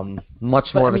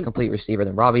 Much more of a complete receiver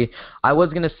than Robbie. I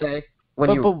was gonna say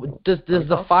does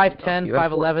the 5'10",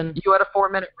 5'11"? You had a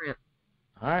 4-minute rant.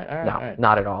 All right.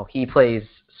 Not at all. He plays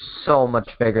so much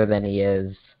bigger than he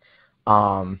is.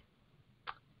 I'm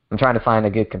trying to find a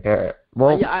good comparison.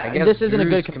 Well, I guess this isn't a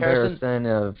good comparison.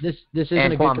 Of this isn't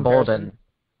Antoine a good comparison. Bolden.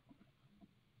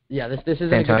 Yeah, this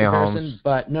isn't Antonio a good comparison, Holmes.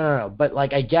 But no. But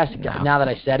I guess now that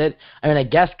I said it, I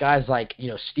guess guys like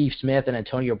Steve Smith and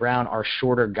Antonio Brown are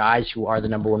shorter guys who are the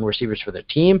number one receivers for their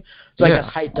team. So I guess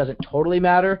height doesn't totally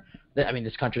matter.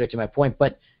 This contradicting my point.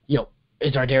 But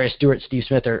is Darius Stewart, Steve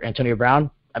Smith, or Antonio Brown?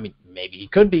 Maybe he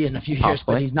could be in a few years,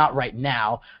 but he's not right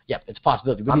now. Yep, it's a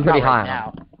possibility. But I'm he's pretty not right high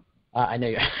on now. I know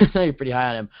you're pretty high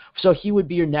on him. So he would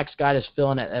be your next guy to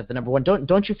fill in at the number one.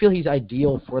 Don't you feel he's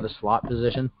ideal for the slot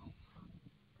position?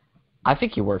 I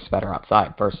think he works better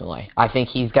outside, personally. I think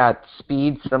he's got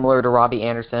speed similar to Robbie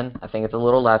Anderson. I think it's a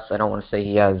little less. I don't want to say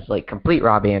he has, complete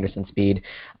Robbie Anderson speed.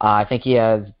 I think he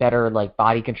has better,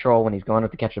 body control when he's going up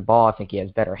to catch the ball. I think he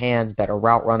has better hands, better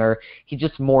route runner. He's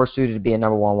just more suited to be a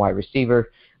number one wide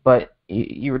receiver. But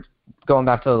you were going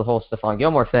back to the whole Stephon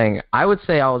Gilmore thing. I would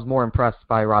say I was more impressed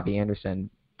by Robbie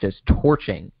Anderson just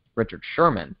torching Richard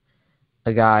Sherman,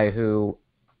 a guy who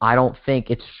I don't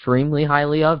think extremely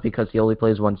highly of because he only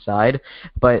plays one side,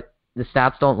 but the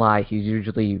stats don't lie. He's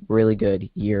usually really good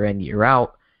year in, year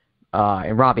out,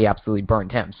 and Robbie absolutely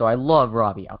burned him. So I love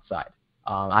Robbie outside.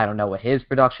 I don't know what his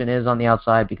production is on the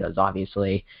outside because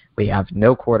obviously we have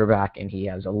no quarterback and he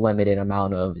has a limited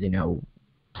amount of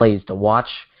plays to watch.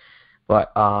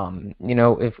 But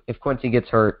if Quincy gets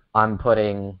hurt, I'm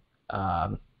putting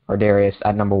Darius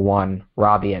at number 1,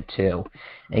 Robbie at 2,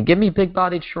 and give me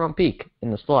big-bodied Sharon Peake in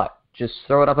the slot. Just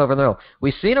throw it up over the middle.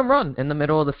 We've seen him run in the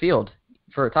middle of the field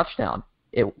for a touchdown.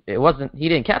 He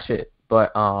didn't catch it,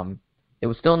 but it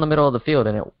was still in the middle of the field,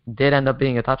 and it did end up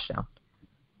being a touchdown.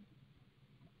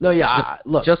 No, yeah,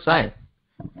 look, just saying.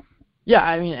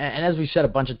 And as we've said a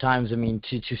bunch of times,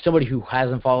 to somebody who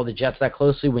hasn't followed the Jets that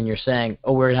closely, when you're saying,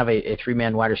 we're going to have a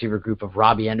 3-man wide receiver group of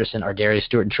Robbie Anderson, Darius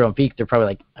Stewart, and Sharon Peake, they're probably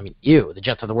like, the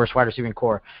Jets are the worst wide receiving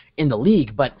core in the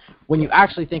league. But when you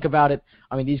actually think about it,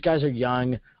 these guys are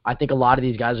young. I think a lot of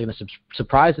these guys are going to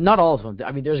surprise, not all of them.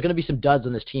 There's going to be some duds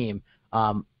on this team.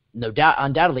 No doubt,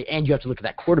 undoubtedly, and you have to look at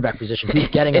that quarterback position. Who's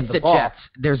getting it's the ball? Jets.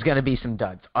 There's going to be some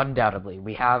duds, undoubtedly.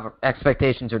 We have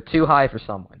expectations are too high for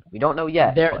someone. We don't know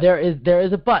yet. There is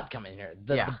a but coming here.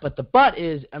 But the but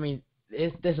is,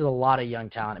 this is a lot of young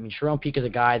talent. Sharon Peake is a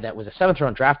guy that was a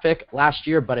 7th-round draft pick last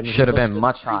year, but should have been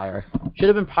much higher. Should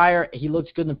have been higher. He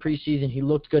looked good in the preseason. He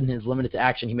looked good in his limited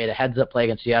action. He made a heads-up play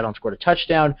against Seattle and scored a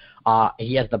touchdown.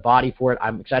 He has the body for it.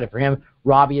 I'm excited for him.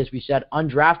 Robbie, as we said,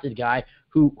 undrafted guy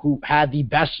who had the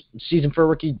best season for a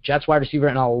rookie Jets wide receiver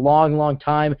in a long, long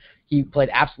time. He played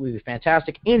absolutely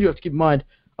fantastic. And you have to keep in mind,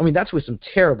 that's with some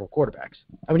terrible quarterbacks.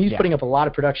 He's putting up a lot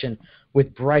of production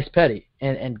with Bryce Petty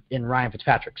and Ryan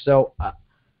Fitzpatrick. So, I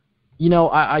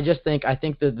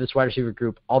think that this wide receiver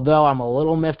group, although I'm a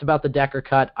little miffed about the Decker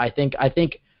cut, I think at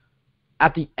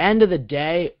the end of the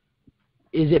day,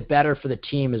 is it better for the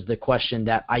team is the question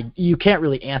that you can't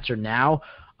really answer now.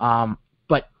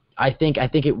 But I think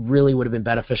it really would have been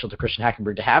beneficial to Christian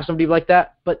Hackenberg to have somebody like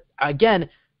that. But again,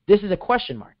 this is a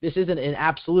question mark. This isn't an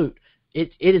absolute.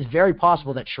 It is very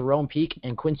possible that Jerome Peak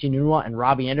and Quincy Nunwa and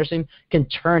Robbie Anderson can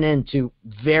turn into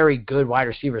very good wide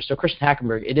receivers. So Christian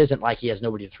Hackenberg, it isn't like he has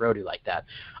nobody to throw to like that.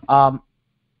 I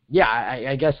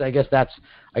guess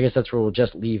that's where we'll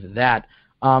just leave that.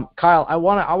 Kyle, I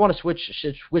want to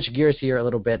switch gears here a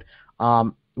little bit.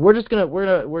 We're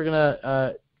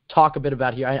gonna talk a bit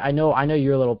about here. I know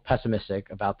you're a little pessimistic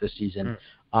about this season,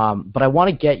 but I want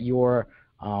to get your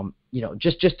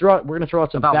just throw out. We're gonna throw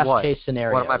out some about best what? case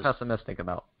scenarios. What am I pessimistic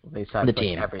about? Besides, the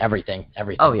team, everything.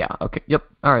 Oh yeah, okay, yep,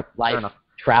 all right. Life,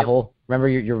 travel. Yep.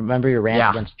 Remember your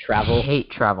rant against travel. I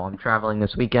hate travel. I'm traveling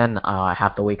this weekend. I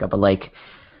have to wake up at like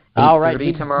 8:30 all right,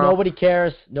 tomorrow. Nobody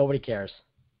cares. All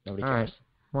right.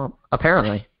 Well,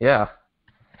 apparently, yeah.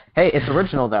 Hey, it's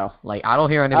original though. Like I don't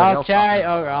hear anybody else. Okay.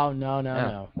 Oh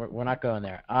no. We're not going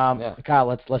there. Kyle,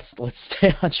 let's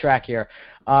stay on track here.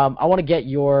 I want to get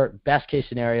your best case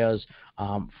scenarios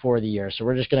for the year. So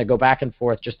we're just going to go back and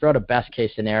forth. Just throw out a best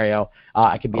case scenario.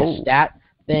 It could be a stat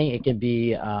thing. It can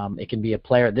be a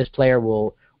player. This player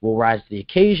will rise to the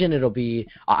occasion. It'll be.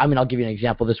 I'll give you an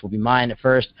example. This will be mine at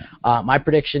first. My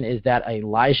prediction is that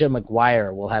Elijah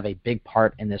McGuire will have a big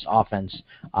part in this offense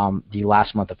the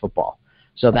last month of football.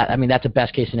 So that's a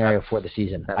best case scenario for the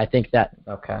season. I think that.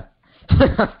 Okay.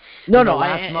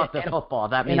 Last month of football.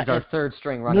 That means our third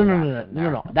string running back.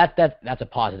 No. That's a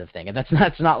positive thing. And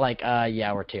that's not like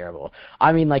we're terrible.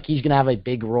 I mean, like he's gonna have a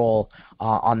big role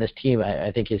on this team.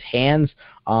 I think his hands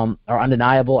are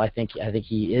undeniable. I think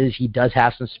he does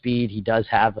have some speed. He does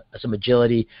have some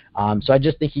agility. So I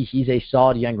just think he's a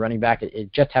solid young running back.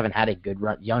 It just haven't had a good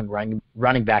young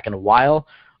running back in a while.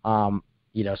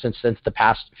 Since the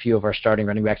past few of our starting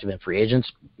running backs have been free agents,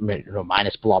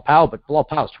 minus Bilal Powell, but Bilal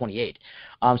Powell is 28.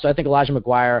 So I think Elijah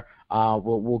McGuire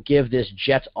will give this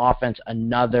Jets offense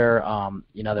another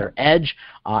edge,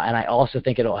 and I also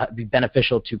think it'll be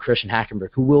beneficial to Christian Hackenberg,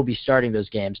 who will be starting those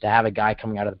games, to have a guy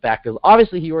coming out of the backfield.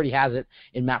 Obviously, he already has it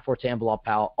in Matt Forte and Bilal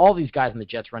Powell. All these guys in the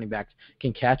Jets running backs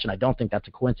can catch, and I don't think that's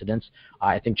a coincidence.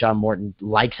 I think John Morton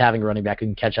likes having a running back who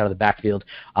can catch out of the backfield,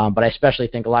 but I especially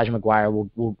think Elijah McGuire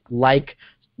will like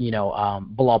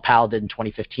Bilal Powell did in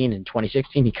 2015 and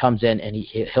 2016. He comes in and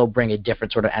he'll bring a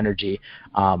different sort of energy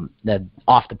that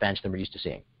off the bench than we're used to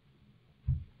seeing.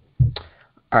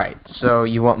 All right. So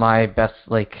you want my best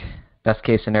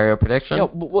case scenario prediction?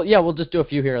 We'll just do a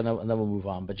few here and then we'll move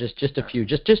on. But just a few,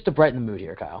 just to brighten the mood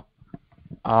here, Kyle.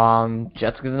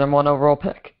 Jets get the number 1 overall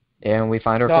pick, and we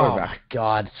find our quarterback. Oh my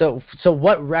God. So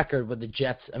what record would the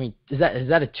Jets? I mean, is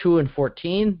that a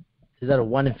 2-14? Is that a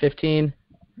 1-15?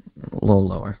 A little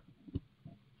lower.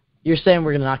 You're saying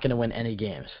we're not going to win any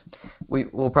games?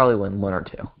 We'll probably win 1 or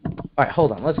 2. All right,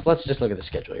 hold on. Let's just look at the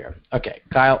schedule here. Okay,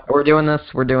 Kyle. We're doing this.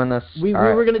 We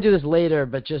were going to do this later,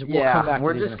 but we'll come back.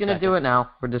 We're just going to do it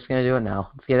now. Let's get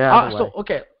it out of the way. So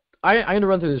okay, I'm going to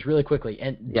run through this really quickly,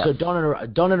 and so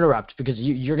don't interrupt because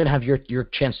you're going to have your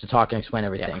chance to talk and explain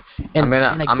everything. Yeah. And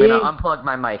I'm going to unplug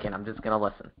my mic and I'm just going to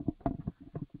listen.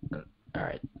 All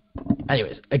right.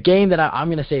 Anyways, a game that I'm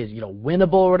going to say is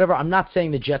winnable or whatever. I'm not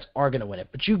saying the Jets are going to win it,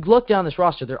 but you look down this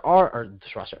schedule.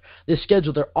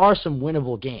 There are some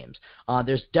winnable games.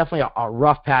 There's definitely a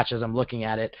rough patch as I'm looking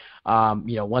at it.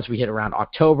 Once we hit around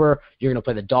October, you're going to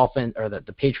play the Dolphins or the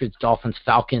Patriots, Dolphins,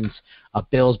 Falcons,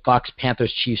 Bills, Bucks,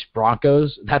 Panthers, Chiefs,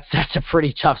 Broncos. That's a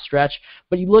pretty tough stretch.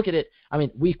 But you look at it. I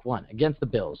mean, week 1 against the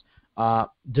Bills,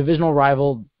 divisional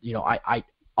rival.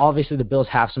 Obviously, the Bills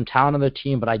have some talent on their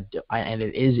team, but and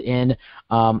it is in,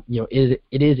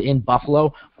 it is in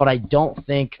Buffalo. But I don't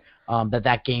think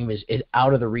that game is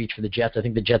out of the reach for the Jets. I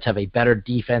think the Jets have a better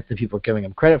defense than people are giving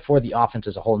them credit for. The offense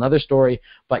is a whole other story.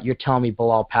 But you're telling me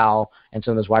Bilal Powell and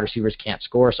some of those wide receivers can't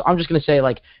score. So I'm just going to say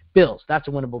Bills. That's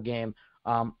a winnable game.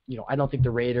 I don't think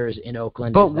the Raiders in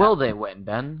Oakland. But will they win,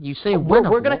 Ben? You say winnable.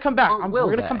 We're going to come back. We're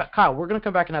going to come back, Kyle. We're going to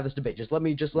come back and have this debate. Just let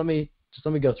me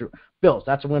go through. Bills.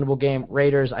 That's a winnable game.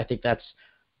 Raiders. I think that's.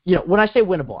 When I say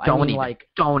winnable, I mean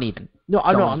don't even. No,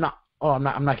 I'm not. Oh, I'm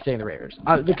not saying the Raiders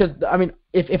because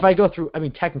if I go through,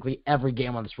 technically every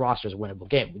game on this roster is a winnable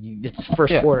game. It's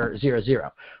first quarter 0-0,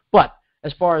 but.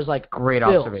 As far as great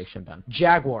Bills, observation, Ben.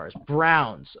 Jaguars,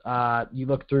 Browns, you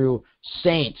look through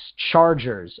Saints,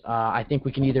 Chargers. I think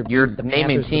we can either beat the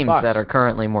naming teams that are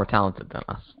currently more talented than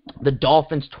us. The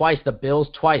Dolphins twice, the Bills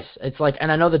twice. It's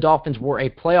and I know the Dolphins were a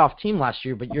playoff team last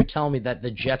year, but you're telling me that the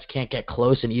Jets can't get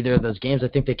close in either of those games? I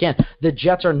think they can. The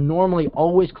Jets are normally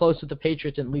always close with the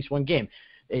Patriots in at least one game.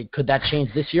 Could that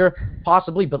change this year?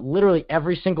 Possibly, but literally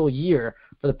every single year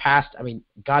for the past, I mean,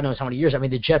 God knows how many years. I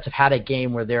mean, the Jets have had a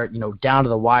game where they're, down to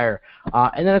the wire.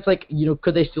 And then it's like,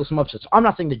 could they steal some upsets? I'm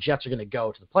not saying the Jets are going to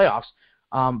go to the playoffs.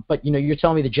 But, you're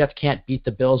telling me the Jets can't beat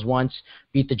the Bills once,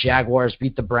 beat the Jaguars,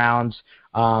 beat the Browns,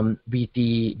 beat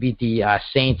the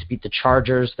Saints, beat the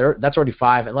Chargers. That's already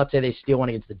 5. And let's say they steal one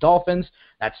against the Dolphins.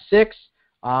 That's 6.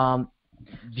 So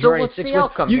what's the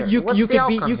outcome here? You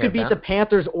could beat the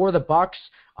Panthers or the Bucks.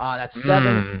 That's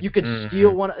 7. You could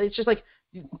steal one. It's just like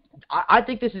I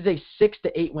think this is a 6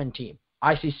 to 8 win team.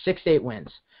 I see 6 to 8 wins.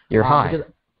 You're high.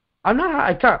 I'm not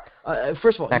high.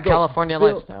 First of all, that California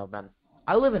lifestyle, Ben.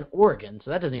 I live in Oregon,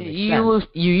 so that doesn't even make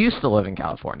sense. You used to live in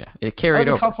California. It carried over.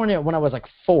 I lived in California when I was like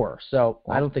 4, so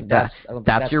I don't think that's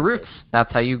your roots.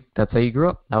 That's how you grew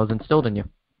up. That was instilled in you.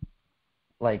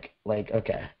 Like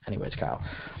okay. Anyways, Kyle.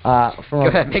 Go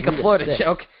ahead, make a Florida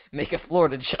joke. Make a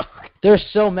Florida joke. There's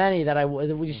so many that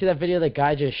would you see that video of the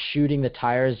guy just shooting the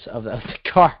tires of the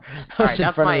car? All right,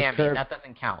 that's Miami. That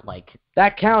doesn't count.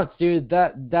 That counts, dude.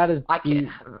 That is.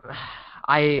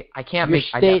 I can't your make.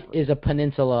 state is a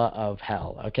peninsula of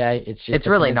hell. Okay, it's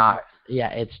really not. Yeah,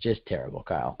 it's just terrible,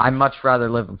 Kyle. I'd much rather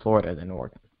live in Florida than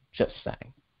Oregon. Just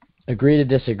saying. Agree to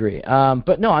disagree.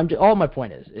 But no, all my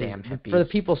point is hippies. For the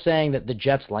people saying that the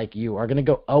Jets, like you, are going to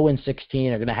go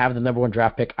 0-16, are going to have the number 1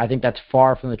 draft pick. I think that's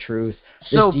far from the truth.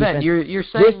 So Ben, you're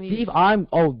saying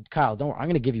Kyle, don't worry. I'm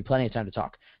going to give you plenty of time to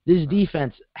talk. This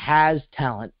defense has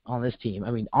talent on this team.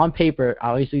 I mean, on paper,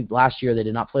 obviously last year they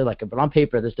did not play like it, but on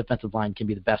paper this defensive line can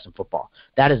be the best in football.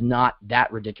 That is not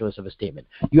that ridiculous of a statement.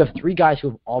 You have 3 guys who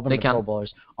have all been Pro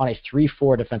Bowlers on a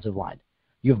 3-4 defensive line.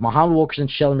 You have Muhammad Wilkerson,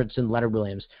 Sheldon Richardson, Leonard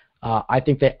Williams. I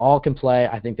think they all can play.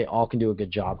 I think they all can do a good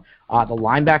job. The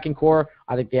linebacking core,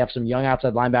 I think they have some young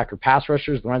outside linebacker pass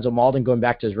rushers. Lorenzo Malden going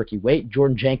back to his rookie weight.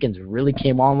 Jordan Jenkins really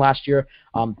came on last year.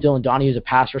 Dylan Donahue is a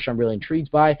pass rusher I'm really intrigued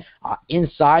by.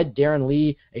 Inside, Darren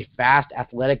Lee, a fast,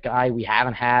 athletic guy we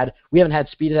haven't had. We haven't had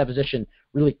speed at that position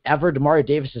really ever. Demario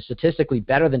Davis is statistically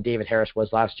better than David Harris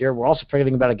was last year. We're also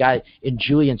forgetting about a guy in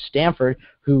Julian Stanford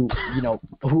who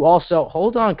also,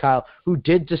 hold on, Kyle, who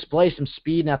did display some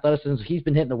speed and athleticism. He's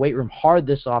been hitting the weight room hard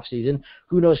this offseason.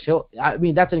 Who knows?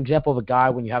 That's an example of a guy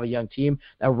when you have a young team,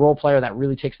 a role player that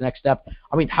really takes the next step.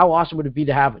 I mean, how awesome would it be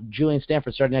to have Julian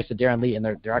Stanford starting next to Darren Lee, and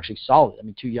they're actually solid. I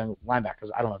mean, 2 young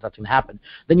linebackers. I don't know if that's going to happen.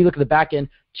 Then you look at the back end,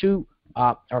 2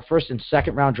 our first and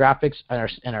second round draft picks as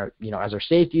our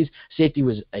safeties. Safety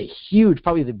was a huge,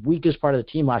 probably the weakest part of the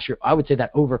team last year. I would say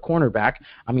that over cornerback.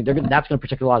 I mean, that's going to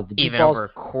protect a lot of the deep balls. Even over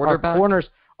quarterback? Our corners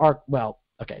are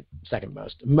second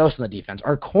most in the defense.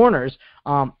 Our corners,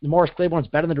 Morris Claiborne's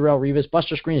better than Darrelle Revis.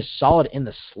 Buster Screen is solid in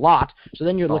the slot. So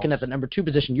then you're looking at the number 2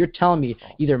 position. You're telling me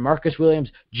either Marcus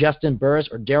Williams, Justin Burris,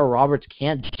 or Darryl Roberts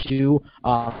can't do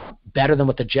better than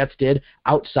what the Jets did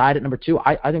outside at number 2.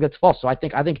 I think that's false. So I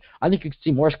think you can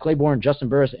see Morris Claiborne, Justin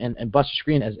Burris, and Buster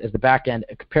Screen as the back end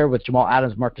compared with Jamal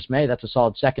Adams, Marcus May. That's a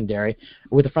solid secondary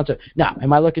with the front. Now,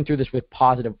 am I looking through this with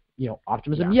positive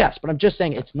optimism? Yes, but I'm just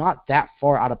saying it's not that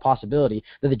far out of possibility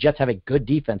that the Jets have a good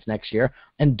defense next year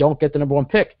and don't get the number 1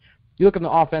 pick. You look at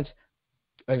the offense,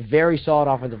 a very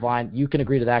solid offensive line. You can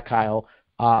agree to that, Kyle.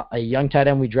 A young tight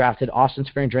end we drafted, Austin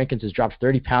Seferian-Jenkins, has dropped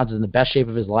 30 pounds, is in the best shape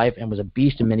of his life, and was a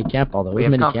beast in minicamp. Although we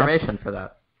have confirmation for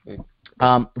that.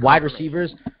 Wide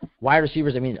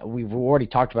receivers. I mean, we've already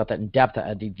talked about that in depth.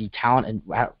 The talent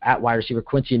at wide receiver,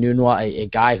 Quincy Enunwa, a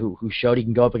guy who showed he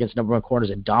can go up against number 1 corners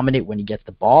and dominate when he gets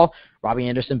the ball. Robbie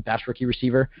Anderson, best rookie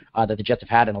receiver that the Jets have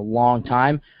had in a long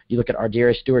time. You look at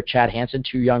Ardarius Stewart, Chad Hansen,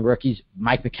 2 young rookies.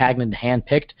 Mike McCagnon,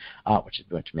 handpicked,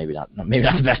 which maybe not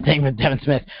the best thing with Devin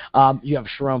Smith. You have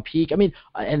Sharon Peake. I mean,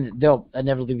 and they'll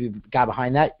inevitably be a guy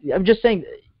behind that. I'm just saying.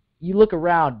 You look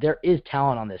around, there is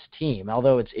talent on this team,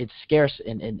 although it's scarce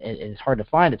and it's hard to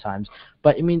find at times.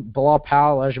 But, I mean, Bilal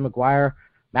Powell, Elijah McGuire,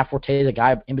 Matt Forte is a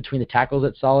guy in between the tackles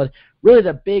that's solid. Really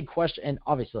the big question, and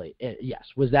obviously, yes,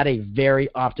 was that a very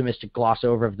optimistic gloss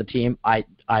over of the team? I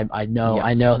know, yes.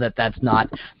 I know that's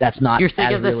not. You're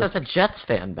thinking of this as a Jets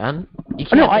fan, Ben. You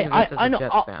can't know, think of this as a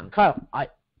Jets fan. Kyle,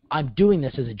 I'm doing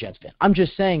this as a Jets fan. I'm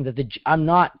just saying that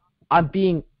I'm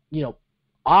being,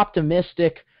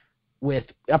 optimistic.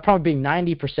 I'm probably being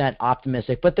 90%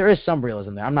 optimistic, but there is some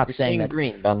realism there. I'm not saying that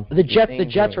green, Ben. The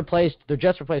Jets replaced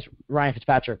Ryan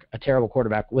Fitzpatrick, a terrible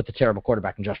quarterback, with a terrible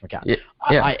quarterback in Josh McCown.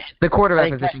 Yeah. The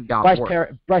quarterback position got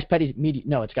worse. Bryce Petty's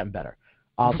no, it's gotten better.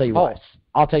 I'll tell you why.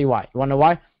 You want to know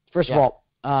why? First of all,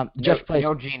 the Jets replaced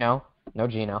No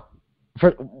Geno.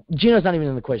 Geno's not even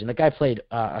in the equation. The guy played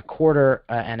a quarter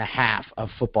and a half of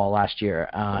football last year,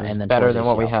 and then better than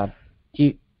what we had.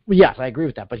 Yes, I agree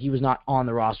with that, but he was not on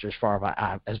the roster as far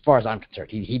as I'm concerned.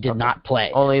 He did not play.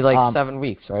 Only 7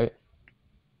 weeks, right?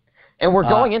 And we're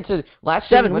going into last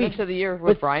 7 week weeks of the year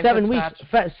with Brian 7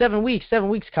 Fitzpatrick. weeks. 7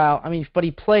 weeks, Kyle. I mean, but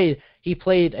he played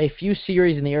a few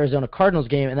series in the Arizona Cardinals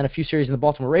game and then a few series in the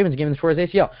Baltimore Ravens game and tore his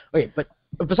ACL. Okay, but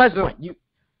besides the point,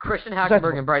 Christian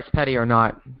Hackenberg and Bryce Petty are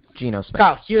not Geno Smith.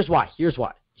 Kyle, here's why.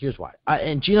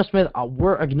 And Geno Smith,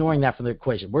 we're ignoring that from the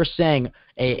equation. We're saying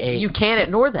You can't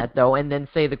ignore that, though, and then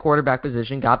say the quarterback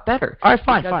position got better. All right,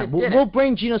 fine. We'll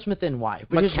bring Geno Smith in. Why?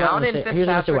 But McCown and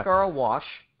Fitzpatrick are a wash.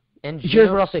 Here's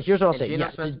what I'll say.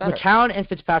 Yeah, McCown and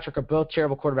Fitzpatrick are both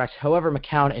terrible quarterbacks. However,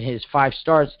 McCown in his 5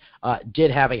 starts did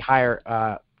have a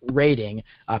higher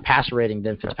passer rating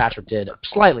than Fitzpatrick did,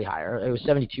 slightly higher. It was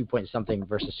 72 point something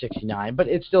versus 69, but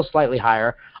it's still slightly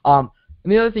higher.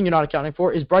 And the other thing you're not accounting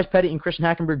for is Bryce Petty and Christian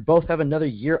Hackenberg both have another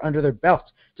year under their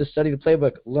belts to study the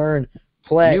playbook, learn,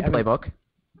 play.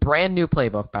 Brand new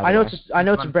playbook, by the way. I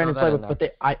know it's a brand new playbook,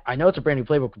 but I know it's a brand new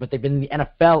playbook, but they've been in the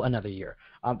NFL another year.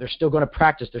 They're still going to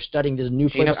practice. They're studying this new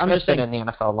playbook. I'm just saying in the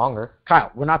NFL longer.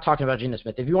 Kyle, we're not talking about Geno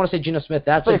Smith. If you want to say Geno Smith,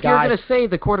 that's a guy. But if you're going to say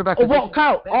the quarterback position, well,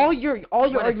 Kyle, all your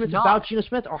arguments about Geno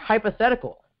Smith are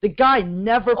hypothetical. The guy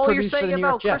never produced for the New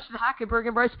York Jets. Christian Hackenberg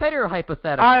and Bryce Petty are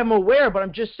hypothetical. I'm aware, but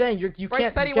I'm just saying you Bryce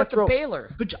can't. Petty went to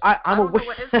Baylor. But I'm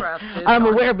aware. I'm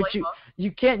aware, but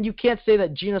you can't say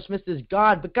that Geno Smith is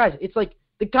God. But guys, it's like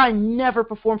the guy never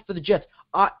performed for the Jets.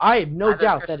 I have no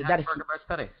doubt that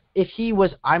if he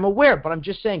was, I'm aware, but I'm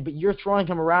just saying. But you're throwing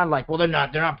him around like, well, they're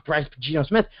not Bryce Geno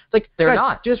Smith. It's like they're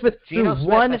not. Geno Smith threw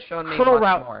one curl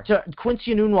route to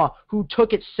Quincy Enunwa, who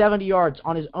took it 70 yards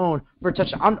on his own for a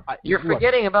touchdown. You're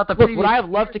forgetting about the previous. Would I have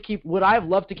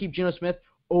loved to keep Geno Smith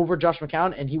over Josh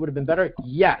McCown, and he would have been better?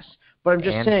 Yes, but I'm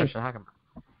just saying,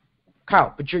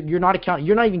 Kyle. But you're not accounting.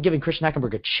 You're not even giving Christian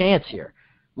Hackenberg a chance here.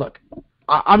 Look.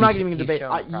 I'm not even going to debate.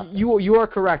 You are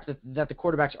correct that the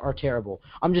quarterbacks are terrible.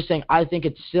 I'm just saying I think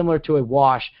it's similar to a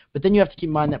wash, but then you have to keep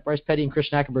in mind that Bryce Petty and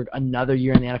Christian Hackenberg another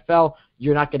year in the NFL,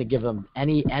 you're not going to give them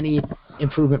any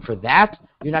improvement for that.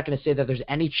 You're not going to say that there's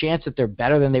any chance that they're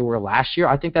better than they were last year.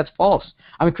 I think that's false.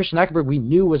 I mean, Christian Hackenberg we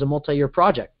knew was a multi-year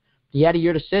project. He had a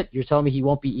year to sit. You're telling me he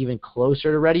won't be even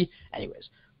closer to ready? Anyways.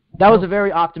 That was a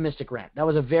very optimistic rant. That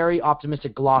was a very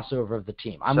optimistic gloss over of the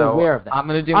team. I'm aware of that. I'm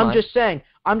going to do I'm just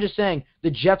saying the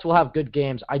Jets will have good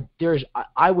games.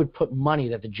 I would put money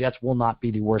that the Jets will not be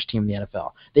the worst team in the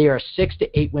NFL. They are a 6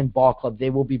 to 8 win ball club. They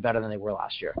will be better than they were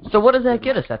last year. So what does that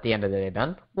get us at the end of the day,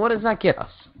 Ben? What does that get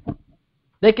us?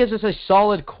 That gives us a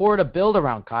solid core to build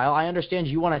around, Kyle. I understand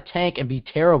you want to tank and be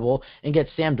terrible and get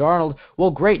Sam Darnold.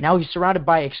 Well, great. Now he's surrounded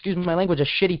by, excuse my language, a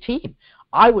shitty team.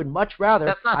 I would much rather.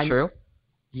 That's not true.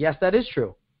 Yes, that is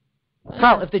true.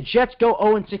 Kyle, if the Jets go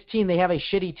 0-16, they have a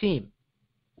shitty team.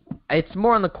 It's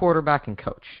more on the quarterback and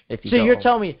coach. So you're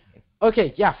telling me,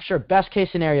 okay, yeah, for sure. Best case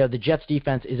scenario, the Jets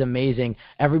defense is amazing.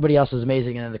 Everybody else is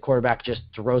amazing, and then the quarterback just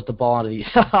throws the ball into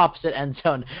the opposite end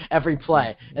zone every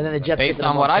play, and then the Jets. Based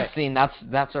on what I've seen,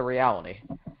 that's a reality.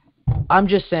 I'm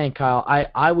just saying, Kyle.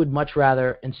 I would much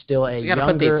rather instill a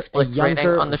younger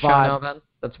on the show now, Ben.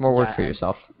 That's more work for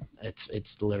yourself. It's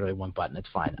literally one button. It's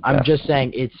fine. I'm just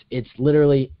saying it's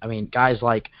literally. I mean, guys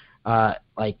like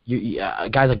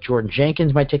Jordan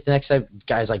Jenkins might take the next step.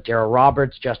 Guys like Darryl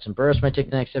Roberts, Justin Burris might take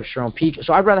the next step. Sharon Peake.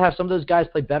 So I'd rather have some of those guys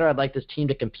play better. I'd like this team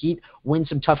to compete, win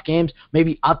some tough games,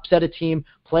 maybe upset a team,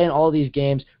 play in all these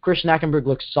games. Christian Hackenberg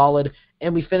looks solid,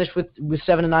 and we finished with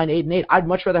 7-9, 8-8. I'd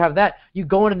much rather have that. You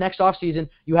go into next offseason,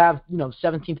 you have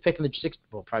 17th pick in the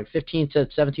probably 15th to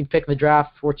 17th pick in the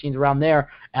draft, 14th around there,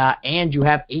 and you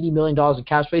have $80 million in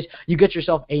cap space. You get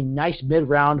yourself a nice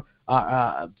mid-round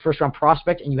first-round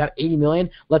prospect, and you have $80 million.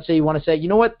 Let's say you want to say, you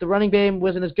know what, the running game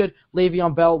wasn't as good.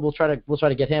 Le'Veon Bell, we'll try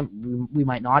to get him. We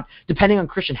might not, depending on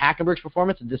Christian Hackenberg's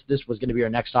performance. And this was going to be our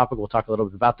next topic. We'll talk a little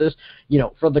bit about this.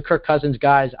 For the Kirk Cousins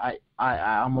guys,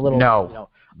 I'm a little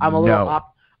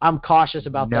I'm cautious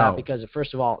about that because,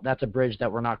 first of all, that's a bridge that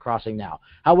we're not crossing now.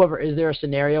 However, is there a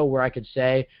scenario where I could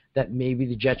say that maybe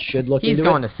the Jets should look into it? He's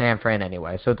going to San Fran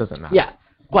anyway, so it doesn't matter. Yeah.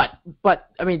 But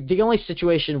I mean, the only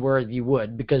situation where you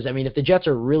would, because I mean, if the Jets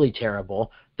are really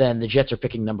terrible, then the Jets are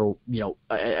picking in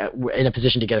a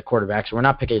position to get a quarterback, so we're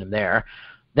not picking him there.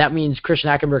 That means Christian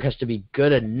Hackenberg has to be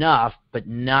good enough, but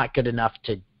not good enough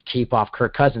to keep off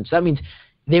Kirk Cousins. So that means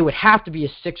they would have to be a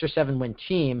 6 or 7 win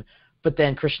team, but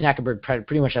then Christian Hackenberg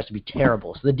pretty much has to be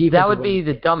terrible. So the defense that would be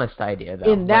the dumbest idea,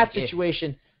 though. In that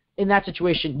situation,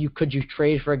 could you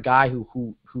trade for a guy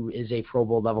who is a Pro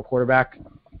Bowl level quarterback?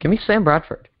 Give me Sam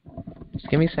Bradford. Just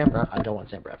give me Sam Bradford. I don't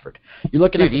want Sam Bradford. You're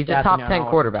looking at the he's stats a top 10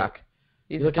 quarterback.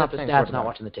 You're looking at the stats, not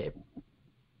watching the tape.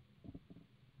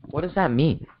 What does that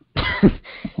mean?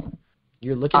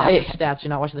 You're looking at the stats. You're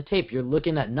not watching the tape. You're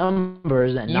looking at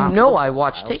numbers and not. I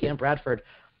watch tape. Sam Bradford.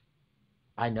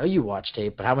 I know you watch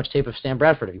tape, but how much tape of Sam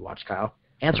Bradford have you watched, Kyle?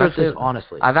 Answer this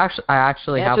honestly. I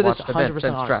actually have watched a bit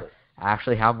since honestly. I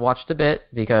actually have watched a bit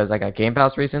because I got Game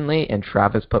Pass recently, and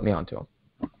Travis put me onto him.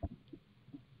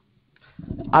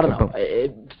 I don't know.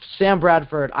 Sam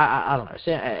Bradford, I don't know.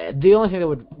 The only thing that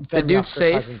would fend me off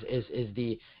Kirk Cousins is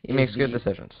he makes good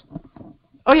decisions.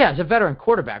 Oh yeah, he's a veteran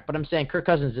quarterback, but I'm saying Kirk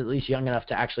Cousins is at least young enough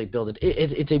to actually build it.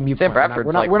 It's a mute Sam point. Bradford's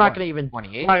We're not going to even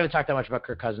 28. we're not going to talk that much about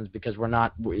Kirk Cousins because we're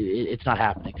not. It's not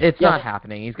happening. It's not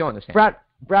happening. He's going to Sam.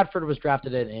 Bradford was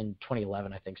drafted in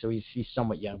 2011, I think, so he's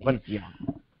somewhat young. But he's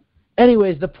young.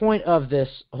 Anyways, the point of this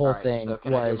whole thing so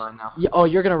can was. I do mine now?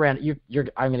 You're gonna rant.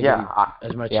 I'm gonna give you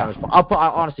as much time as possible.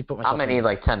 I'll honestly put myself. I'm gonna need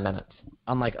like 10 minutes.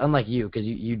 Unlike you, because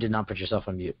you did not put yourself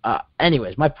on mute.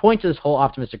 Anyways, my point to this whole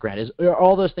optimistic rant is: are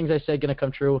all those things I said gonna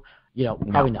come true?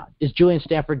 Probably not. Is Julian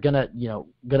Stanford gonna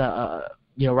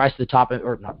rise to the top,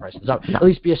 or not rise to the top? No. At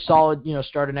least be a solid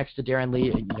starter next to Darren Lee.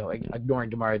 Ignoring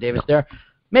Demario Davis there.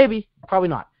 Maybe, probably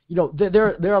not.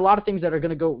 There are a lot of things that are going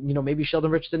to go, maybe Sheldon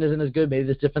Richardson isn't as good, maybe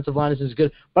this defensive line isn't as good,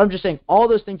 but I'm just saying all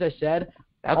those things I said,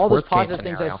 all those positive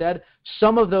things I said,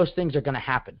 some of those things are going to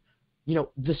happen.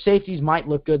 The safeties might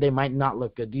look good, they might not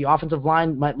look good. The offensive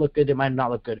line might look good, they might not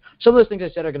look good. Some of those things I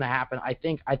said are going to happen. I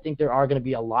think there are going to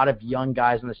be a lot of young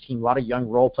guys on this team, a lot of young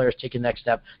role players taking the next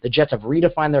step. The Jets have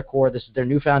redefined their core. This is their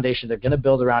new foundation. They're going to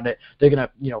build around it. They're going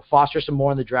to foster some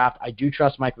more in the draft. I do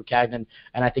trust Mike Maccagnan,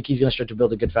 and I think he's going to start to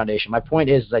build a good foundation. My point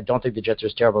is I don't think the Jets are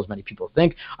as terrible as many people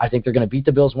think. I think they're going to beat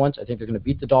the Bills once. I think they're going to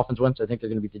beat the Dolphins once. I think they're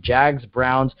going to beat the Jags,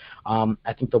 Browns.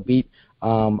 I think they'll beat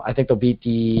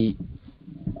the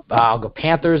I'll go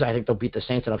Panthers. I think they'll beat the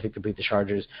Saints, and I think they'll beat the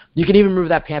Chargers. You can even move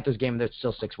that Panthers game, and there's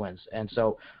still 6 wins. And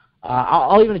so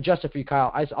I'll even adjust it for you,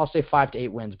 Kyle. I'll say 5 to 8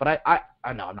 wins, but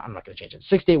I'm not going to change it.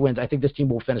 6 to 8 wins. I think this team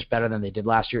will finish better than they did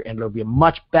last year, and it'll be a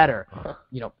much better.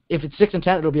 If it's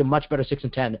 6-10, it'll be a much better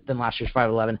 6-10 than last year's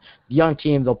 5-11. The young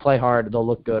team, they'll play hard, they'll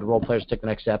look good. Role players take the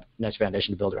next step, next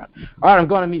foundation to build around. All right, I'm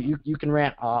going to mute. You can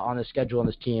rant on the schedule on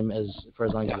this team for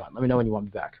as long as you want. Let me know when you want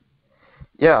me back.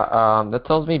 Yeah, that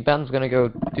tells me Ben's going to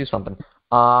go do something.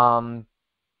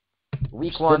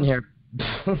 Week 1 here.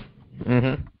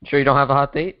 Sure you don't have a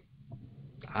hot date?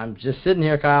 I'm just sitting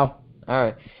here, Kyle. All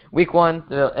right. Week 1,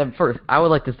 and first, I would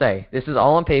like to say, this is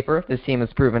all on paper. This team has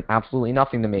proven absolutely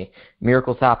nothing to me.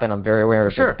 Miracles happen. I'm very aware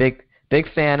of it.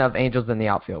 Big fan of Angels in the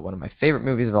Outfield, one of my favorite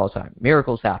movies of all time.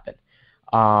 Miracles happen.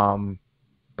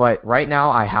 But right now,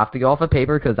 I have to go off of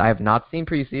paper because I have not seen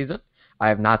preseason. I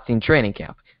have not seen training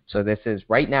camp. So this is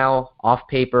right now, off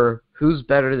paper, who's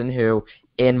better than who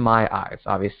in my eyes.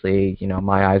 Obviously,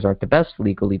 my eyes aren't the best,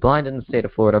 legally blind in the state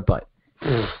of Florida, but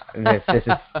this is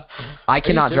I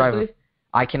cannot drive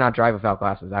without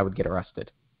glasses. I would get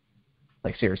arrested.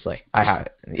 Like, seriously. I have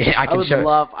it. Yeah,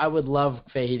 I would love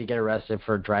Fahey to get arrested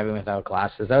for driving without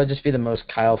glasses. That would just be the most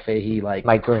Kyle Fahey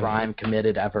crime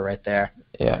committed ever right there.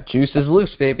 Yeah, juice is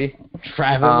loose, baby.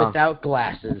 Driving without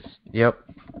glasses. Yep.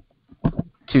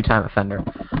 2-time offender.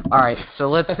 All right, so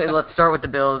let's start with the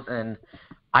Bills, and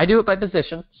I do it by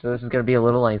position, so this is going to be a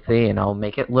little lengthy, and I'll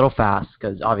make it a little fast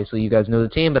because obviously you guys know the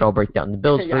team, but I'll break down the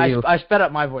Bills for you. I sped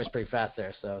up my voice pretty fast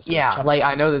there, so yeah,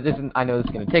 I know this is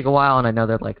going to take a while, and I know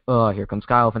that here comes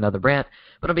Kyle with another rant,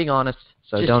 but I'm being honest.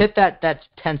 So just hit that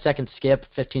 10-second skip,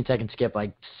 15-second skip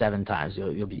 7 times.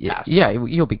 You'll be past. Yeah,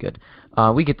 you'll be good.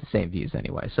 We get the same views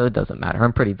anyway, so it doesn't matter.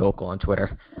 I'm pretty vocal on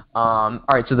Twitter. All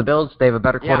right, so the Bills, they have a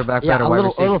better quarterback, better wide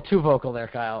receiver. A little too vocal there,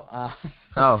 Kyle.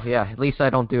 Oh, yeah, at least I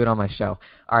don't do it on my show.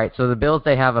 All right, so the Bills,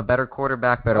 they have a better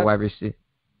quarterback, better wide receiver.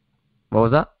 What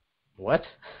was that? What?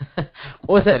 What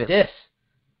was that diss?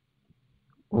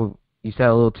 Well, you said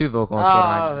a little too vocal on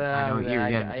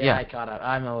Twitter. I caught up.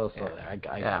 I'm a little slow there. I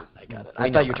got it. I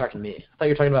thought you were talking to me. I thought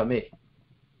you were talking about me.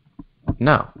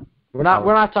 No. We're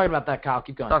not talking about that, Kyle.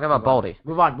 Keep going. Talking about Baldy.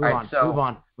 Move on.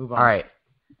 All right.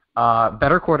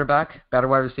 Better quarterback, better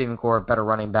wide receiving core, better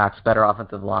running backs, better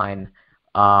offensive line,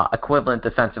 equivalent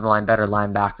defensive line, better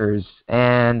linebackers,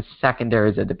 and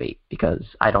secondary is a debate because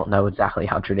I don't know exactly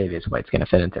how Tre'Davious White's going to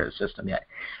fit into their system yet.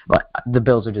 But the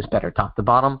Bills are just better top to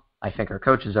bottom. I think our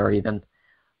coaches are even.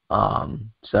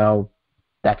 So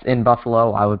that's in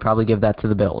Buffalo. I would probably give that to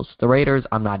the Bills. The Raiders,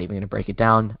 I'm not even going to break it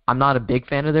down. I'm not a big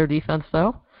fan of their defense,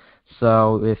 though.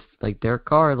 So if Derek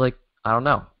Carr, I don't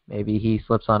know, maybe he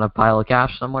slips on a pile of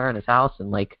cash somewhere in his house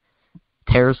and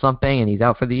tears something and he's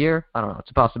out for the year. I don't know. It's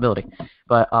a possibility.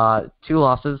 But 2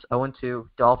 losses, 0-2.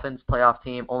 Dolphins playoff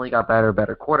team only got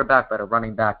better quarterback, better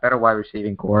running back, better wide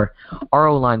receiving core. Our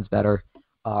O-line's better.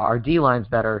 Our D-line's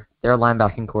better. Their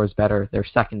linebacking core is better. Their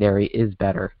secondary is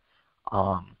better.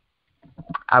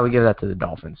 I would give that to the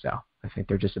Dolphins, though. I think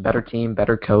they're just a better team,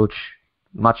 better coach,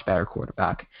 much better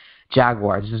quarterback.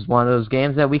 Jaguars. This is one of those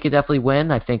games that we could definitely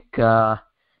win. I think,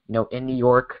 in New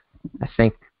York, I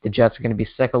think the Jets are going to be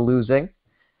sick of losing.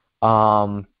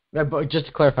 But just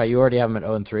to clarify, you already have them at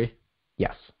 0-3?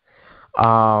 Yes.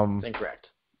 Incorrect.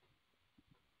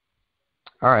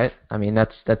 All right. I mean,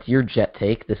 that's your Jet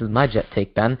take. This is my Jet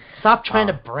take, Ben. Stop trying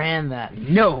to brand that.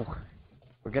 No.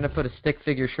 We're going to put a stick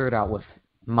figure shirt out with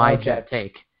my Jet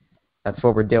take. That's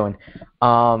what we're doing.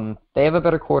 They have a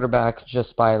better quarterback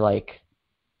just by, like,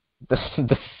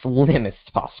 the slimmest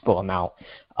possible amount.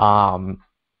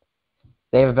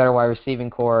 They have a better wide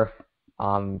receiving core.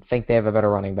 Think they have a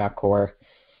better running back core.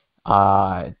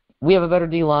 We have a better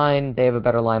D-line. They have a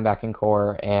better linebacking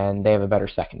core, and they have a better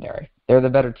secondary. They're the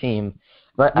better team.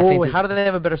 But I think how do they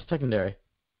have a better secondary?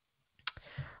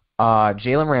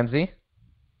 Jalen Ramsey.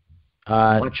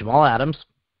 Jamal Adams.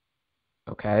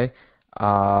 Okay.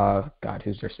 God,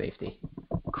 who's their safety?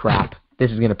 Crap.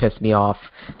 This is going to piss me off.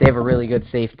 They have a really good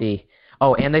safety.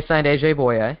 Oh, and they signed A.J.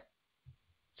 Boye.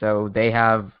 So they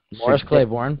have... Morris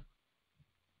Claiborne.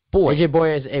 Boy. A.J.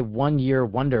 Boye is a one-year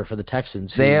wonder for the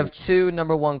Texans. They have 2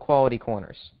 number 1 quality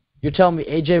corners. You're telling me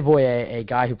A.J. Boye, a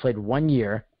guy who played 1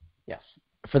 year... Yes.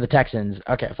 For the Texans.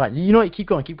 Okay, fine. You know what? Keep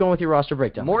going. Keep going with your roster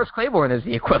breakdown. Morris Claiborne is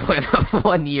the equivalent of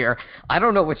 1 year. I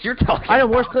don't know what you're talking about. I know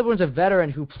Morris Claiborne's a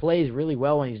veteran who plays really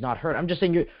well when he's not hurt. I'm just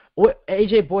saying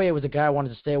A.J. Boye was a guy I wanted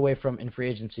to stay away from in free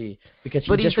agency because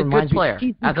he just reminds me.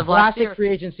 He's a classic free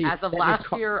agency. As of last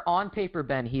year, on paper,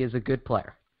 Ben, he is a good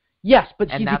player. Yes, but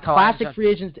he's the classic free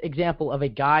agent example of a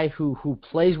guy who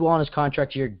plays well on his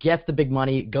contract year, gets the big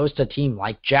money, goes to a team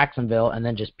like Jacksonville, and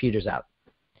then just peters out.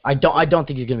 I don't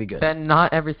think he's going to be good. Ben,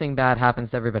 not everything bad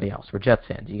happens to everybody else. We're Jets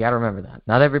fans. You got to remember that.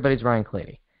 Not everybody's Ryan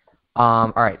Clady.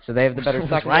 All right, so they have the better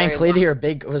secondary.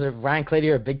 Was Ryan Clady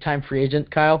a big time free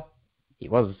agent, Kyle? He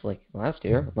was like last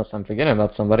year, unless I'm forgetting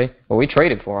about somebody. Well, we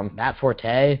traded for him. Matt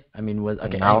Forte. I mean, was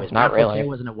okay. No, anyways, not Matt really. Forte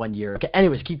wasn't a 1 year. Okay.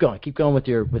 Anyways, keep going. Keep going with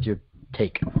your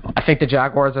take. I think the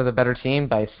Jaguars are the better team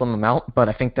by a slim amount, but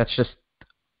I think that's just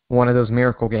one of those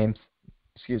miracle games.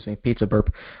 Excuse me, pizza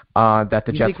burp. That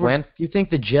the Jets win. You think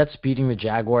the Jets beating the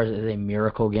Jaguars is a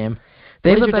miracle game?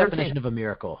 They What have is a your better definition team. of a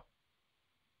miracle?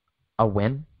 A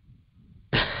win?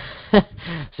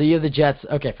 So you have the Jets.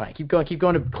 Okay, fine. Keep going. Keep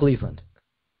going to Cleveland.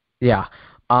 Yeah.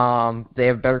 They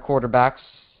have better quarterbacks.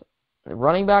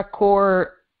 Running back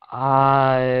core,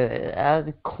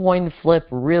 coin flip,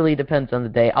 really depends on the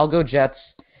day. I'll go Jets.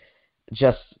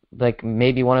 Just like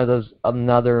maybe one of those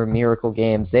another miracle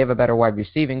games. They have a better wide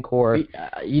receiving core.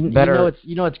 You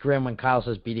know it's grim when Kyle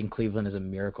says beating Cleveland is a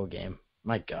miracle game.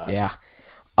 My God. Yeah.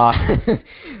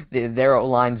 Their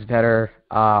O-line's better.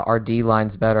 Our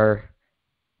D-line's better.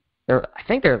 Their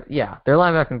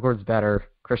linebacking core's better.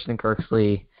 Christian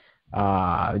Kirksey,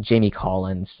 Jamie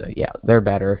Collins. So yeah, they're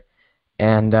better.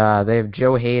 And they have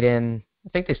Joe Hayden. I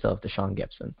think they still have Deshaun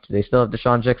Gibson. Do they still have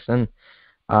Deshaun Jackson?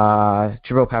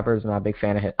 Jabril Peppers, I'm not a big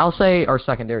fan of it. I'll say our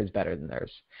secondary is better than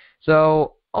theirs.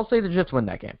 So I'll say the Jets win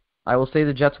that game. I will say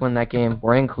the Jets win that game.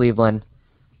 We're in Cleveland.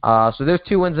 So there's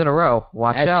 2 wins in a row.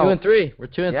 Watch out. 2-3. We're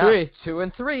 2-3.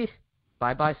 2-3.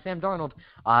 Bye-bye, Sam Darnold.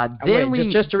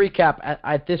 Just to recap,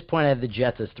 at this point I have the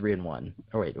Jets as 3-1.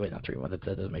 Oh wait, not 3-1. That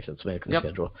doesn't make sense. Make the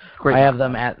schedule. Great. I have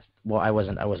them at I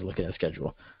wasn't looking at the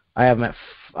schedule. I have them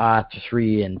at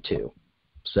 3-2.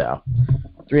 So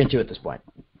 3-2 at this point.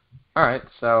 All right.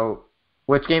 So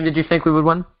which game did you think we would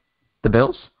win? The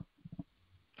Bills?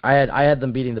 I had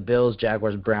them beating the Bills,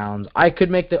 Jaguars, Browns. I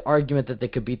could make the argument that they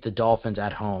could beat the Dolphins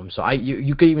at home. So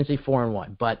you could even say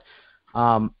 4-1. But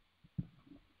I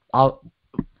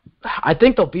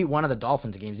think they'll beat one of the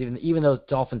Dolphins games, even though the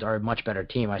Dolphins are a much better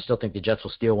team. I still think the Jets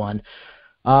will steal one.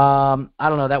 I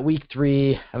don't know, that week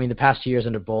 3, I mean, the past 2 years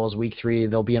under Bulls, week 3,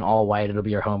 they'll be in all white. It'll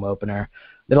be your home opener.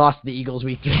 They lost to the Eagles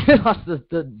week 3. They lost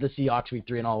the Seahawks week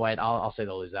 3 in all white. I'll say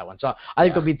they'll lose that one. So I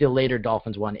think they'll beat the later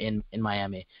Dolphins one in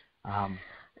Miami.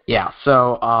 Yeah,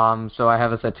 so I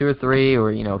have us at 2 or 3,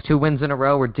 or 2 wins in a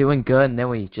row. We're doing good, and then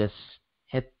we just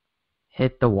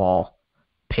hit the wall.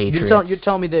 Patriots. You're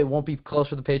telling me they won't be close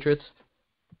for the Patriots?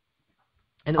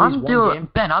 And I'm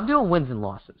doing wins and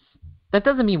losses. That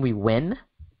doesn't mean we win.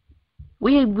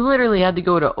 We literally had to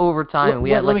go to overtime, and we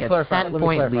had like a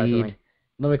 10-point lead.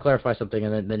 Let me clarify something,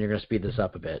 and then you're going to speed this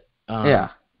up a bit. Yeah.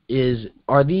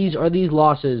 Are these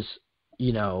losses?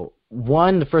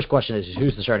 One, the first question is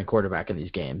who's the starting quarterback in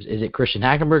these games? Is it Christian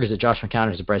Hackenberg? Is it Josh McCown?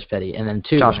 Or is it Bryce Petty? And then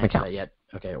 2, Josh McCown.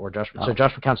 Okay, or Josh. So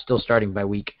Josh McCown's still starting by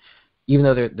week, even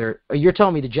though they're. You're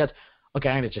telling me the Jets. Okay,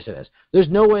 I'm going to just say this. There's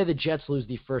no way the Jets lose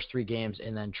the first 3 games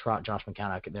and then trot Josh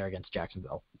McCown out there against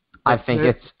Jacksonville. I think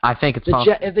it's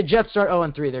possible. If the Jets start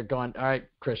 0-3, they're going, all right,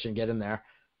 Christian, get in there.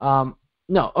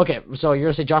 No, okay. So you're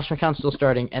gonna say Josh McCown's still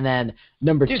starting, and then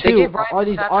number Dude, two, are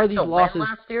these losses?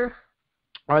 last year?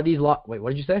 Wait, what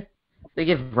did you say? They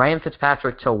gave Ryan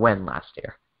Fitzpatrick till when last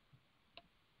year?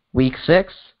 Week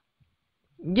 6?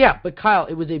 Yeah, but Kyle,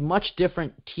 it was a much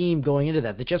different team going into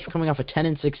that. The Jets were coming off a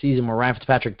 10-6 season where Ryan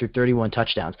Fitzpatrick threw 31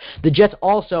 touchdowns. The Jets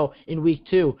also, in Week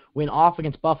 2, went off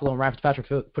against Buffalo, and Ryan Fitzpatrick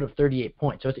put up 38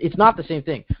 points. So it's not the same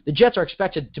thing. The Jets are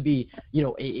expected to be,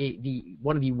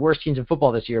 one of the worst teams in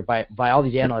football this year by all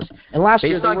these analysts. And last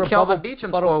year they were Kelvin Beachum,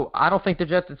 so I don't think the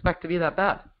Jets expect to be that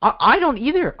bad. I don't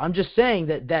either. I'm just saying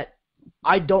that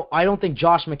I don't think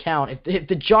Josh McCown, if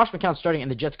the Josh McCown's starting and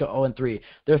the Jets go 0-3,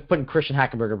 they're putting Christian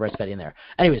Hackenberg or Bryce Petty in there.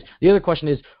 Anyways, the other question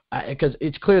is, because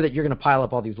it's clear that you're going to pile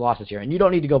up all these losses here, and you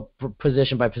don't need to go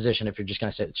position by position if you're just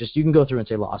going to say it. Just you can go through and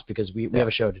say loss because we have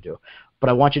a show to do. But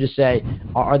I want you to say,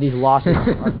 are these losses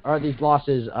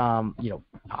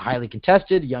highly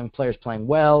contested, young players playing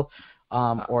well,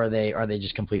 or are they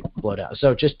just complete blowdown?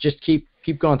 So just keep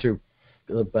going through,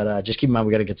 but just keep in mind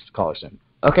we got to get to the caller soon.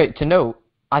 Okay, to note,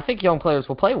 I think young players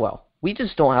will play well. We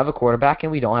just don't have a quarterback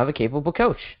and we don't have a capable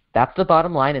coach. That's the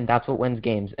bottom line, and that's what wins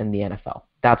games in the NFL.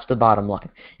 That's the bottom line.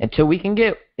 Until we can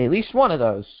get at least one of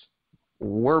those,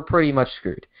 we're pretty much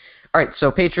screwed. All right,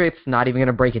 so Patriots, not even going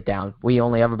to break it down. We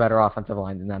only have a better offensive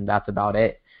line than them. That's about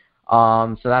it.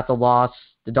 So that's a loss.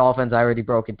 The Dolphins, I already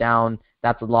broke it down.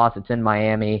 That's a loss. It's in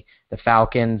Miami. The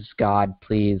Falcons, God,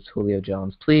 please, Julio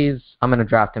Jones, please. I'm going to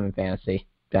draft him in fantasy.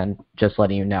 Ben, just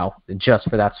letting you know, just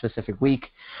for that specific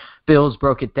week. Bills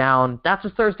broke it down. That's a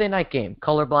Thursday night game,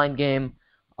 colorblind game.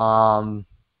 I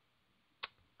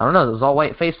don't know. Those all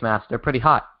white face masks. They're pretty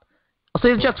hot. I'll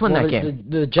say the Jets win that game.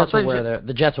 The Jets will wear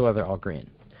the Jets will wear their all green.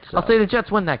 So. I'll say the Jets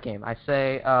win that game. I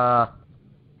say I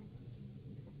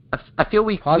feel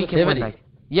we can win that.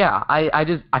 Yeah,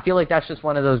 I feel like that's just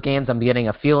one of those games I'm getting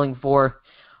a feeling for.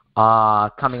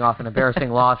 Coming off an embarrassing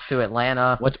loss to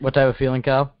Atlanta. What type of feeling,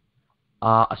 Kyle?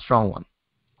 A strong one.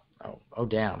 Oh,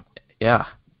 damn. Yeah.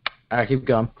 All right, keep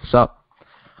going. So,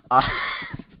 damn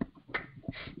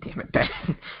it, Ben.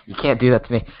 You can't do that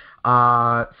to me.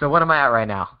 So what am I at right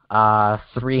now?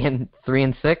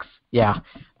 3-6? Yeah.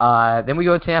 Then we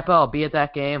go to Tampa. I'll be at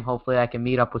that game. Hopefully I can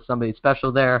meet up with somebody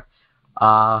special there.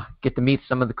 Get to meet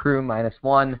some of the crew,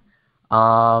 -1.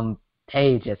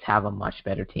 They just have a much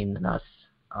better team than us.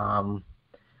 I'm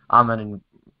going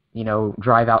to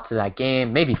drive out to that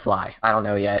game, maybe fly. I don't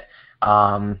know yet.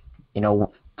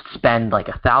 Spend like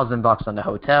 $1,000 on the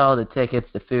hotel, the tickets,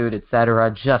 the food, etc.,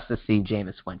 just to see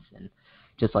Jameis Winston,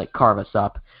 just like carve us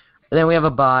up. And then we have a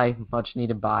bye, much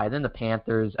needed bye. Then the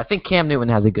Panthers. I think Cam Newton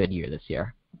has a good year this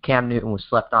year. Cam Newton was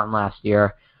slept on last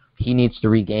year. He needs to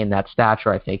regain that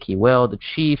stature. I think he will. The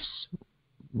Chiefs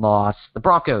lost. The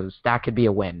Broncos, that could be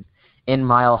a win. In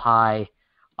Mile High,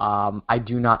 I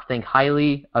do not think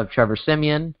highly of Trevor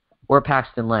Siemian or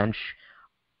Paxton Lynch.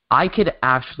 I could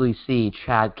actually see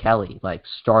Chad Kelly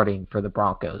starting for the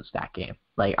Broncos that game.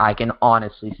 I can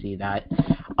honestly see that.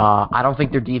 I don't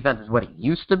think their defense is what it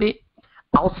used to be.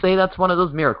 I'll say that's one of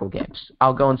those miracle games.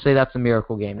 I'll go and say that's a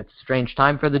miracle game. It's a strange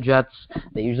time for the Jets.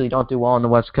 They usually don't do well on the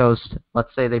West Coast.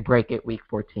 Let's say they break it week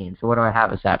 14. So what do I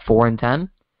have? Is that 4-10?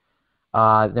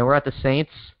 Then we're at the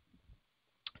Saints.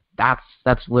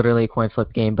 That's literally a coin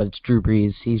flip game, but it's Drew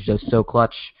Brees. He's just so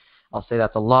clutch. I'll say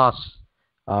that's a loss.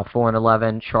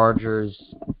 4-11. Chargers.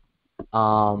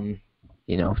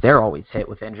 They're always hit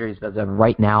with injuries, but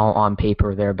right now on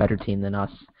paper they're a better team than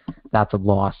us. That's a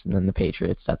loss, and then the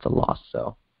Patriots. That's a loss.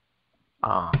 So,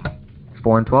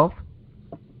 4-12.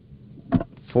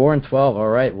 4-12. All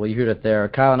right. Well, you heard it there.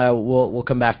 Kyle and I we'll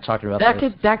come back talking about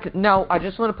this. No, I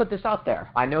just want to put this out there.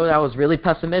 I know that was really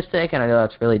pessimistic, and I know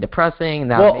that's really depressing.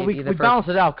 We balanced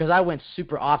it out because I went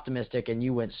super optimistic and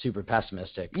you went super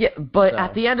pessimistic. Yeah, but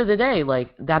at the end of the day,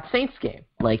 that Saints game,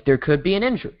 there could be an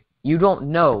injury. You don't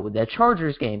know. The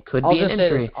Chargers game could be an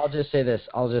injury. I'll just say this.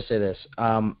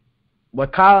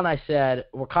 What Kyle and I said,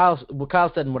 what Kyle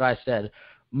said and what I said,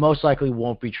 most likely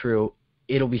won't be true.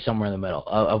 It'll be somewhere in the middle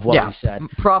of what we said.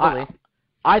 Probably.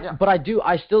 But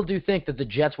I still do think that the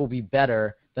Jets will be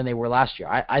better than they were last year.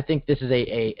 I think this is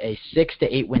a 6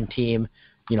 to 8 win team,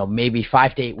 maybe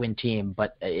 5 to 8 win team,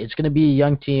 but it's going to be a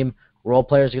young team. Role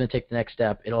players are going to take the next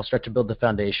step. It'll start to build the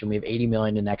foundation. We have $80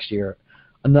 million in next year.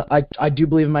 And I do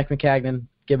believe in Mike McCagnon.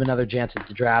 Give another chance at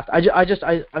the draft. I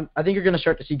think you're going to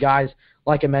start to see guys,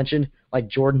 like I mentioned, like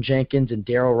Jordan Jenkins and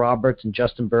Darryl Roberts and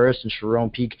Justin Burris and Sharon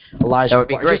Peake, Elijah. That would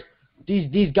be great.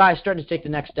 These guys starting to take the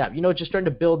next step. Just starting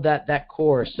to build that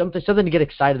core, something to get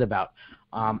excited about.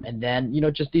 And then,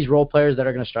 just these role players that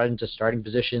are going to start into starting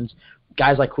positions.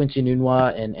 Guys like Quincy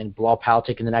Enunwa and Bilal Powell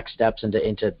taking the next steps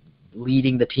into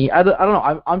leading the team. I don't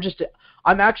know.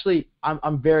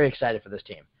 I'm very excited for this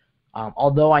team.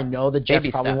 Although I know the Jets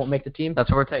probably won't make the team. That's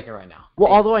what we're taking right now. Well,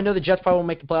 although I know the Jets probably won't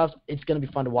make the playoffs, it's going to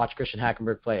be fun to watch Christian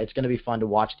Hackenberg play. It's going to be fun to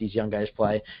watch these young guys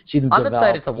play, see them develop. I'm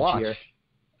excited to watch.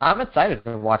 I'm excited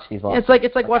to watch these. Yeah,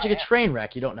 it's like watching a train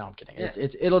wreck. You don't know. I'm kidding. Yeah.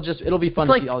 It'll be fun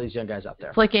to see all these young guys out there.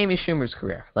 It's like Amy Schumer's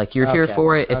career. Like you're here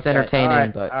for it. It's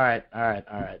entertaining. All right.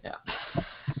 Yeah.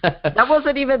 That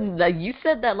wasn't even. You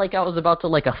said that like I was about to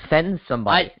like offend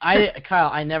somebody. Kyle,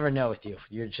 I never know with you.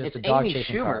 You're just it's a dog Amy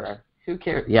chasing Schumer. cars. Who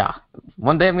cares? Yeah.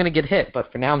 One day I'm gonna get hit,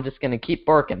 but for now I'm just gonna keep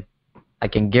barking. I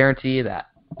can guarantee you that.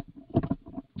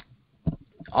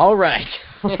 All right.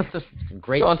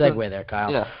 Great segue there,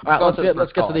 Kyle. Yeah. All right,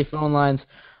 let's get to the phone lines.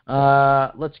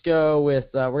 Let's go with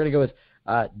we're gonna go with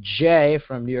Jay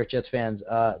from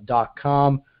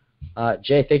NewYorkJetsFans.com.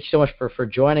 Jay, thank you so much for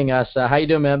joining us. How you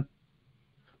doing, man?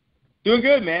 Doing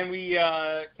good, man. We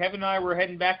Kevin and I were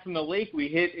heading back from the lake. We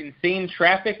hit insane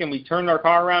traffic, and we turned our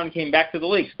car around and came back to the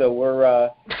lake. So we're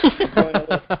doing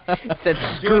a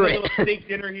little steak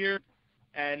dinner here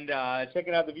and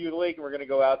checking out the view of the lake. And we're going to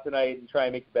go out tonight and try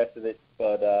and make the best of it.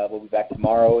 But we'll be back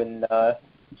tomorrow in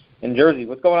Jersey.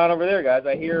 What's going on over there, guys?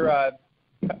 I hear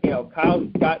Kyle's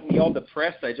got me all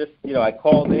depressed. I just I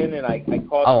called in and I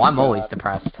called. Oh, I'm always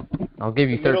depressed. I'll give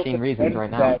you 13 reasons right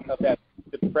now. That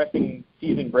depressing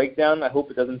season breakdown. I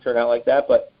hope it doesn't turn out like that.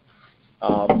 But,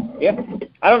 yeah,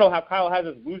 I don't know how Kyle has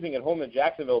us losing at home in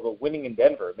Jacksonville but winning in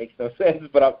Denver. It makes no sense,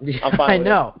 but I'm fine with I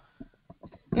know.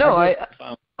 It. No,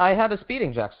 I had us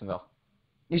beating Jacksonville.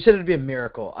 You said it would be a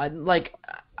miracle. I don't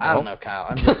know, Kyle.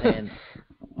 I'm just saying.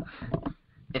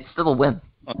 It's still a win.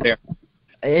 Up there.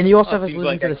 And you also have us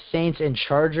losing to the Saints and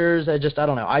Chargers. I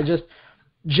don't know.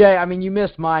 Jay, I mean, you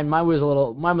missed mine. Mine was a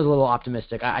little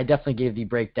optimistic. I definitely gave the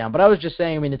breakdown, but I was just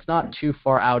saying. I mean, it's not too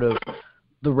far out of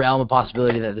the realm of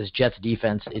possibility that this Jets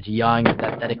defense is young,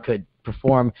 that it could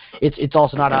perform. It's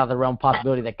also not out of the realm of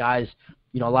possibility that guys,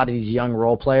 a lot of these young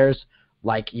role players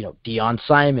like Deion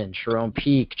Simon, Sharon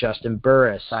Peake, Justin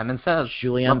Burris, Simon Says,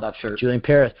 Julian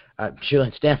Paris,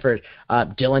 Julian Stanford,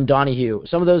 Dylan Donahue.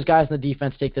 Some of those guys in the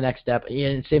defense take the next step.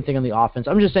 And same thing on the offense.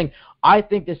 I'm just saying, I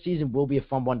think this season will be a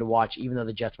fun one to watch, even though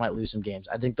the Jets might lose some games.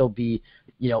 I think they'll be,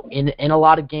 in a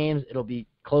lot of games, it'll be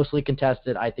closely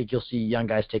contested. I think you'll see young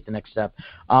guys take the next step.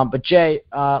 But Jay,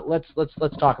 let's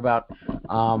talk about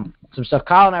some stuff.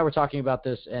 Kyle and I were talking about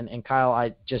this, and Kyle,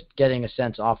 I just getting a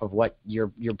sense off of what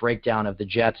your breakdown of the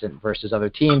Jets versus other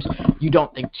teams. You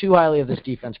don't think too highly of this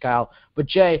defense, Kyle. But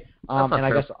Jay, and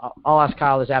I guess I'll ask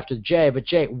Kyle this after Jay. But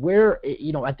Jay, where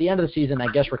at the end of the season, I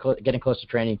guess we're getting close to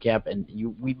training camp, and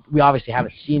we obviously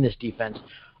haven't seen this defense.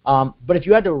 But if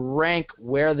you had to rank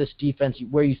where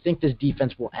you think this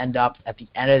defense will end up at the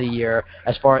end of the year,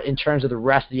 as far in terms of the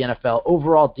rest of the NFL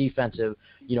overall defensive,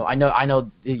 I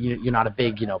know you're not a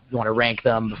big, you want to rank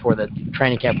them before the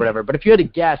training camp or whatever. But if you had to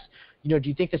guess, do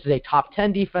you think this is a top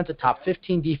 10 defense, a top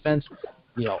 15 defense,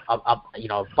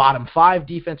 a bottom 5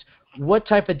 defense? What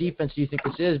type of defense do you think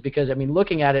this is? Because I mean,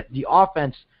 looking at it, the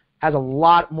offense has a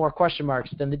lot more question marks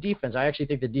than the defense. I actually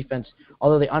think the defense,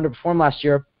 although they underperformed last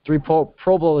year, 3 Pro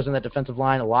Bowlers in that defensive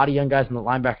line, a lot of young guys in the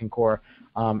linebacking core,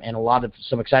 and a lot of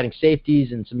some exciting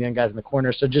safeties and some young guys in the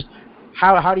corner. So just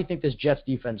how do you think this Jets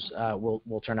defense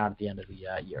will turn out at the end of the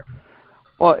year?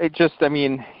 Well, it's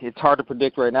hard to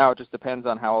predict right now. It just depends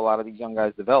on how a lot of these young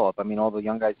guys develop. I mean, all the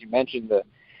young guys you mentioned, the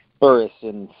Burris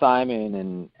and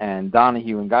Simon and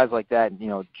Donahue and guys like that,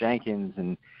 Jenkins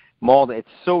and Malden, it's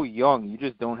so young, you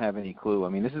just don't have any clue. I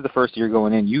mean, this is the first year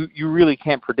going in. You really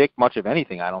can't predict much of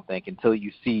anything, I don't think, until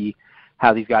you see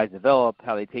how these guys develop,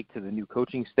 how they take to the new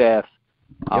coaching staff,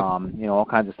 all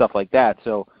kinds of stuff like that.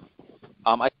 So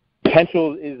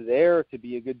potential is there to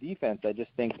be a good defense. I just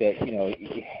think that,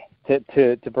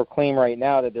 to proclaim right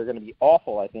now that they're going to be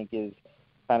awful, I think is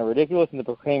kind of ridiculous. And to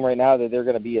proclaim right now that they're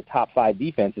going to be a top 5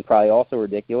 defense is probably also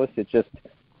ridiculous. It's just,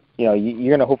 you're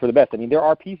going to hope for the best. I mean, there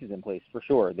are pieces in place for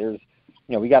sure. There's,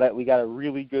 we got a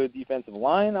really good defensive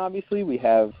line. Obviously, we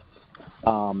have,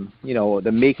 the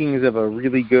makings of a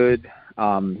really good,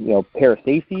 pair of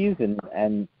safeties,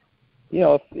 and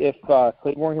if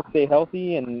Claiborne can stay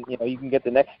healthy, and you can get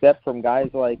the next step from guys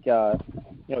like,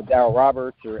 Darryl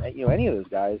Roberts or any of those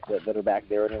guys that are back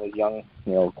there, and those young,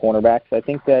 cornerbacks. I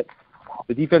think that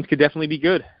the defense could definitely be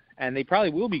good. And they probably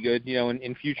will be good,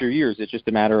 in future years. It's just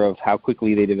a matter of how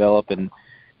quickly they develop and,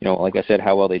 like I said,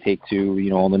 how well they take to,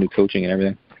 all the new coaching and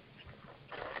everything.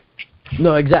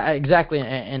 No, exactly.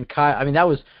 And Kyle, I mean, that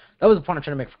was the point I'm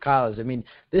trying to make for Kyle is, I mean,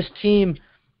 this team,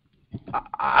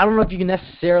 I don't know if you can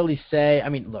necessarily say, I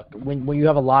mean, look, when you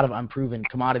have a lot of unproven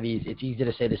commodities, it's easy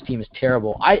to say this team is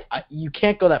terrible. You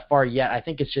can't go that far yet. I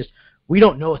think it's just we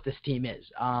don't know what this team is.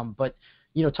 But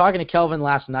talking to Kelvin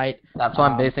last night. That's why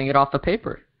I'm basing it off the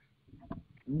paper.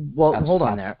 Well, hold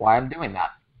on there. That's why I'm doing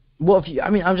that. Well,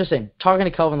 I'm just saying, talking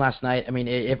to Kelvin last night,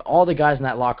 if all the guys in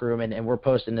that locker room, and we're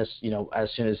posting this,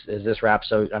 as soon as this wraps,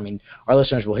 so, our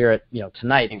listeners will hear it,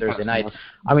 tonight, Thursday night.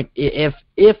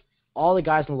 If all the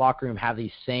guys in the locker room have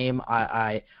the same,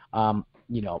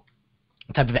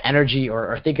 type of energy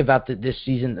or think about this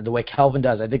season the way Kelvin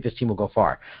does, I think this team will go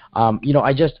far. And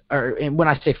when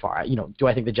I say far, do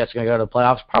I think the Jets are going to go to the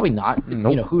playoffs? Probably not.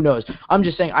 Nope. Who knows? I'm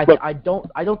just saying I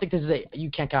don't think this is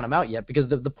you can't count them out yet, because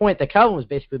the point that Kelvin was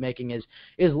basically making is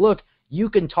look, you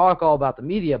can talk all about the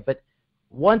media, but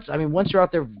once you're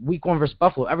out there week 1 versus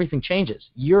Buffalo, everything changes.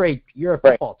 You're a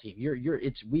football team.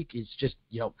 It's weak. It's just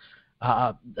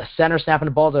a center snapping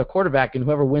the ball to a quarterback, and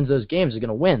whoever wins those games is going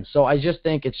to win. So I just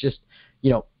think it's just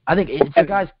I think if the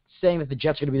guys saying that the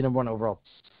Jets are going to be the number 1 overall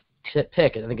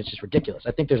pick, I think it's just ridiculous.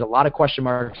 I think there's a lot of question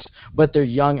marks, but they're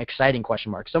young, exciting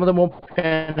question marks. Some of them won't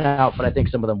pan out, but I think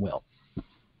some of them will.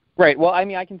 Right. Well,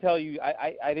 I can tell you,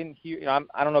 I didn't hear.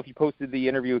 I don't know if you posted the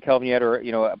interview with Kelvin yet, or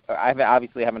I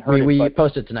obviously haven't heard it. We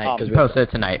posted tonight because we posted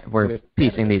it tonight. We're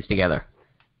piecing these together.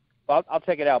 Well, I'll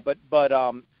check it out. But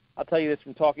I'll tell you this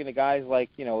from talking to guys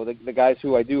like the guys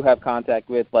who I do have contact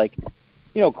with, like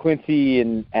Quincy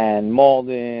and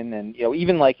Malden, and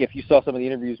even like if you saw some of the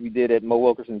interviews we did at Mo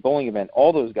Wilkerson's bowling event,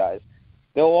 all those guys,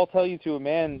 they'll all tell you to a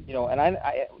man, and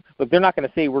I look, they're not going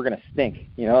to say we're going to stink,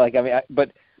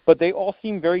 but they all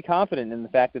seem very confident in the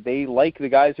fact that they like the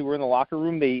guys who were in the locker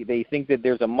room. They think that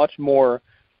there's a much more,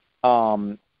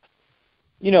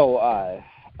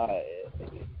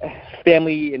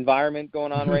 family environment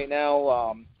going on right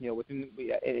now.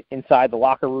 Inside the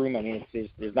locker room.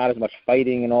 There's not as much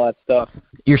fighting and all that stuff.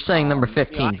 You're saying number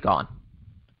 15's gone.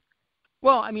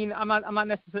 Well, I'm not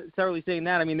necessarily saying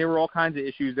that. There were all kinds of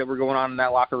issues that were going on in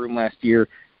that locker room last year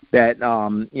that,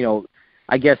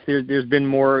 I guess there's been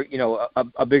more,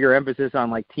 a bigger emphasis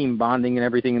on like team bonding and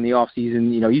everything in the off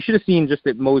season. You should have seen just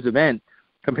at Mo's event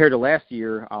compared to last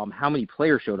year, how many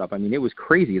players showed up. It was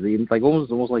crazy. Like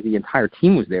almost like the entire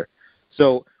team was there.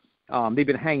 So they've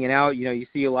been hanging out. You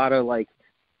see a lot of like,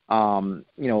 a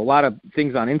lot of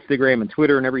things on Instagram and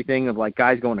Twitter and everything of like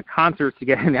guys going to concerts to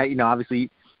get in that.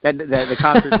 Obviously that the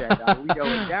concert that Leo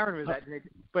and Darren was at,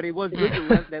 but it was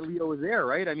good that Leo was there,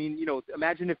 right?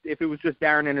 Imagine if it was just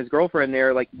Darren and his girlfriend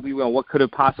there, like what could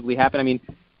have possibly happened.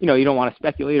 You don't want to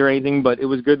speculate or anything, but it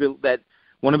was good that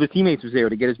one of his teammates was there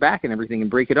to get his back and everything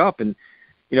and break it up. And,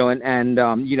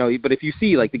 but if you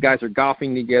see, like, the guys are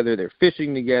golfing together, they're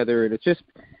fishing together, and it's just,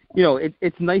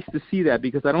 it's nice to see that,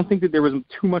 because I don't think that there was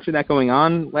too much of that going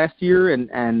on last year. And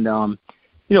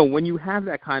when you have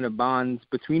that kind of bonds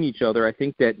between each other, I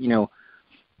think that,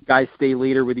 guys stay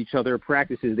later with each other at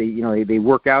practices. They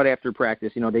work out after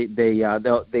practice.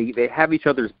 They have each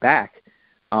other's back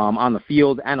on the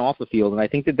field and off the field. And I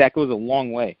think that goes a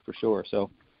long way for sure. So,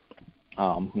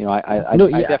 I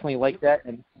definitely like that,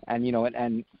 and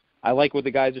I like what the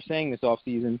guys are saying this off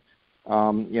season.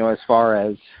 As far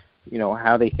as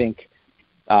how they think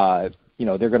they're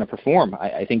going to perform.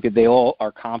 I think that they all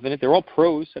are confident. They're all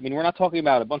pros. We're not talking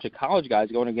about a bunch of college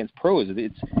guys going against pros.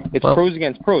 It's pros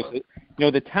against pros.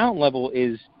 The talent level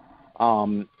is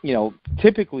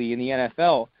typically in the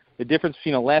NFL, the difference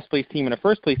between a last place team and a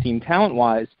first place team talent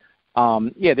wise.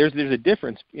 There's a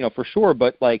difference for sure,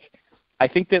 but like. I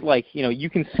think that, you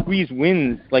can squeeze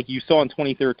wins like you saw in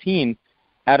 2013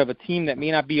 out of a team that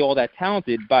may not be all that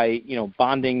talented by,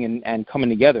 bonding and coming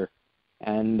together.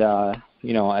 And, they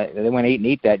went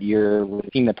 8-8 that year with a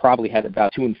team that probably had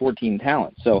about 2-14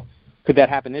 talent. So could that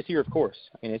happen this year? Of course.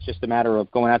 It's just a matter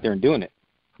of going out there and doing it.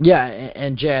 Yeah,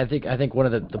 and Jay, I think one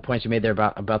of the points you made there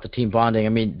about the team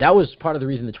bonding, that was part of the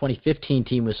reason the 2015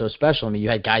 team was so special. You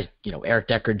had guys, Eric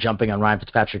Decker jumping on Ryan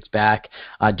Fitzpatrick's back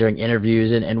during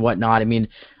interviews and whatnot.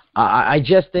 I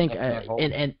just think,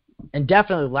 and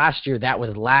definitely last year that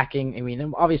was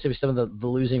lacking. Obviously some of the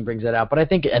losing brings that out, but I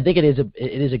think it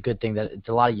is a good thing that it's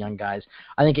a lot of young guys.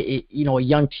 I think a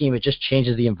young team, it just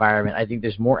changes the environment. I think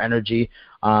there's more energy.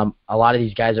 A lot of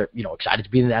these guys are excited to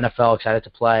be in the NFL, excited to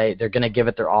play. They're going to give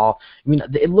it their all.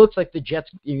 It looks like the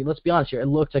Jets. Let's be honest here. It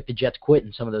looks like the Jets quit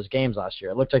in some of those games last year.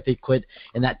 It looks like they quit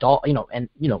in that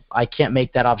I can't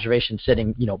make that observation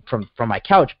sitting from my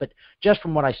couch, but just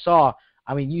from what I saw,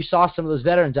 you saw some of those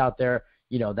veterans out there.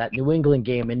 That New England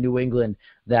game in New England,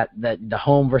 that the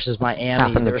home versus Miami.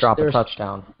 Happened to drop a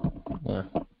touchdown. Yeah.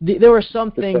 There were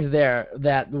some things there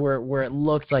that where it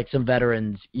looked like some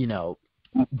veterans,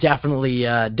 definitely,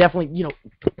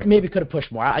 maybe could have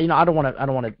pushed more. I don't want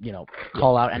to,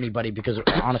 call out anybody because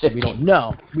honestly we don't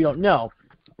know.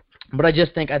 But I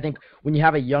think when you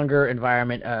have a younger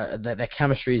environment, that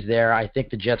chemistry is there. I think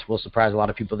the Jets will surprise a lot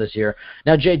of people this year.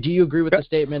 Now, Jay, do you agree with the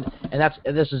statement? And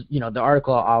this is the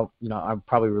article I'll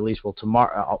probably release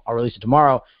tomorrow. I'll release it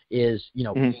tomorrow. Is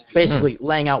basically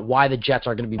laying out why the Jets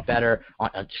are going to be better.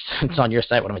 It's on your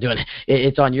site. What am I doing?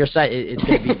 It's on your site. It's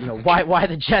going to be why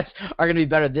the Jets are going to be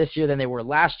better this year than they were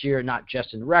last year, not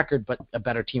just in record, but a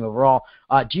better team overall.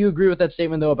 Do you agree with that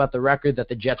statement though about the record that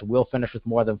the Jets will finish with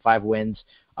more than 5 wins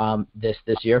this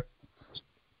year?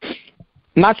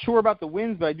 Not sure about the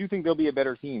wins, but I do think they'll be a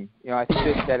better team. I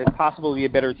think that it's possible to be a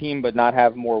better team but not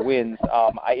have more wins.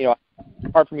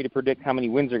 It's hard for me to predict how many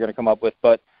wins they're going to come up with,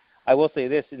 but I will say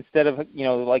this, instead of,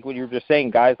 like what you were just saying,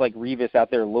 guys like Revis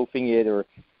out there loafing it or,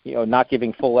 not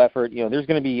giving full effort, there's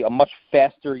going to be a much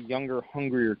faster, younger,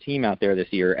 hungrier team out there this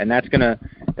year, and that can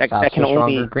only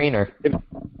stronger, greener.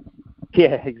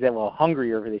 Yeah, exactly. Well,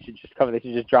 hungrier, they should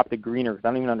just drop the greener, because I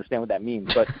don't even understand what that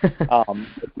means, but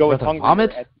go with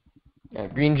hungrier. Yeah,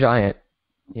 Green Giant.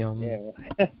 Yeah,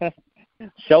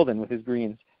 Sheldon with his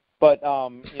greens. But,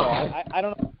 I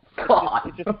don't know.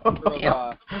 It's just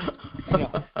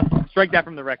strike that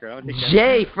from the record. I'm take that.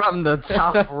 Jay from the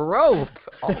top rope.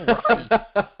 All right.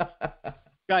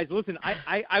 Guys, listen,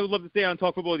 I would love to stay on and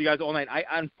talk football with you guys all night. I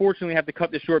unfortunately have to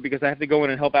cut this short because I have to go in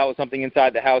and help out with something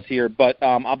inside the house here. But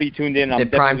I'll be tuned in. I'm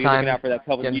definitely looking out for that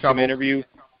Kelvin Beachum interview.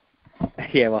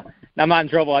 Yeah, well, I'm not in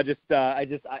trouble.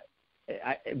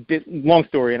 Long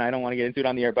story, and I don't want to get into it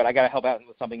on the air, but I got to help out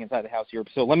with something inside the house here.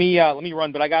 So let me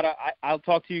run, but I'll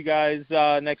talk to you guys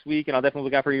next week, and I'll definitely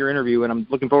look out for your interview, and I'm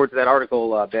looking forward to that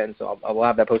article, Ben. So I'll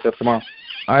have that posted up tomorrow.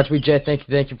 All right, sweet Jay.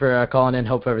 Thank you for calling in.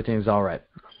 Hope everything's all right.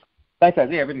 Thanks, guys.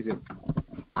 Yeah, everything's good.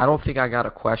 I don't think I got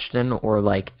a question or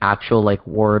actual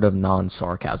word of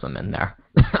non-sarcasm in there.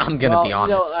 I'm gonna be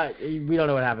honest. We don't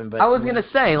know what happened, but I was gonna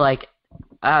say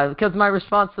because my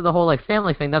response to the whole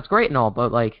family thing, that's great and all,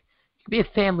 but you can be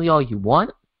a family all you want.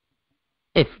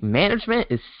 If management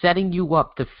is setting you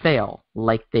up to fail,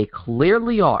 like they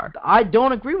clearly are. I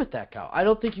don't agree with that, Kyle. I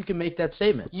don't think you can make that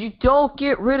statement. You don't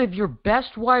get rid of your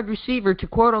best wide receiver to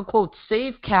quote-unquote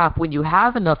save cap when you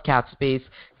have enough cap space.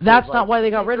 That's not why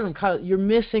they got rid of him, Kyle. You're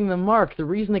missing the mark. The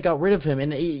reason they got rid of him,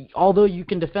 and although you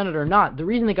can defend it or not, the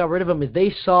reason they got rid of him is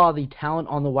they saw the talent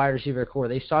on the wide receiver core.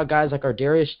 They saw guys like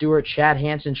Ardarius Stewart, Chad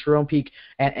Hansen, Sharon Peak,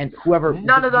 and whoever.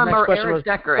 None of them are Eric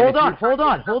Decker. Hold on.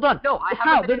 No,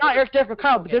 Kyle, they're not Eric Decker.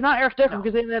 Kyle, they're not Eric Decker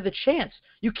because they didn't have the chance.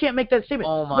 You can't make that statement.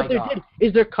 Oh my God. What they did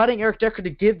is they're cutting Eric Decker to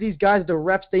give these guys the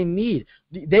reps they need.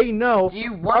 They know. Do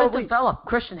you want to develop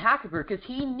Christian Hackenberg because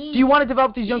he needs? Do you want to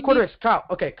develop these young quarterbacks, Kyle?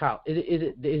 Okay, Kyle. Is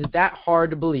it that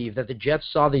hard to believe that the Jets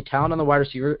saw the talent on the wide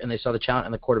receiver and they saw the talent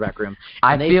in the quarterback room?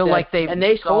 I feel like they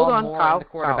hold on, more Kyle, in the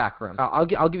quarterback room. I'll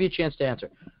give you a chance to answer.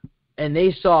 And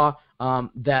they saw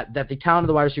that the talent of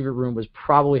the wide receiver room was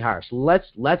probably higher. So let's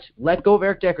let go of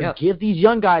Eric Decker. Yep. Give these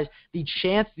young guys the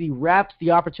chance, the reps,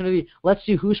 the opportunity. Let's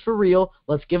see who's for real.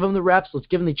 Let's give them the reps. Let's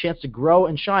give them the chance to grow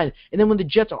and shine. And then when the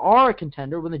Jets are a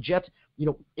contender, when the Jets,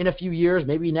 in a few years,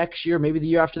 maybe next year, maybe the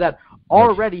year after that,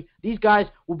 already these guys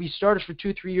will be starters for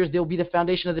 2-3 years. They'll be the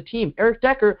foundation of the team. Eric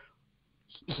Decker,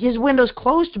 his window's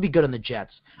closed to be good on the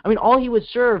Jets. I mean, all he would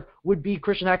serve would be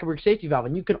Christian Hackenberg's safety valve,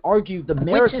 and you could argue the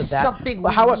merits of that.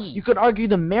 You could argue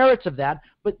the merits of that,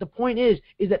 but the point is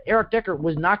that Eric Decker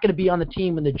was not going to be on the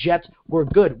team when the Jets were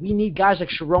good. We need guys like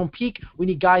Sharon Peak. We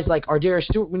need guys like Ardarius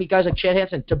Stewart. We need guys like Chad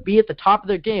Hansen to be at the top of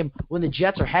their game when the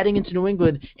Jets are heading into New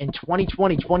England in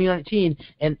 2020, 2019,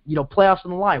 and playoffs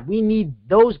on the line. We need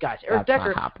those guys. Eric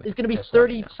Decker is going to be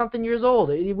 30-something years old.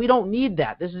 We don't need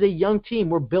that. This is a young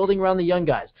team. We're building around the young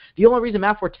guys. The only reason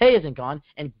Matt Forte isn't gone,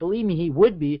 and believe me, he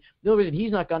would be, the only reason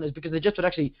he's not gone is because the Jets would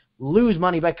actually lose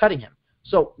money by cutting him.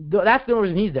 So that's the only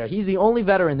reason he's there. He's the only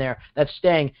veteran there that's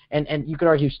staying, and you could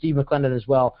argue Steve McClendon as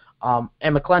well.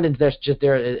 And McClendon's just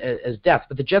there as depth.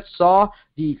 But the Jets saw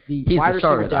the wide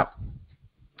receiver depth.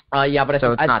 Yeah, but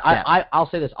I'll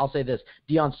say this.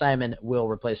 Deion Simon will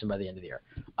replace him by the end of the year.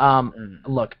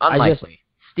 Look, unlikely.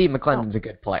 Steve McClendon's a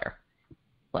good player.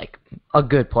 A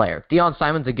good player. Deion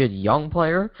Simon's a good young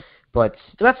player, but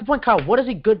that's the point, Kyle. What does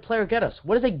a good player get us?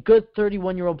 What does a good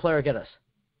 31-year-old player get us?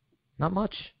 Not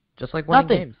much. Just like winning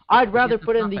games. I'd rather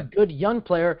put in the good young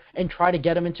player and try to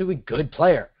get him into a good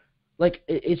player.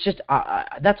 It's just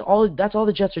that's all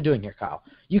the Jets are doing here, Kyle.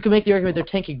 You can make the argument they're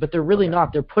tanking, but they're really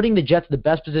not. They're putting the Jets in the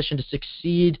best position to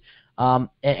succeed,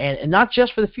 and not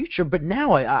just for the future, but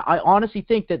now. I honestly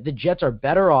think that the Jets are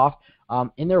better off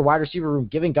in their wide receiver room,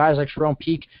 giving guys like Sharon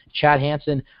Peak, Chad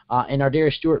Hansen, and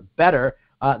Ardarius Stewart better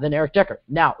than Eric Decker.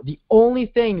 Now, the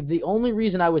only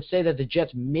reason I would say that the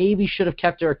Jets maybe should have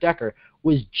kept Eric Decker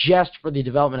was just for the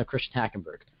development of Christian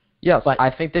Hackenberg. Yes, but I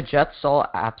think the Jets saw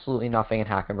absolutely nothing in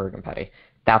Hackenberg and Petty.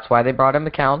 That's why they brought in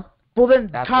McCown. Well then,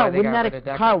 That's Kyle, why they got rid of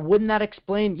Decker. wouldn't that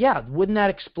explain? Yeah, wouldn't that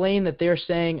explain that they're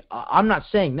saying? I'm not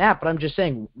saying that, but I'm just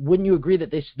saying. Wouldn't you agree that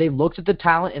they looked at the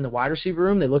talent in the wide receiver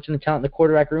room, they looked at the talent in the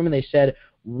quarterback room, and they said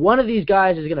one of these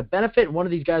guys is going to benefit, and one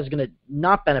of these guys is going to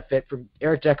not benefit from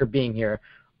Eric Decker being here.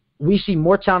 We see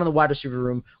more talent in the wide receiver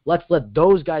room. Let's let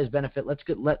those guys benefit. Let's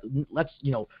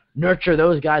nurture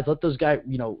those guys. Let those guys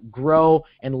grow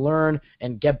and learn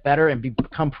and get better and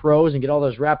become pros and get all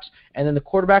those reps. And then the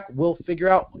quarterback will figure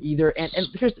out either. And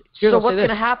here's so what's going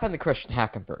to happen to Christian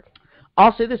Hackenberg?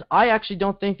 I'll say this. I actually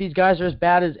don't think these guys are as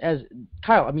bad as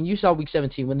Kyle. I mean, you saw Week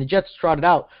 17 when the Jets trotted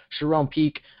out Sharon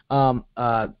Peak.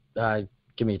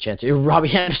 Give me a chance here.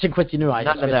 Robbie Anderson, Quincy Newman.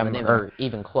 None of them are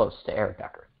even close to Eric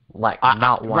Decker.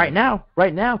 Not one. Right now,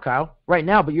 Kyle. Right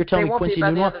now, but you're telling me Quincy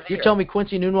Newman. You're telling me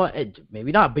Quincy Newman.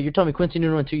 Maybe not, but you're telling me Quincy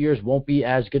Newman in 2 years won't be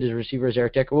as good as a receiver as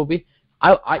Eric Decker will be.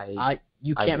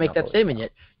 You can't make that statement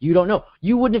yet. You don't know.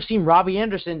 You wouldn't have seen Robbie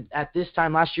Anderson at this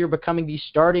time last year becoming the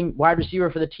starting wide receiver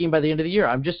for the team by the end of the year.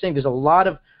 I'm just saying there's a lot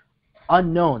of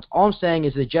unknowns. All I'm saying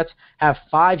is the Jets have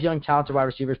 5 young talented wide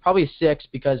receivers, probably 6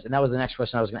 and that was the next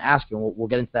question I was going to ask you, and we'll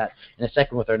get into that in a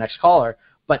second with our next caller.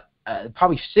 But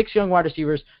probably 6 young wide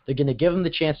receivers. They're going to give them the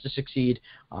chance to succeed,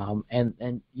 and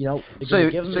you're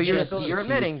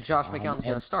admitting Josh McCown's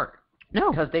going to start? No,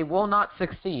 because they will not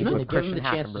succeed. No, with they give them the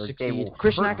chance to succeed.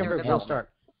 Christian Hackenberg will start.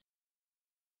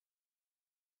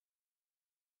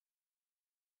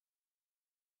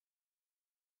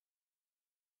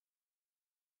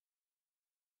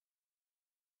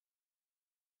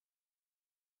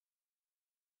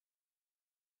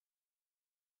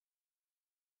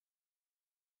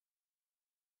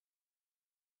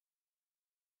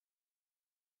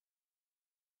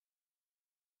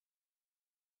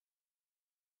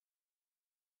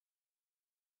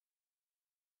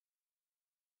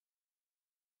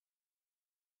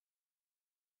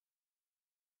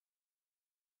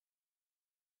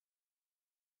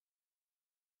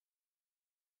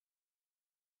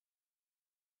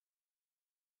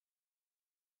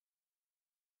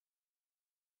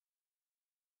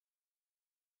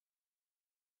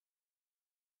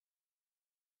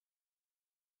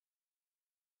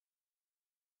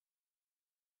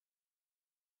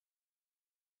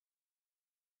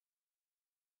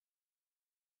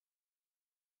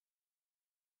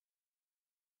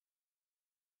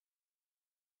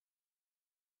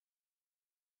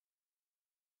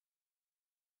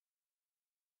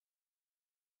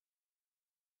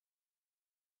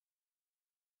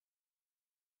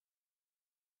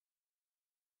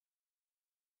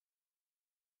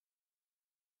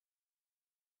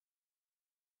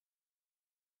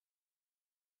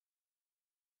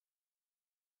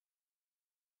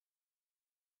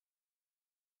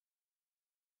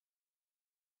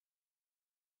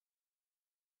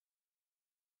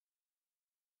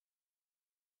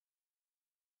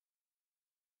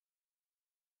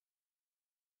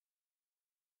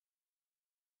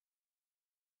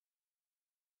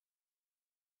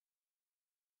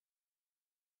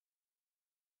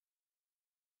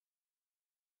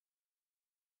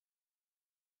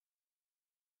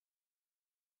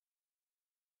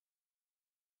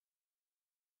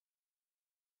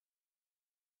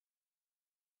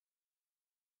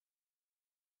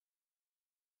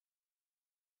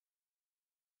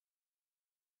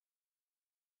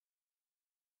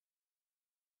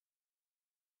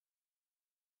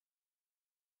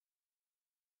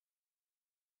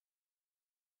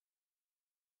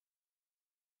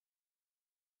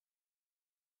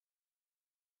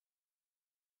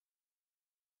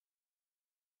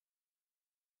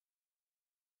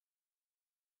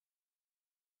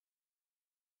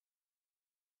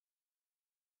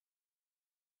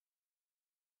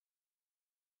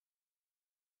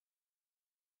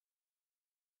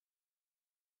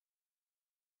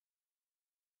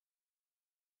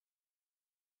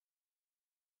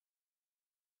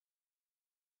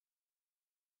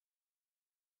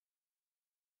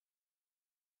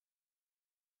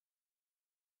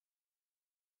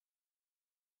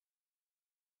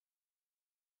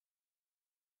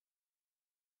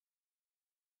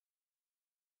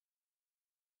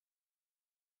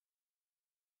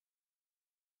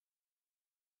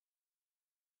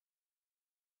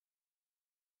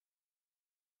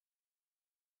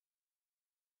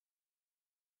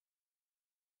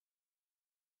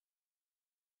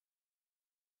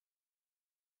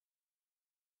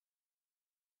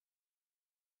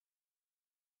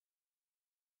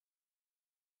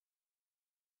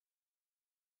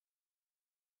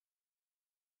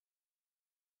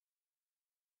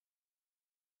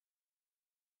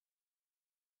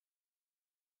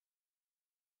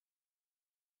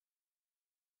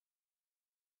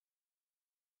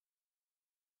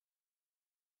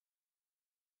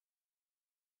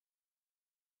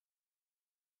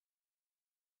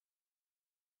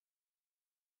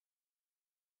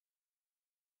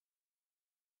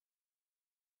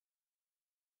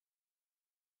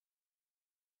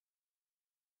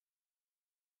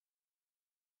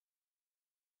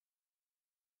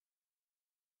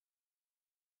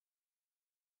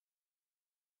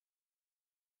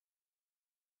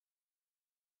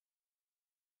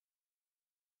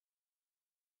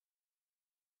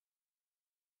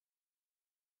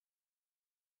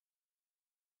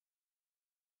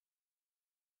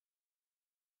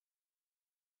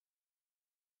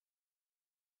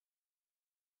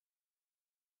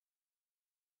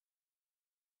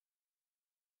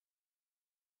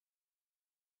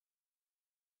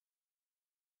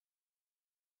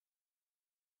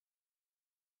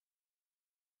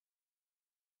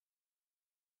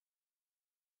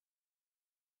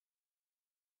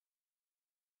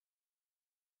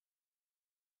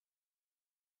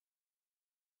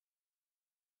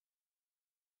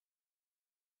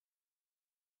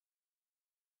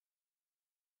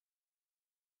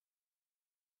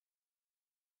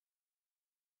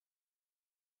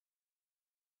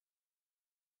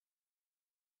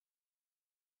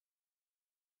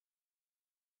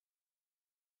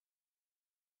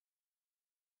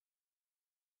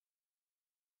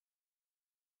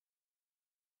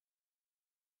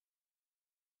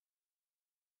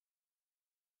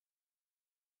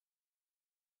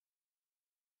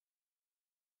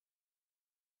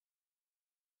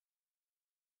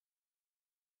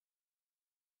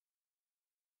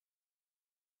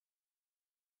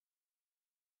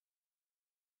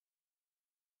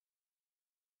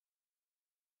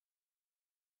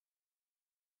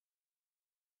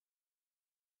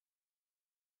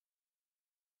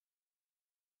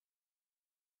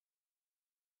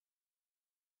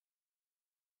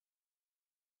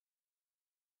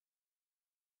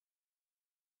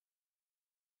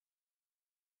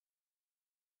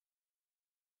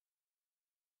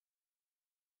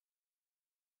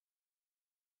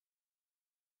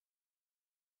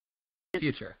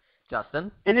 future.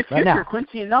 Justin? In the future,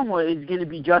 Quincy Enunwa is going to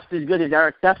be just as good as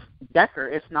Eric Decker,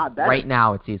 if not better. Right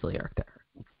now, it's easily Eric Decker.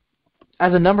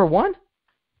 As a number one?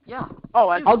 Yeah. Oh,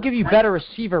 I'll give you better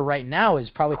receiver right now is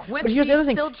probably. But here's the other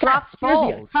thing. Still drops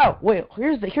balls.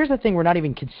 Here's the thing we're not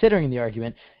even considering in the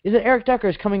argument is that Eric Decker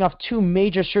is coming off 2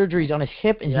 major surgeries on his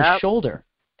hip and his shoulder.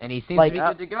 And he seems to be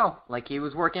good to go. Like he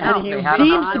was working out. He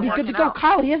seems to be good to go.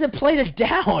 Kyle, he hasn't played it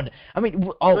down. I mean,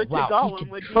 good wow, to go, he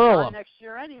and would can be curl gone him. next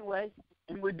year anyway.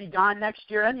 And would be gone next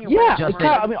year anyway. Yeah,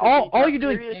 Kyle, I mean, all you're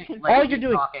doing,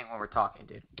 talking when we're talking,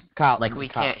 dude. Kyle, like we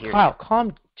can't hear Kyle,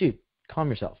 you. calm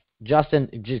yourself. Justin,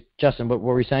 what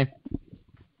were we saying?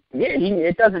 Yeah,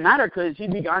 it doesn't matter because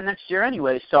he'd be gone next year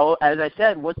anyway. So, as I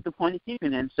said, what's the point of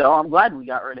keeping him? So, I'm glad we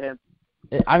got rid of him.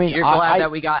 I mean, you're glad that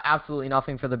we got absolutely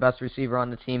nothing for the best receiver on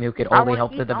the team who could only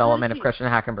help the development of Christian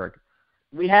Hackenberg.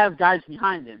 We have guys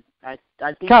behind him. I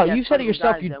think Kyle, you said it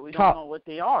yourself. We don't know what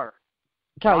they are.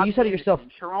 Kyle, you said it yourself.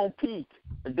 Sharon Peak,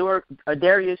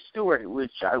 Darius Stewart,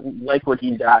 which I like what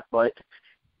he got, but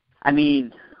I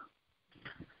mean,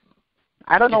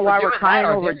 I don't know why we're crying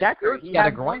over Decker. He had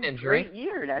a groin injury. Great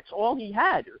year. That's all he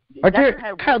had.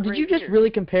 Kyle, did you just really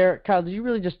compare? Kyle, did you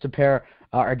really just compare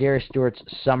Darius Stewart's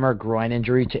summer groin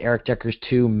injury to Eric Decker's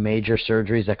 2 major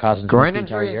surgeries that caused him to miss the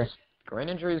entire year? Groin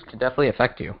injuries could definitely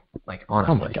affect you. Like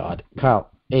honestly. Oh my God,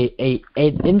 Kyle.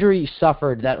 An injury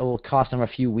suffered that will cost him a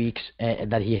few weeks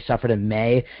that he suffered in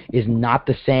May is not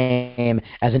the same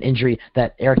as an injury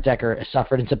that Eric Decker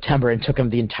suffered in September and took him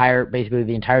basically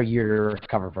the entire year to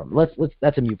recover from.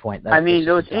 That's a moot point.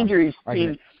 Those injuries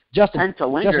tend to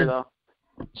linger though.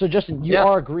 So Justin, you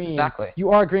are agreeing. Exactly. You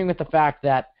are agreeing with the fact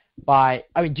that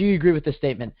do you agree with the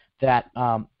statement that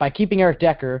by keeping Eric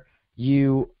Decker,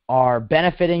 you are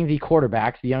benefiting the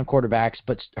young quarterbacks,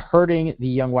 but hurting the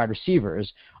young wide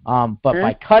receivers. But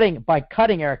by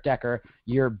cutting Eric Decker,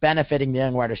 you're benefiting the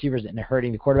young wide receivers and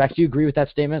hurting the quarterbacks. Do you agree with that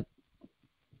statement?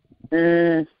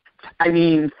 I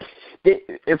mean,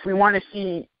 if we want to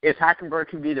see if Hackenberg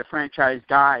can be the franchise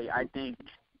guy, I think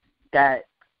that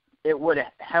it would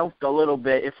have helped a little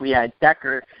bit if we had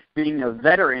Decker being a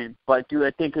veteran. But do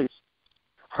I think it's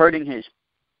hurting his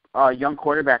young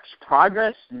quarterback's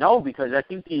progress? No, because I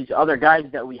think these other guys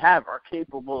that we have are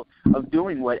capable of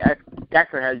doing what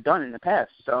Decker has done in the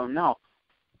past. So, no.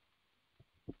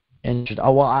 Interesting.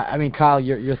 Oh, well, I mean, Kyle,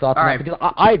 your thoughts on that? Because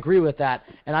I agree with that,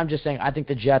 and I'm just saying I think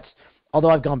the Jets, although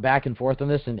I've gone back and forth on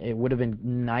this, and it would have been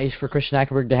nice for Christian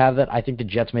Hackenberg to have that, I think the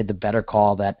Jets made the better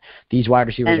call that these wide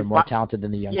receivers are more talented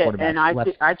than the young quarterbacks. And I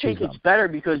think it's better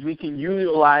because we can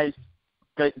utilize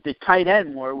the tight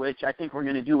end more, which I think we're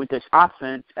going to do with this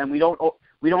offense, and we don't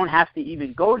have to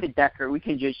even go to Decker. We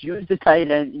can just use the tight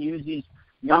end and use these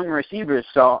young receivers.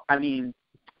 So, I mean,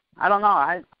 I don't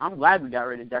know. I'm glad we got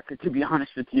rid of Decker, to be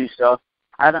honest with you. So,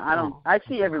 I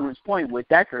see everyone's point with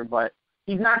Decker, but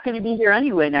he's not going to be here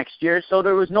anyway next year, so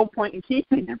there was no point in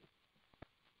keeping him.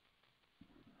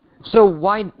 So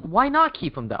why not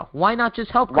keep him though? Why not just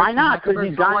help? Why not? Because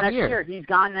he's gone next year. He's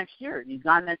gone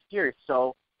next year.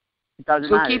 So.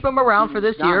 So keep him around for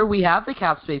this year. We have the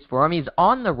cap space for him. He's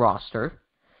on the roster.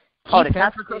 Keep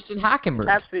him for Christian Hackenberg.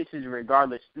 Cap space is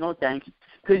regardless. No thanks.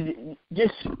 Because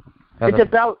it's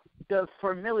about the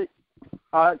freaking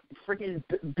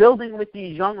building with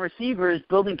these young receivers,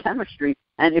 building chemistry.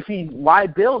 And why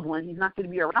build when he's not going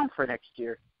to be around for next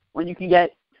year? When you can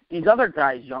get these other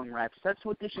guys young reps. That's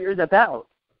what this year is about.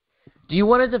 Do you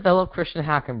want to develop Christian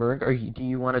Hackenberg, or do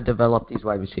you want to develop these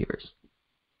wide receivers?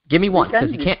 Give me one,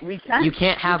 because you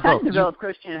can't have both. Develop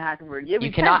Christian Hackenberg. Yeah,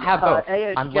 you cannot have both.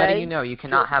 I'm letting you know you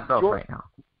cannot have both right now.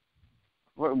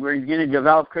 We're going to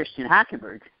develop Christian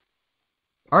Hackenberg.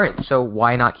 All right, so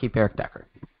why not keep Eric Decker?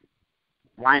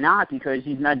 Why not? Because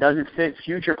doesn't fit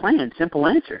future plans. Simple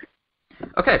answer.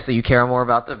 Okay, so you care more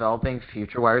about developing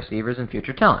future wide receivers and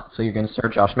future talent. So you're going to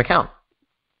start Josh McCown.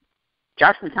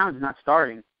 Josh McCown's not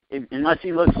starting. Unless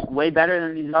he looks way better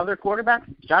than these other quarterbacks,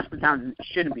 Josh McCown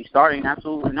shouldn't be starting.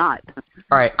 Absolutely not.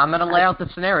 All right, I'm going to lay out the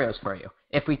scenarios for you.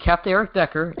 If we kept Eric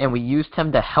Decker and we used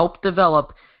him to help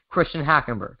develop Christian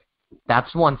Hackenberg,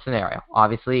 that's one scenario.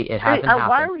 Obviously, it hasn't happened.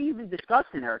 Why are we even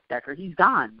discussing Eric Decker? He's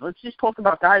gone. Let's just talk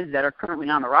about guys that are currently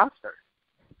on the roster.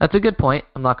 That's a good point.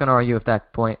 I'm not going to argue with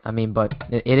that point. I mean, but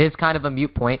it is kind of a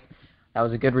mute point. That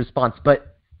was a good response.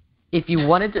 But if you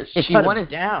wanted to, shut him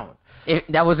down.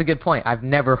 That was a good point. I've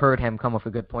never heard him come with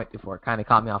a good point before. It kind of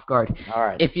caught me off guard. All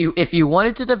right. If you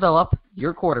wanted to develop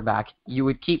your quarterback, you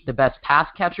would keep the best pass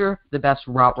catcher, the best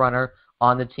route runner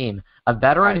on the team. A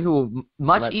veteran who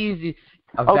who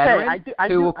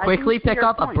will quickly pick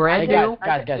up a brand new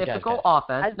difficult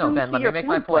offense. No, Ben, let me make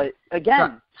my point. But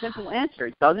again, simple answer.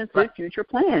 It doesn't fit future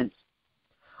plans.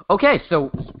 Okay,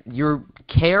 so you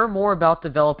care more about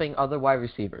developing other wide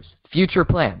receivers. Future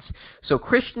plans. So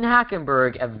Christian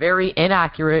Hackenberg, a very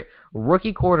inaccurate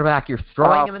rookie quarterback, you're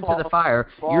throwing him into the fire.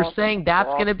 You're saying that's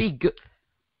going to be good.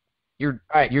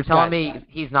 You're telling me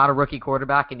he's not a rookie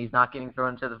quarterback and he's not getting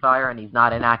thrown into the fire and he's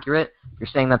not inaccurate? You're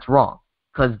saying that's wrong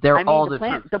because they're all the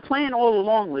plan. The plan all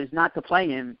along was not to play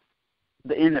him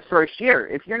in the first year.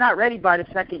 If you're not ready by the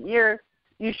second year,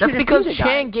 you shouldn't. That's because be the guy.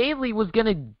 Chan Gailey was going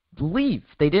to leave.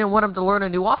 They didn't want him to learn a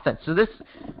new offense. So this,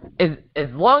 as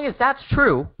long as that's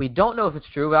true, we don't know if it's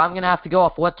true, but I'm going to have to go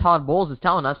off what Todd Bowles is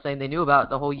telling us, saying they knew about it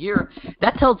the whole year.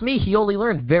 That tells me he only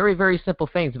learned very, very simple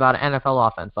things about an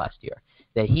NFL offense last year.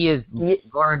 That he has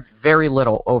learned very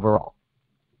little overall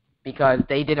because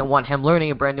they didn't want him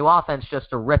learning a brand new offense just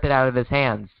to rip it out of his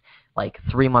hands like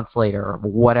 3 months later or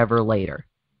whatever later.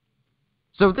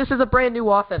 So this is a brand new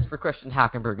offense for Christian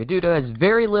Hackenberg. A dude who has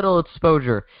very little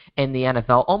exposure in the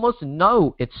NFL, almost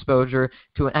no exposure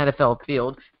to an NFL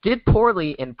field, did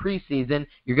poorly in preseason.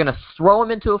 You're going to throw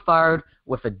him into a fire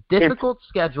with a difficult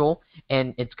schedule,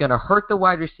 and it's going to hurt the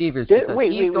wide receivers because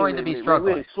he's going to be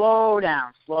struggling. Wait, slow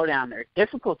down there.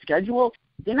 Difficult schedule?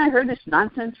 Didn't I hear this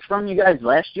nonsense from you guys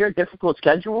last year? Difficult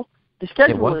schedule? The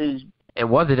schedule is... It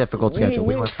was a difficult schedule.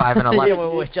 We went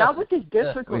 5-11. Not with this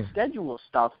difficult schedule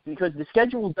stuff, because the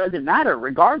schedule doesn't matter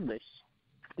regardless.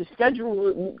 The schedule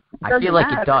doesn't I feel like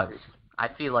matter. It does. I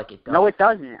feel like it does. No, it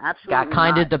doesn't.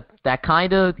 Absolutely That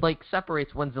kind of like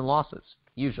separates wins and losses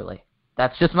usually.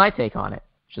 That's just my take on it.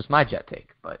 It's just my jet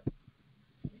take. But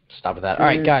stop with that. All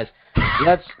right, guys,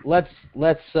 let's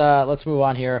move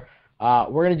on here.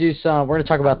 We're gonna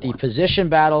talk about the position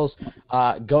battles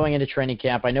going into training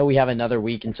camp. I know we have another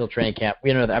week until training camp.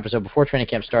 We have another episode before training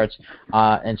camp starts,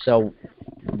 and so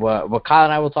Kyle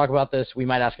and I will talk about this. We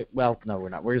might ask it. Well, no, we're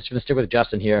not. We're just gonna stick with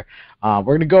Justin here.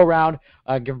 We're gonna go around,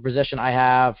 give a position. I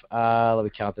have let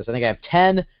me count this. I think I have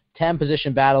 10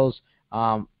 position battles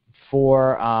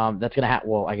for that's gonna have.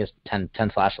 Well, I guess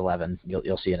 10/11.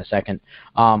 You'll see in a second.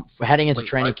 Heading into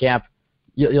training camp,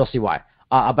 you'll see why.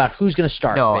 About who's going to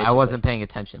start. No, basically. I wasn't paying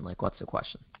attention. Like, what's the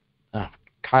question?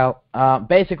 Kyle,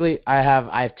 basically, I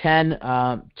have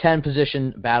 10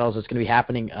 position battles that's going to be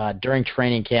happening during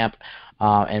training camp,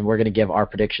 and we're going to give our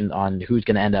predictions on who's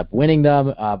going to end up winning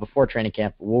them before training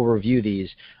camp. We'll review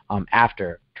these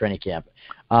after training camp.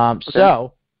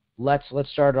 So let's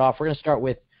start it off. We're going to start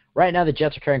with right now. The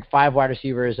Jets are carrying 5 wide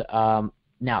receivers.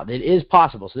 Now it is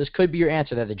possible, so this could be your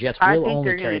answer that the Jets will only carry. I think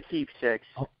they're going to keep 6.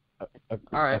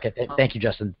 All right. Okay. Thank you,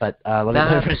 Justin. But let me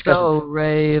That's so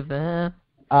Raven.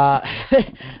 Now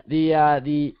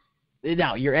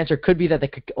your answer could be that they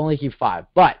could only keep 5.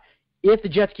 But if the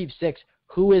Jets keep 6,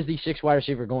 who is the 6th wide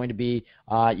receiver going to be?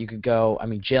 You could go. I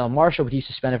mean, Jalen Marshall, but he's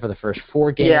suspended for the first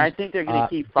 4 games. Yeah, I think they're going to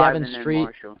keep 5 Devin and then Street,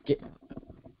 Marshall.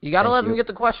 You got to let him get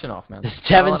the question off, man.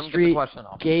 Devin Street,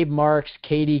 Gabe Marks,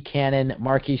 Katie Cannon,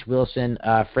 Marquise Wilson,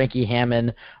 Frankie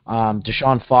Hammond,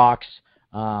 Deshaun Fox.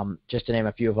 Just to name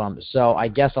a few of them. So I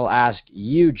guess I'll ask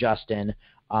you, Justin,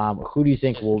 who do you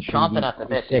think will be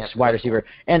the 6th wide receiver?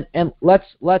 And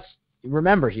let's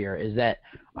remember here is that,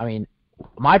 I mean,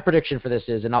 my prediction for this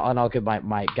is, and I'll give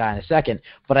my guy in a second,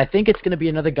 but I think it's going to be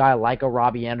another guy like a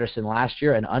Robbie Anderson last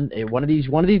year, and one of these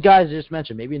guys I just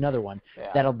mentioned, maybe another one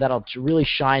that'll really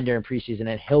shine during preseason,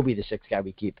 and he'll be the 6th guy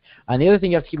we keep. And the other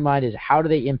thing you have to keep in mind is how do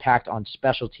they impact on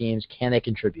special teams? Can they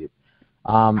contribute?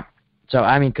 So,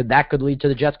 I mean, could lead to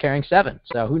the Jets carrying 7.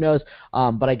 So, who knows?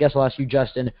 But I guess I'll ask you,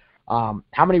 Justin,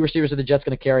 how many receivers are the Jets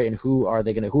going to carry, and who are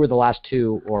the last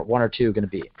 2 or 1 or 2 going to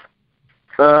be?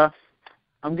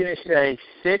 I'm going to say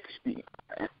 6,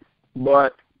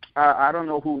 but I don't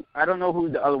know who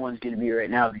the other one's going to be right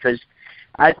now because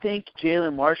I think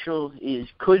Jalen Marshall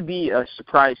could be a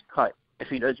surprise cut if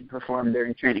he doesn't perform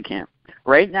during training camp.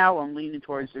 Right now, I'm leaning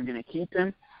towards they're going to keep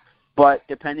him, but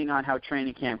depending on how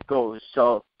training camp goes.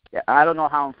 So, I don't know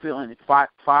how I'm feeling at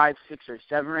 5, 6, or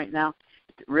 7 right now.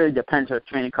 It really depends how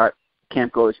training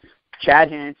camp goes. Chad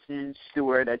Hansen,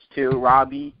 Stewart, that's 2.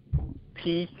 Robbie,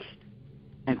 Peak,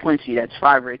 and Quincy, that's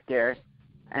 5 right there.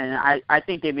 And I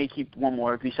think they may keep 1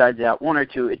 more besides that, 1 or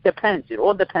 2. It depends. It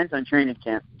all depends on training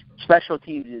camp. Special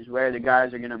teams is where the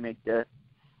guys are going to make the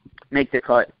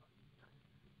cut.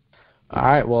 All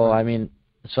right. Well, I mean,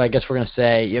 so I guess we're going to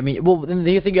say, I mean, well, the thing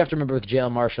you have to remember with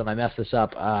Jalen Marshall, and I messed this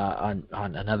up on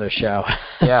another show.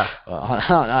 Yeah.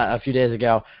 a few days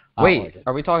ago. Wait,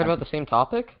 are we talking about the same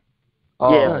topic?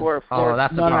 Yeah,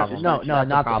 that's the problem. No,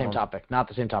 not the same topic. Not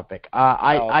the same topic.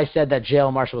 I said that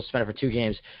Jalen Marshall was suspended for 2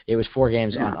 games. It was 4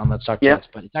 games on Let's Talk Jets,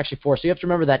 but it's actually 4. So you have to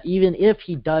remember that even if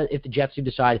the Jets do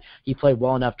decide he played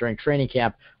well enough during training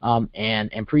camp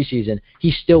and preseason,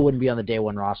 he still wouldn't be on the day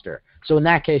 1 roster. So in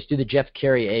that case, do the Jets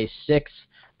carry a sixth?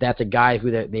 That's a guy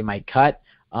who they might cut,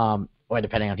 or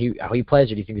depending on how he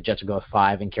plays, or do you think the Jets will go with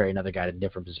 5 and carry another guy at a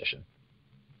different position?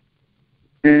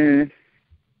 It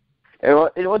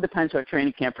all depends how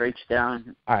training camp breaks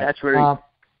down. All right. That's where.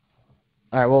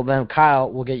 All right. Well, then Kyle,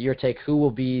 we'll get your take. Who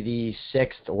will be the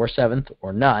 6th or 7th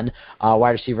or none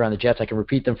wide receiver on the Jets? I can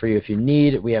repeat them for you if you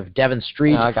need. We have Devin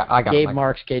Street, I got Gabe him.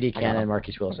 Marks, KD Cannon,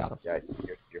 Marquise Wilson. Yeah,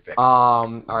 your pick.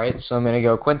 All right, so I'm gonna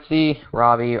go Quincy,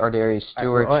 Robbie, Ardarius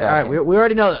Stewart. All right, we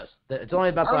already know this. It's only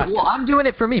about the last. Well, I'm doing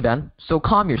it for me, Ben. So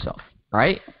calm yourself,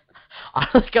 right? I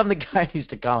think I'm the guy who needs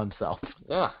to calm himself.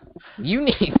 Yeah. You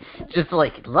need just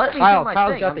let me do my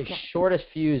Kyle's thing. got the shortest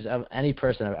fuse of any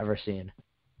person I've ever seen.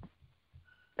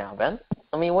 Now, Ben,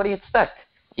 I mean, what do you expect?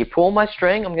 You pull my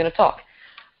string, I'm gonna talk.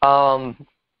 All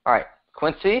right,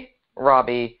 Quincy,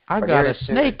 Robbie. I've got a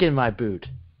snake in my boot.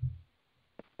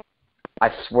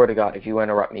 I swear to God, if you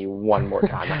interrupt me one more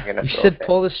time, I'm gonna. You said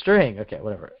pull the string. Okay,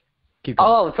 whatever. Keep going.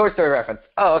 Oh, the Toy Story reference.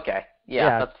 Oh, okay.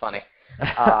 Yeah. That's funny.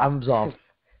 I'm absolved.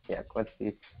 Yeah,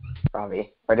 Quincy,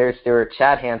 Robbie, Ardarius Stewart,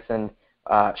 Chad Hansen,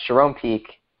 Sharon Peak,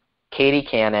 Katie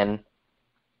Cannon.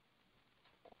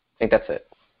 I think that's it.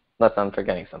 Unless I'm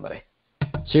forgetting somebody.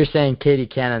 So you're saying Katie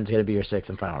Cannon's going to be your 6th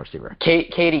and final receiver?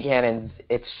 Katie Cannon's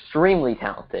extremely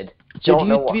talented. So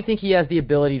do you think he has the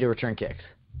ability to return kicks?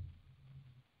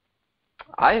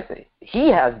 He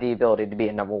has the ability to be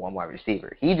a number 1 wide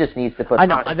receiver. He just needs to put. I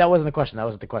know that wasn't the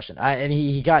question. And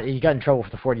he got in trouble for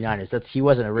the 49ers. He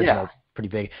wasn't original. Yeah. Pretty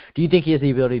big. Do you think he has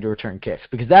the ability to return kicks?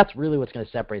 Because that's really what's going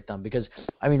to separate them. Because,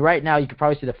 I mean, right now you could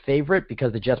probably see the favorite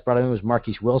because the Jets brought him in was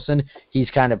Marquise Wilson. He's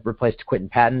kind of replaced Quentin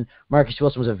Patton. Marquise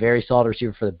Wilson was a very solid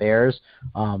receiver for the Bears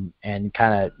and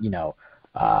kind of,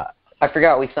 I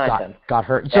forgot we signed him. Got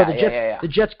hurt. So the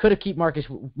Jets could have kept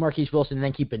Marquise Wilson and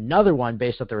then keep another one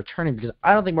based off the returning because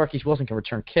I don't think Marquise Wilson can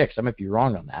return kicks. I might be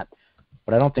wrong on that.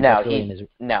 But I don't think that's really in his...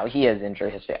 No, he has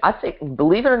injury history. I think,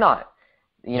 believe it or not,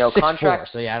 contract.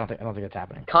 6'4", so yeah, I don't think it's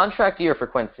happening. Contract year for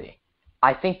Quincy.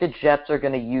 I think the Jets are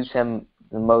going to use him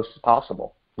the most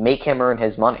possible. Make him earn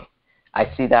his money.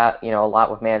 I see that, a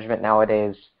lot with management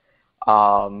nowadays.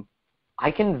 I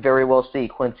can very well see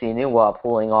Quincy Enunwa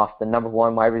pulling off the number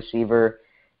 1 wide receiver,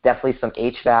 definitely some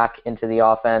HVAC into the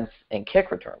offense, and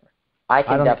kick returner. I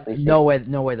can definitely see. No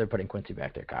way they're putting Quincy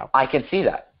back there, Kyle. I can see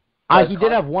that. He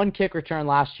did have 1 kick return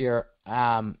last year.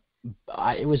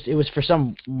 It was for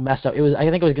some messed up. I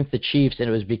think it was against the Chiefs, and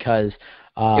it was because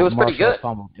it was pretty good.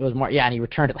 Fumbled. It was more, and he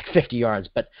returned it like 50 yards.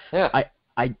 But yeah.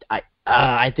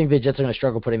 I think the Jets are going to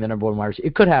struggle putting the number 1 wide receiver.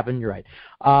 It could happen. You're right.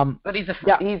 But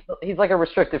he's like a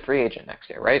restricted free agent next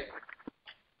year, right?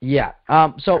 Yeah.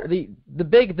 So the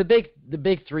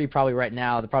big 3 probably right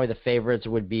now, probably the favorites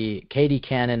would be Katie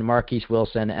Cannon, Marquise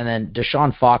Wilson, and then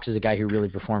Deshaun Fox is a guy who really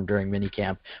performed during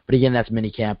minicamp. But again, that's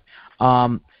minicamp.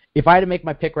 If I had to make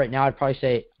my pick right now,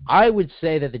 I would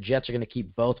say that the Jets are going to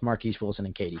keep both Marquise Wilson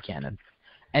and Katie Cannon.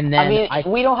 And then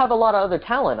we don't have a lot of other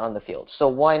talent on the field, so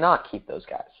why not keep those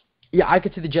guys? Yeah, I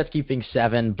could see the Jets keeping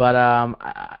 7, but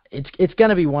it's going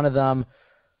to be one of them.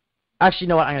 Actually, you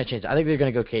know what? I'm going to change it. I think they're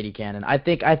going to go Katie Cannon. I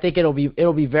think it'll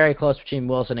be very close between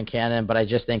Wilson and Cannon, but I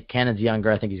just think Cannon's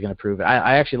younger. I think he's going to prove it.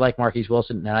 I actually like Marquise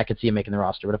Wilson, and I could see him making the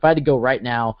roster. But if I had to go right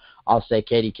now, I'll say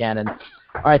Katie Cannon.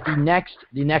 All right, the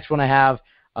next one I have.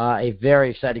 A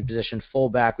very exciting position,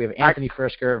 fullback. We have Anthony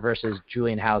Frisker versus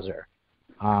Julian Hauser.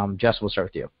 Justin, we'll start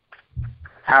with you.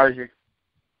 Hauser.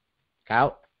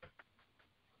 Kyle?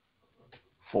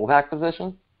 Fullback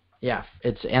position? Yeah,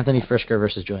 it's Anthony Frisker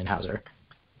versus Julian Hauser.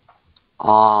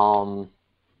 Goddamn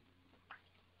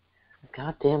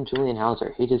Julian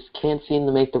Hauser. He just can't seem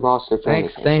to make the roster for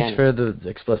anything. Thanks for the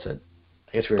explicit.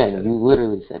 I guess Ben, you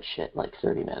literally said shit like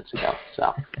 30 minutes ago.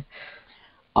 So,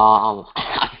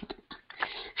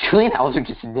 Julian Hauser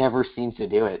just never seems to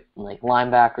do it. Like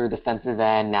linebacker, defensive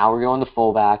end. Now we're going to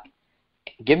fullback.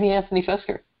 Give me Anthony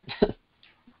Frisker.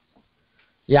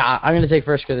 Yeah, I'm going to take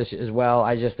Frisker as well.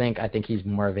 I think he's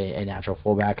more of a natural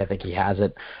fullback. I think he has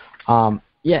it.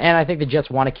 Yeah, and I think the Jets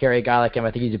want to carry a guy like him.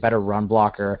 I think he's a better run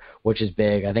blocker, which is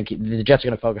big. I think the Jets are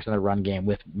going to focus on the run game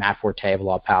with Matt Forte,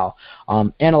 Bilal Powell,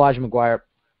 and Elijah McGuire.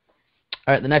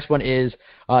 All right, the next one is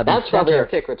that's probably our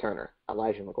kick returner,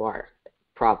 Elijah McGuire,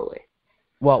 probably.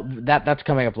 Well, that's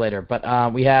coming up lader,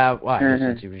 but we have. Well,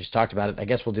 since we just talked about it, I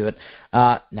guess we'll do it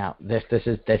now. This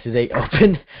is a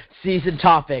open season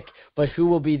topic, but who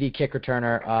will be the kick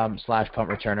returner / punt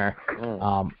returner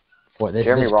for this?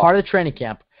 This is part of the training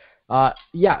camp.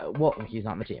 Yeah, well, he's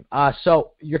not on the team.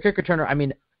 So your kick returner, I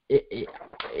mean, is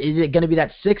it going to be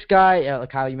that 6th guy?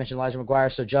 Kyle, you mentioned Elijah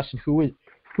McGuire. So Justin, who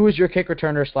is your kick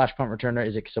returner / punt returner?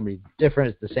 Is it somebody different?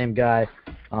 Is it the same guy?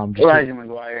 Elijah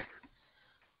McGuire.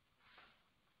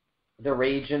 the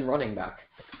raging running back.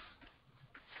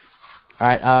 All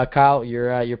right, Kyle,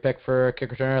 your pick for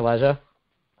kick returner, Elijah.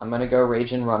 I'm gonna go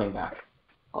raging running back,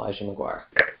 Elijah McGuire.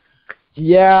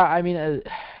 Yeah, I mean,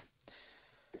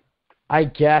 I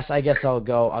guess I'll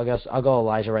go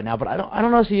Elijah right now, but I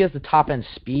don't know if he has the top end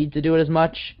speed to do it as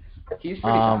much. He's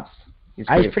pretty fast. He's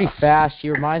pretty fast. He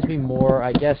reminds me more,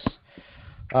 I guess.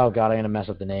 Oh God, I'm gonna mess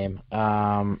up the name.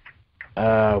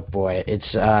 Oh boy,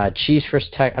 it's Chiefs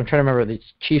first tech. I'm trying to remember the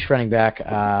Chiefs running back.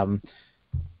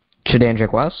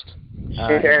 Chadandrick West.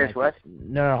 Chadandrick West.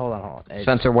 No, hold on.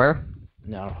 Spencer Ware.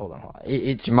 No, hold on.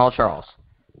 It's Jamal Charles.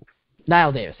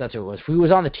 Niall Davis, that's who it was. He was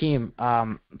on the team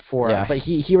but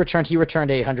he returned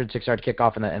a 106-yard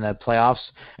kickoff in the playoffs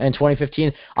in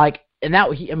 2015. The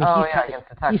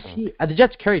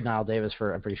Jets carried Niall Davis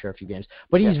for, I'm pretty sure, a few games,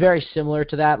 but he's very similar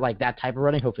to that, like that type of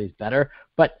running. Hopefully he's better,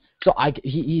 but so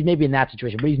he's maybe in that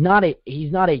situation, but he's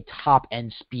not a top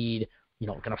end speed,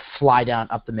 gonna fly down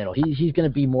up the middle. He's gonna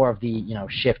be more of the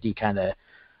shifty kind of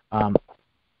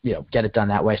get it done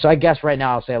that way. So I guess right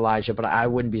now I'll say Elijah, but I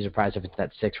wouldn't be surprised if it's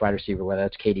that 6th wide receiver, whether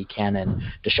that's K.D. Cannon,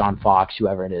 Deshaun Fox,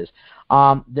 whoever it is.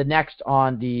 The next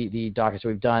on the docket, so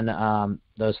we've done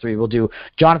those 3. We'll do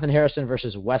Jonathan Harrison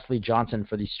versus Wesley Johnson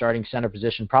for the starting center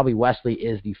position. Probably Wesley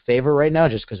is the favorite right now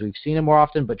just because we've seen him more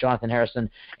often, but Jonathan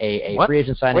Harrison, a free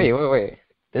agent signing. Wait.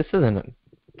 This isn't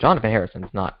 – Jonathan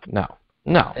Harrison's not – No.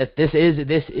 This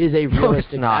is a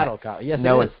realistic battle, Kyle. Yes,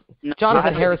 no, it is.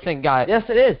 Jonathan Harrison got. Yes,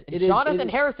 it is. Jonathan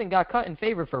Harrison got cut in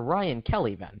favor for Ryan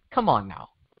Kelly. Ben, come on now.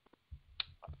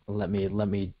 Let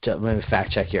me fact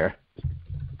check here.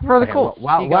 For the Colts.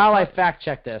 While I fact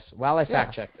check this.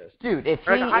 Dude, if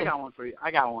I got one for you. I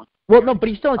got one. Well, no, but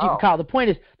he's still on team. Kyle, the point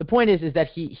is that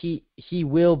he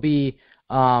will be.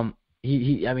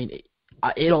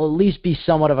 It'll at least be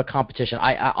somewhat of a competition.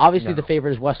 Obviously the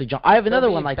favorite is Wesley Johnson. I have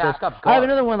another one like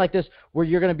this where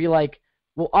you're going to be like,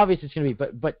 well, obviously it's going to be,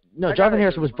 but no, Jonathan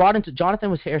Harrison was brought in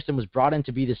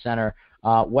to be the center.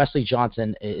 Wesley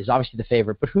Johnson is obviously the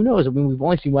favorite, but who knows? I mean, we've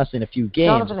only seen Wesley in a few games.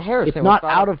 Jonathan Harrison it's not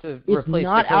out of the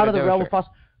realm of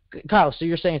possibility. Kyle, so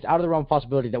you're saying it's out of the realm of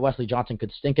possibility that Wesley Johnson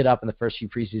could stink it up in the first few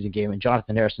preseason games, and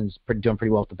Jonathan Harrison's doing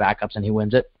pretty well with the backups, and he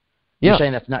wins it? You're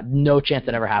saying that's no chance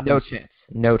that ever happens?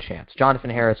 No chance. Jonathan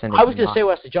Harrison. I was going to say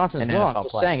Wesley Johnson as well. I'm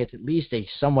just saying it's at least a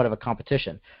somewhat of a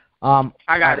competition. I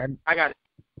got it.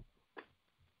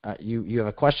 You have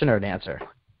a question or an answer?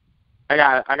 I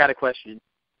got a question.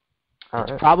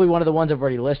 It's probably one of the ones I've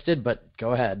already listed, but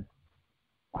go ahead.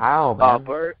 Wow, man.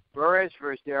 Burris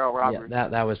versus Darryl Roberts.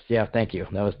 Thank you.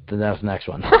 That was the next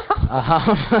one.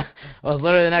 That was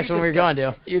literally the next one we were going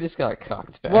to. You just got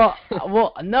cocked, man. Well,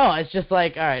 no, it's just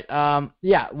like, all right,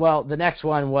 well, the next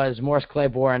one was Morris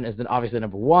Claiborne is obviously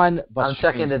number 1. But I'm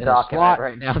checking the docket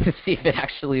right now to see if it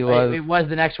actually was. It was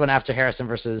the next one after Harrison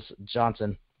versus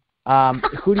Johnson.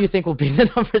 Who do you think will be the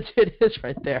number 2? It is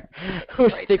right there. Who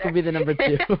do you think will be the number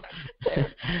 2? Who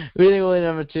do you think will be the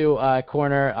number 2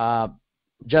 corner?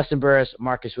 Justin Burris,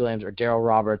 Marcus Williams, or Darryl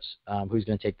Roberts? Who's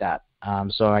going to take that?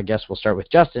 So I guess we'll start with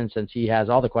Justin since he has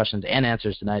all the questions and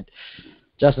answers tonight.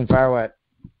 Justin, fire away.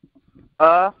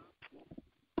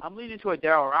 I'm leaning toward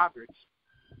Darryl Roberts.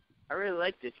 I really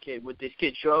like this kid, what this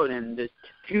kid showed, and the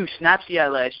few snaps he had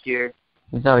last year.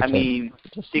 The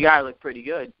guy looked pretty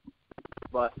good.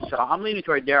 So I'm leaning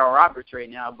toward Darryl Roberts right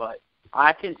now, but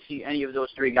I can see any of those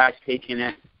 3 guys taking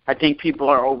it. I think people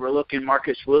are overlooking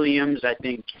Marcus Williams. I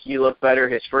think he looked better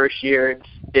his first year.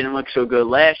 Didn't look so good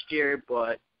last year,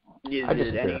 but neither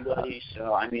did anybody.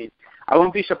 So, I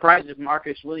wouldn't be surprised if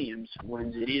Marcus Williams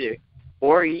wins it either.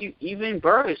 Or even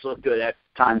Burris looked good at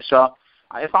times. So,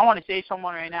 if I want to say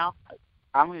someone right now,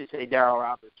 I'm going to say Darryl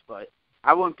Roberts. But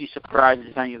I wouldn't be surprised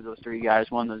if any of those 3 guys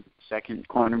won the second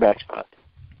cornerback spot.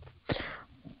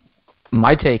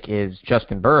 My take is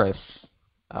Justin Burris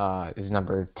is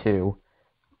number 2.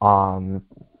 Coin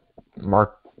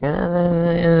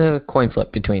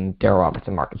flip between Darryl Roberts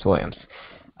and Marcus Williams.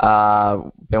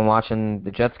 Been watching the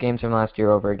Jets games from last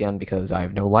year over again because I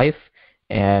have no life,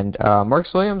 and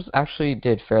Marcus Williams actually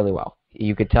did fairly well.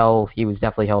 You could tell he was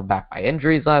definitely held back by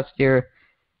injuries last year,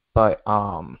 but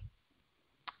Darryl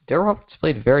Roberts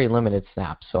played very limited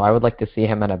snaps, so I would like to see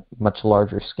him at a much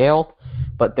larger scale,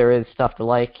 but there is stuff to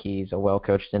like. He's a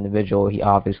well-coached individual. He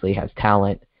obviously has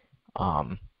talent.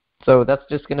 So that's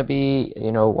just going to be,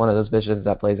 one of those visions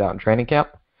that plays out in training camp.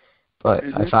 But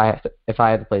if I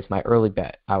had to place my early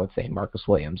bet, I would say Marcus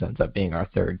Williams ends up being our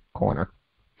 3rd corner.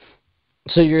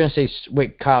 So you're going to say,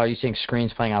 wait, Kyle, are you saying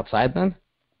Screen's playing outside then?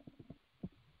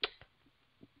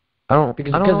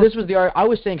 Because this was I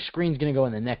was saying Screen's going to go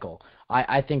in the nickel.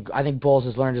 I think Bowles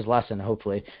has learned his lesson,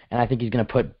 hopefully, and I think he's going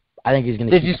to put I think he's going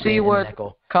to. Did you see what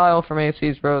Kyle from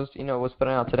AC's Bros, was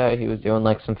putting out today? He was doing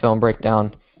like some film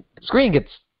breakdown. Screen gets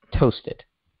toasted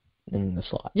in the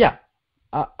slot. Yeah.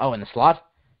 In the slot?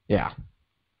 Yeah.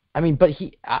 I mean, but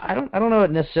I don't know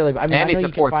it necessarily. I mean, and he's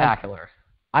a fourth tackler.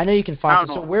 I know you can find.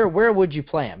 So where would you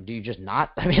play him? Do you just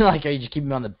not? I mean, like, are you just keeping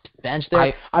him on the bench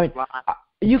there?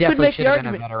 You could make the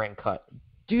argument. Been a veteran cut.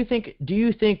 Do you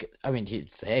think? I mean,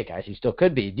 hey guys, he still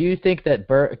could be. Do you think that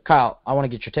Kyle? I want to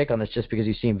get your take on this, just because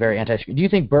you seem very anti-screen. Do you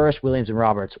think Burris, Williams, and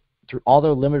Roberts, through all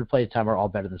their limited play time, are all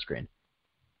better than screen?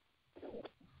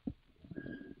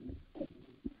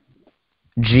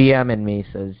 GM in me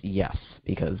says yes,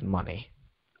 because money.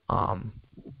 How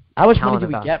much money do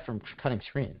we get from cutting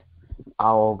screen?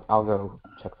 I'll go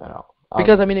check that out.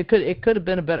 Because I mean, it could have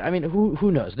been a better. I mean,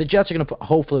 who knows? The Jets are going to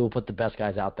hopefully will put the best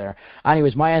guys out there.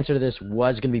 Anyways, my answer to this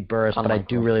was going to be Burris, but I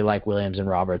do really like Williams and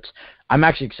Roberts. I'm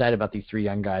actually excited about these three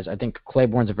young guys. I think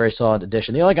Claiborne's a very solid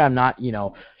addition. The only guy I'm not,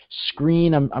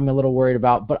 screen, I'm a little worried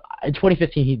about. But in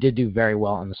 2015, he did do very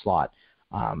well in the slot,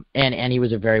 and he was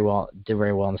did very well in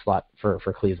the slot for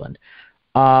Cleveland.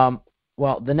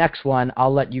 Well, the next one,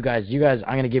 I'll let you guys.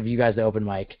 I'm going to give you guys the open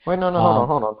mic. Wait, no,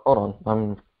 hold on.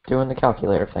 I'm doing the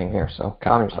calculator thing here, so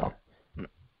calm yourself.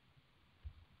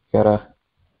 Gotta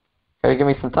give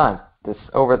me some time. This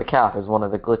Over the Cap is one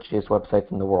of the glitchiest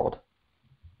websites in the world.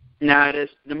 Nah,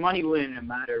 the money wouldn't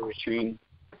matter with Stream.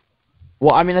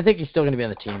 Well, I mean, I think he's still going to be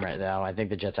on the team right now. I think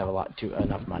the Jets have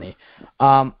enough money.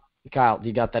 Kyle, do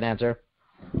you got that answer?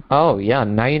 Oh, yeah.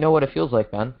 Now you know what it feels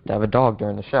like, Ben, to have a dog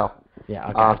during the show. Yeah,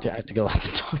 okay, I have to go let the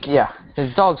dog. Yeah,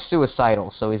 his dog's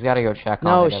suicidal, so he's got to go check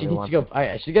on it. No, she needs to go.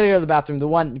 She's got to go to the bathroom. The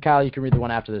one, Kyle, you can read the one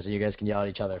after this, and you guys can yell at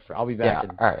each other. I'll be back in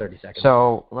 30 seconds.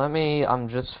 So I'm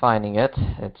just finding it.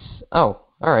 All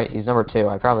right, he's number 2.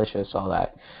 I probably should have saw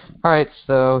that. All right,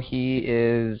 so he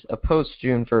is a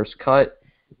post-June 1st cut.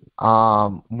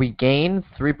 We gain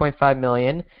 $3.5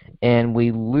 million, and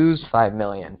we lose $5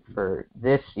 million for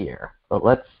this year. But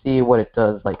let's see what it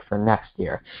does for next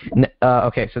year.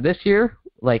 Okay, so this year,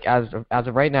 as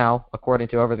of right now, according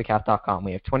to overthecap.com,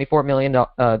 we have $24 million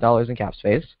in cap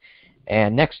space,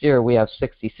 and next year we have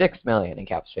 $66 million in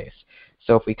cap space.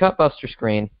 So if we cut Buster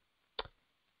Screen,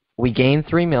 we gain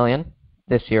 $3 million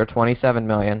this year, $27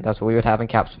 million. That's what we would have in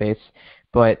cap space,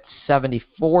 but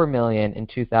 $74 million in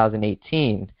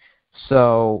 2018.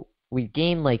 So we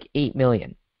gain $8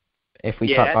 million if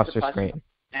we cut Buster Screen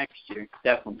next year,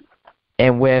 definitely.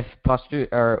 And with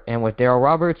Darryl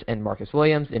Roberts and Marcus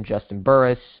Williams and Justin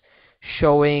Burris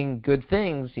showing good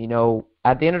things,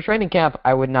 at the end of training camp,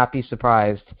 I would not be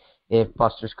surprised if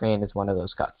Buster Screen is one of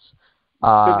those cuts.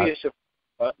 Could be a surprise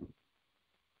cut.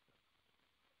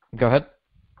 Go ahead.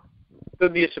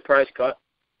 Could be a surprise cut.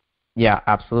 Yeah,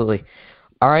 absolutely.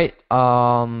 All right,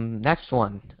 next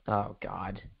one. Oh,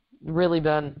 God. Really,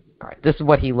 Ben? All right, this is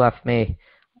what he left me.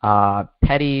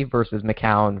 Petty versus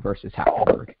McCown versus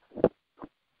Hackenberg.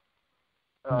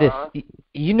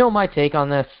 My take on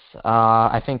this.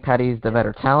 I think Petty's the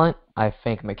better talent. I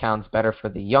think McCown's better for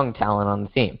the young talent on the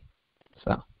team.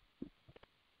 So.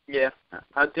 Yeah,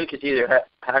 I think it's either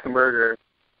Hackenberg or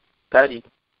Petty.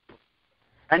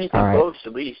 Anything close,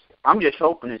 at least. I'm just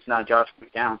hoping it's not Josh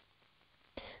McCown.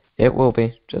 It will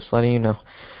be. Just letting you know.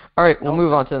 All right, we'll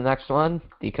move on to the next one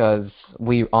because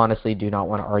we honestly do not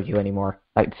want to argue anymore.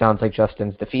 It sounds like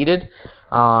Justin's defeated.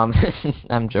 I'm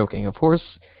joking, of course.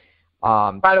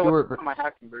 By the way, my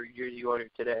Hackenberg jersey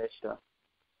ordered today, so.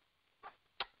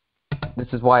 This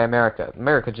is why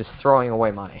America just throwing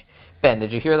away money. Ben,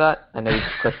 did you hear that? I know you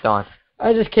just clicked on.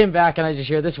 I just came back and I just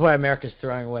hear this is why America's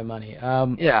throwing away money.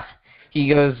 Yeah. He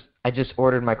goes, I just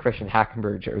ordered my Christian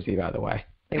Hackenberg jersey, by the way.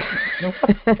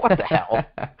 What the hell?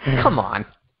 Come on.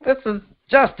 This is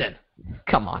Justin.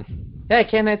 Come on. Hey,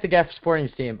 can't hate the guy for supporting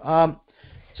his team.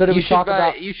 So did we talk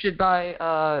about? You should buy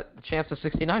the Champs of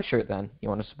 '69 shirt then. You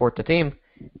want to support the team?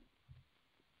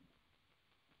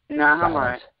 Nah, I'm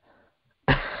alright.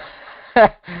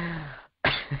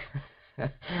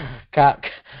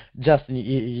 Justin,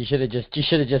 you should have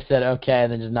just said okay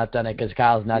and then just not done it because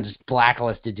Kyle's now just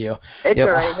blacklisted you. It's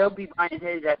alright. He'll be buying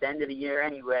his at the end of the year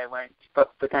anyway. When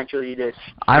potentially this.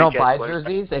 I don't buy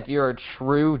jerseys. If you're a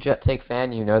true Jet Take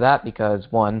fan, you know that because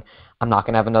 1, I'm not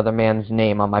gonna have another man's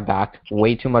name on my back.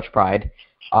 Way too much pride.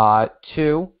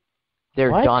 2,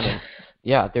 they're done.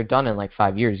 They're done in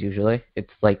 5 years usually. It's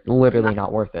literally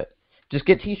not worth it. Just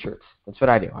get T-shirts. That's what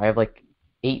I do. I have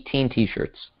 18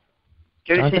 T-shirts.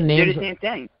 Do the same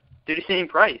thing. Do the same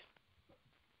price.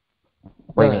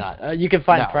 Maybe not. You can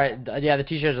find price. Yeah, the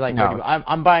T-shirts are $30.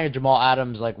 I'm buying a Jamal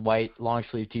Adams white long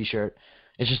sleeve T-shirt.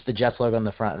 It's just the Jets logo on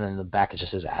the front, and then the back it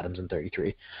just says Adams and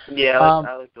 33. Yeah,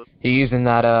 I like those. You using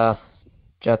that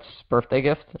Jets birthday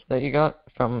gift that you got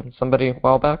from somebody a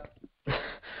while back?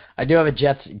 I do have a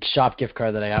Jets shop gift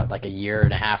card that I got like a year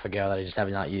and a half ago that I just have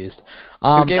not used.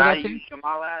 Who gave that to you?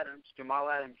 Jamal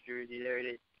Adams jersey. There it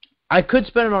is. I could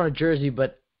spend it on a jersey,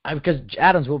 but because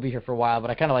Adams will be here for a while, but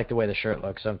I kind of like the way the shirt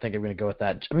looks, so I'm thinking I'm going to go with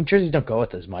that. I mean, jerseys don't go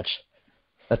with as much.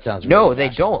 That sounds really No, they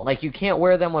don't. Like, you can't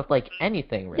wear them with, like,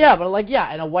 anything, really. Yeah, but, like,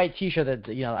 and a white T-shirt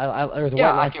that, you know, or the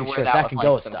white line T-shirt, that can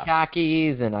go with some stuff.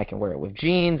 Khakis, and I can wear it with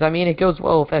jeans. I mean, it goes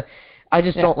well with it. I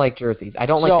just don't like jerseys. I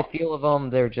don't like the feel of them.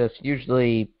 They're just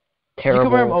usually terrible. You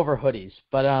can wear them over hoodies.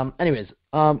 But, anyways,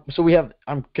 so we have,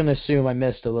 I'm going to assume I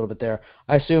missed a little bit there.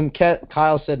 I assume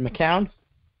Kyle said McCown?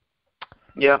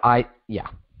 Yeah. Yeah.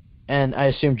 And I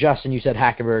assume, Justin, you said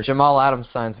Hackenberg. Jamal Adams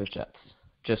signs with Jets.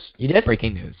 Just you did?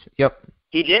 Breaking news. Yep.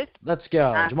 He did? Let's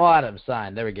go. Jamal Adams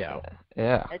signed. There we go.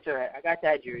 Yeah. That's all right. I got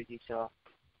that jersey, so.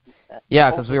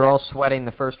 Yeah, because we were all sweating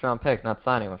the first-round pick, not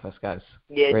signing with us guys.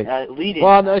 Yeah, leading.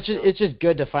 Well, no, it's just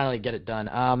good to finally get it done.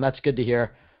 That's good to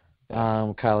hear.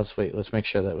 Kyle, let's make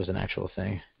sure that was an actual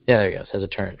thing. Yeah, there he goes. Has a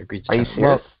turn. Agreed to Are you turn.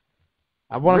 serious? Well,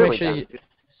 I want to make sure you.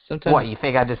 Sometimes. What, you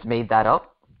think I just made that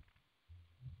up?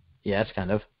 Yeah, it's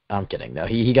kind of. I'm kidding, though.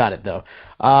 He got it, though.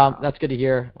 That's good to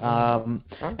hear.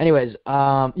 Anyways,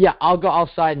 yeah, I'll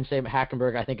side and say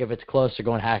Hackenberg. I think if it's close to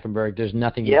going Hackenberg, there's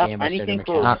nothing in the game. Anything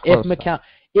close.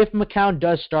 If McCown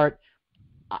does start,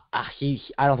 I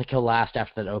don't think he'll last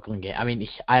after that Oakland game. I mean,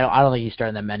 I don't think he's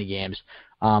starting that many games.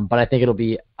 But I think it'll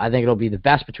be the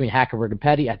best between Hackenberg and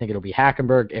Petty. I think it'll be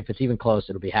Hackenberg. If it's even close,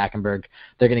 it'll be Hackenberg.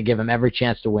 They're going to give him every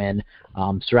chance to win.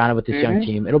 Surrounded with this young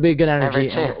team, it'll be a good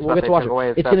energy. We'll get to watch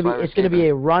it. It's going to be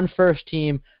a run-first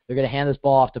team. They're going to hand this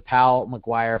ball off to Powell,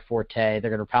 McGuire, Forte.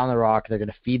 They're going to pound the rock. They're going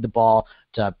to feed the ball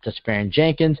to Sparing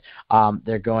Jenkins.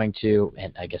 They're going to,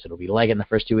 and I guess it'll be Leggett in the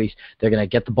first 2 weeks. They're going to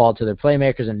get the ball to their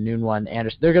playmakers and noon one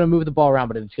Anderson. They're going to move the ball around,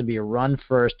 but it's going to be a run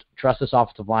first. Trust this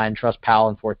offensive line. Trust Powell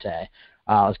and Forte.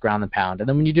 Let's ground and pound. And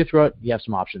then when you do throw it, you have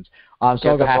some options. So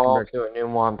I'll go Hackenberg. To a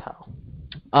noon one Powell.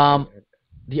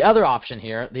 The other option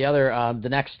here, the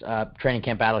next training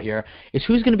camp battle here, is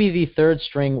who's going to be the third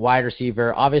string wide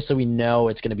receiver. Obviously, we know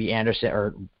it's going to be Anderson,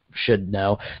 or should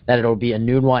know that it'll be a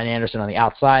Nunwa and Anderson on the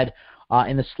outside.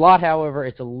 In the slot, however,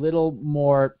 it's a little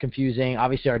more confusing.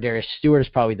 Obviously, Ardarius Stewart is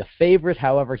probably the favorite.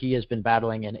 However, he has been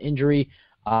battling an injury,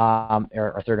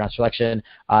 or third-round selection.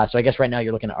 So I guess right now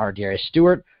you're looking at Ardarius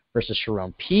Stewart versus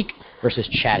Sharon Peak versus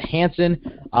Chad Hansen.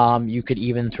 You could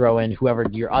even throw in whoever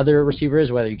your other receiver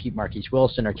is, whether you keep Marquise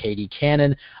Wilson or KD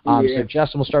Cannon. So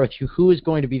Justin, we'll start with you. Who is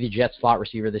going to be the Jets slot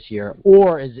receiver this year,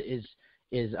 or is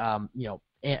Anunwa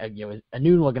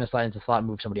going to slide into the slot and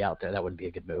move somebody out there? That wouldn't be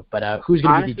a good move. But who's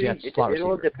going to be the Jets slot receiver? It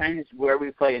all depends where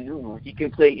we play Anunwa. He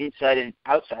can play inside and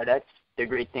outside. That's the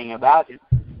great thing about him.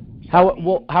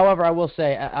 However, I will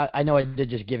say, I know I did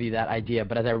just give you that idea,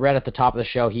 but as I read at the top of the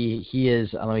show, he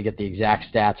is, let me get the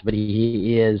exact stats, but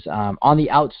he is, on the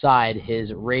outside,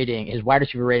 his wide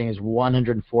receiver rating is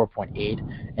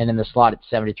 104.8, and in the slot it's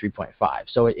 73.5.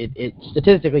 So it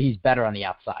statistically, he's better on the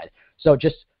outside. So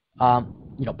just, pound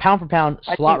for pound,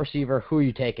 slot receiver, who are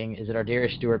you taking? Is it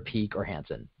Ardarius Stewart, Peak, or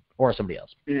Hansen? Or somebody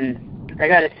else? I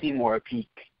got to see more of Peak,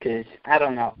 because I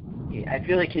don't know. I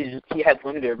feel like he had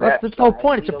limited reps. That's the whole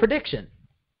point. It's a prediction.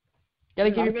 You got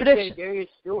to give your prediction. Ardarius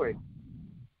Stewart,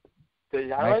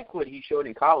 because I like what he showed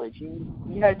in college.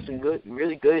 He had some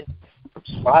really good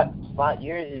spot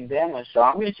years in Bama. So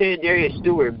I'm going to say Ardarius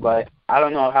Stewart, but I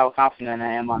don't know how confident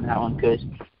I am on that one, because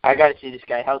I got to see this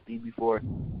guy healthy before.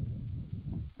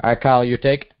 All right, Kyle, your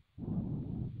take?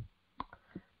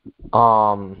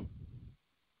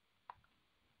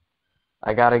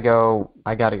 I gotta go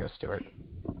Stewart.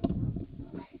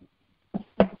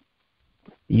 All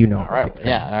right.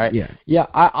 Yeah. All right. Yeah.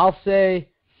 I'll say.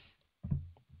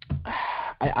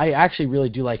 I actually really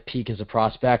do like Peak as a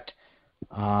prospect,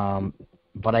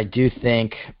 but I do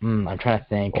think I'm trying to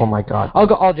think. Oh my God. I'll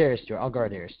go Ardarius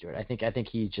Stewart. I think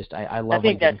he just I love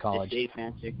him in college. The safe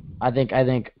answer. I think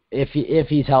if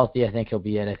he's healthy, I think he'll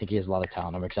be in. I think he has a lot of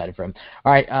talent. I'm excited for him.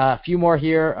 All right, a few more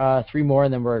here, 3 more,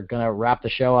 and then we're gonna wrap the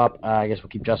show up. I guess we'll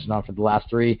keep Justin on for the last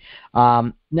 3.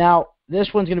 Now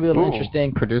this one's gonna be a little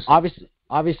interesting.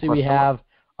 Obviously we have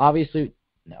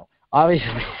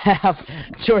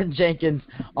Jordan Jenkins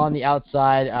on the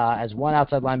outside as one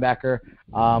outside linebacker.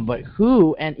 But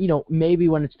who, and maybe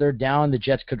when it's third down, the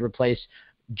Jets could replace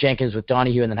Jenkins with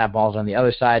Donahue and then have balls on the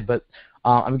other side. But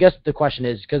I guess the question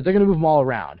is, because they're going to move them all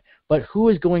around, but who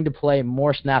is going to play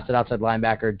more snaps at outside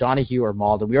linebacker, Donahue or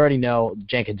Malden? We already know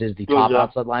Jenkins is the top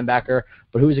outside linebacker,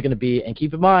 but who is it going to be? And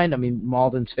keep in mind,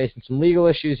 Malden's facing some legal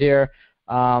issues here,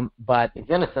 but he's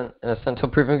innocent until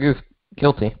proven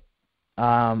guilty.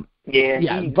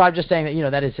 Yeah. But I'm just saying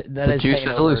that that is juice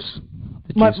is loose.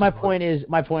 My point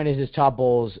is Todd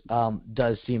Bowles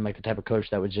does seem like the type of coach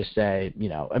that would just say,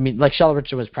 like Sheldon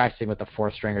Richardson was practicing with the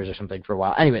fourth stringers or something for a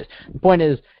while. Anyways, the point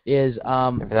is maybe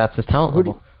that's his talent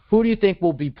level. Who do you think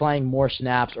will be playing more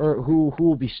snaps, or who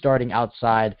will be starting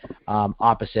outside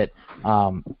opposite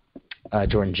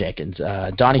Jordan Jenkins,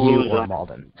 Donahue or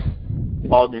Malden?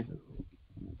 Malden.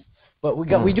 But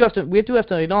we do have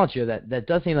to acknowledge here that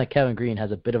does seem like Kevin Green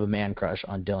has a bit of a man crush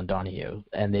on Dylan Donahue,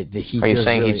 and Are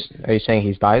you saying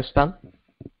he's biased, Ben?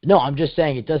 No, I'm just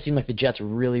saying it does seem like the Jets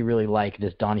really, really like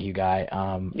this Donahue guy.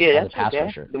 As a pass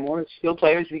rusher. The more skilled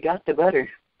players we got, the better.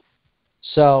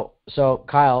 So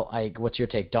Kyle, what's your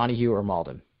take, Donahue or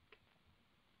Malden?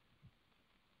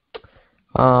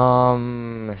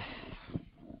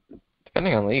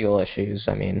 Depending on legal issues,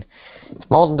 if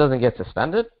Malden doesn't get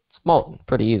suspended, it's Malden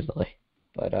pretty easily.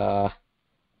 But if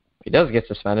he does get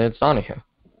suspended, it's Donahue.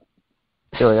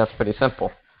 I feel like that's pretty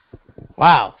simple.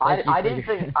 Wow. I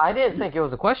didn't think it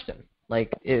was a question.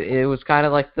 Like it was kind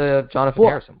of like the Jonathan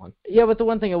Harrison one. Yeah, but the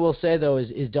one thing I will say though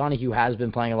is Donahue has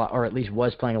been playing a lot, or at least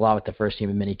was playing a lot with the first team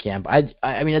in minicamp.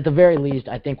 I mean, at the very least,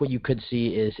 I think what you could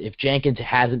see is if Jenkins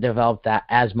hasn't developed that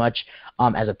as much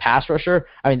as a pass rusher.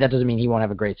 I mean, that doesn't mean he won't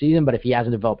have a great season, but if he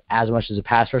hasn't developed as much as a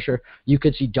pass rusher, you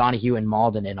could see Donahue and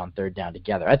Malden in on third down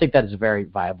together. I think that is a very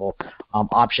viable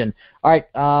option. All right,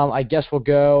 I guess we'll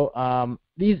go.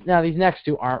 These next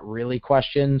two aren't really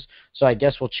questions, so I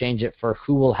guess we'll change it for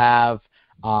who will have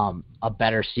a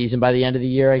better season by the end of the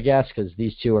year, I guess, because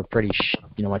these two are pretty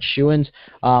much shoo-ins.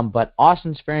 But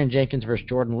Austin Seferian-Jenkins versus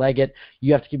Jordan Leggett.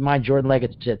 You have to keep in mind Jordan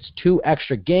Leggett gets 2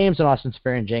 extra games on Austin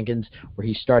Seferian-Jenkins where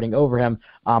he's starting over him.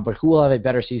 But who will have a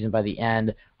better season by the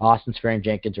end, Austin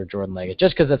Seferian-Jenkins or Jordan Leggett?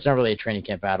 Just because that's not really a training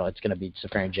camp battle, it's going to be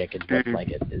Seferian-Jenkins versus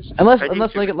Leggett.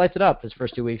 Unless Leggett lights it up his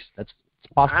first 2 weeks, that's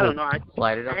possible. I don't know.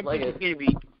 Light it up, Leggett.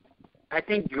 I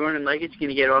think Jordan Leggett's going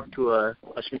to get off to a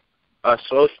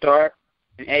slow start.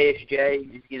 And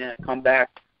ASJ is going to come back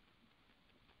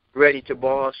ready to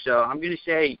ball. So I'm going to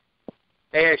say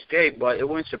ASJ, but it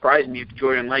wouldn't surprise me if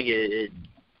Jordan Leggett is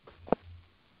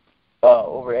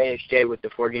over ASJ with the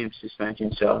 4-game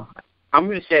suspension. So I'm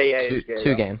going to say ASJ.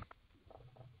 2 game.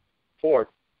 4.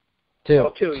 2.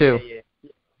 Oh, 2. 2. Yeah.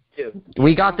 2.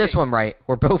 We got this one right.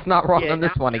 We're both not wrong on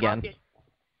this one again.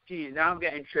 Now I'm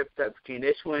getting tripped up between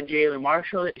this one and Jalen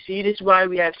Marshall. See, this is why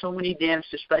we have so many damn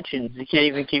suspensions. You can't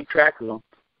even keep track of them.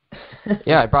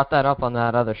 Yeah, I brought that up on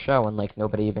that other show, and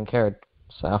nobody even cared.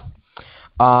 So,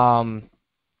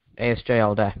 ASJ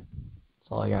all day. That's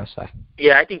all I gotta say.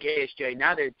 Yeah, I think ASJ.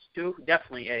 Now that it's 2,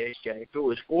 definitely ASJ. If it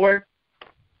was 4,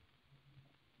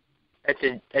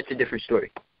 that's a different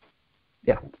story.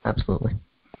 Yeah, absolutely.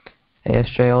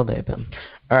 ASJ all day, Ben.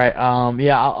 All right. I'll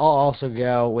also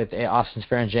go with Austin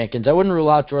Seferian-Jenkins. I wouldn't rule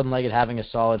out Jordan Leggett having a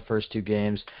solid first 2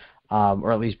 games,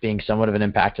 or at least being somewhat of an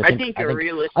impact. I think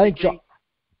realistically,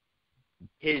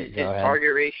 his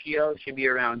target ratio should be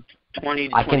around 20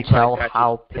 to 25. I can tell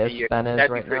how pissed Ben is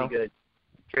That'd right be pretty now. good.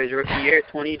 For his rookie year,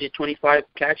 20 to 25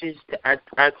 catches,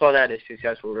 I'd call that a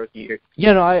successful rookie year.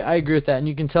 Yeah, no, I agree with that. And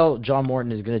you can tell John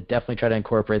Morton is going to definitely try to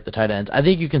incorporate the tight ends. I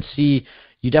think you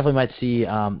definitely might see,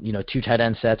 2 tight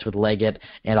end sets with Leggett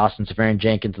and Austin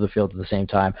Seferian-Jenkins to the field at the same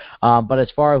time. But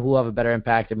as far as who will have a better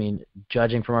impact, I mean,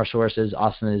 judging from our sources,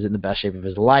 Austin is in the best shape of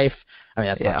his life. I mean,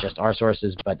 that's not just our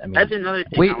sources, but I mean, that's another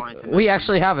thing. We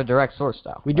actually have a direct source,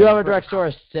 though. We do have a direct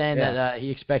source saying that he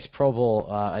expects a Pro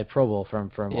Bowl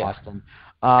from Austin.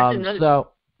 The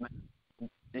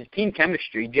team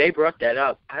chemistry. Jay brought that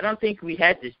up. I don't think we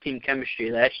had this team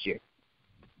chemistry last year.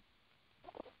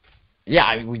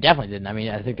 Yeah, we definitely didn't. I mean,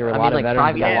 I think there were a lot of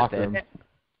veterans in the locker room.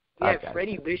 We had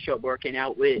Freddie Bishop working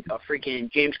out with freaking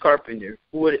James Carpenter.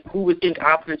 Who would think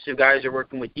offensive guys are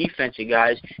working with defensive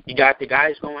guys? You got the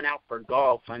guys going out for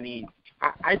golf. I mean,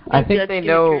 I think they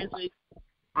know. Translate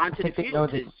onto the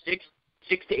field is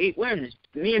 6 to 8 wins.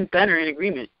 Me and Ben are in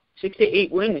agreement. 6 to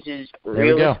 8 wins is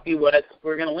realistically what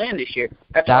we're going to land this year.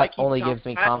 That only gives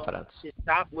me confidence. To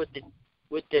stop with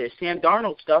the Sam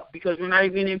Darnold stuff because we're not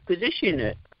even in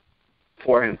position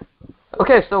for him.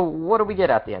 Okay, so what do we get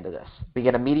at the end of this? We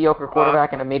get a mediocre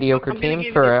quarterback and a mediocre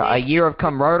team for a year of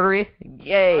camaraderie?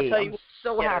 Yay, I'm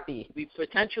so happy. We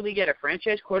potentially get a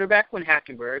franchise quarterback when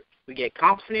Hackenberg. We get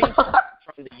confidence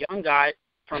from the young guys.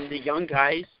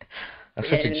 That's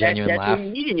such a genuine laugh. That's what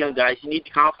you need in young guys. You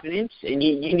need confidence, and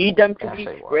you need them to be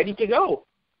ready to go.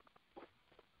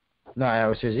 No, I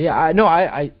was seriously. Yeah,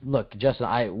 I look,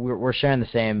 Justin. We're sharing the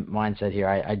same mindset here.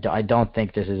 I don't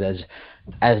think this is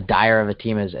as dire of a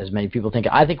team as many people think.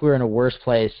 I think we're in a worse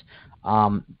place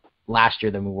last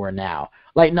year than we were now.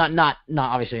 Like not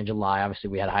obviously in July. Obviously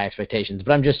we had high expectations,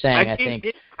 but I'm just saying I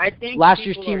think last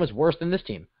year's team was worse than this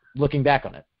team. Looking back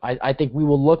on it, I think we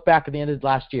will look back at the end of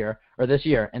last year or this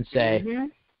year and say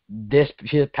this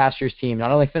past year's team not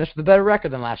only finished with a better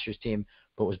record than last year's team,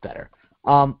 but was better.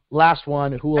 Last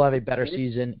one, who will have a better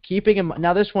season? Keeping in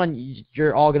now this one,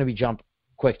 you're all going to be jump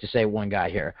quick to say one guy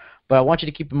here, but I want you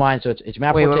to keep in mind. So it's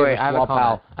Matt Forte versus Bilal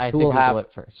Powell. I have to Google it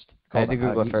first. I have to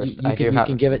Google it first. You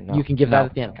can give it. No, you can give that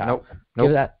at the end, Kyle. Nope.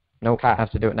 Give that. Nope. I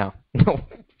have to do it now. No,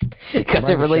 because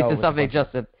it relates to something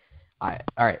Justin. All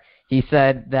right. He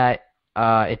said that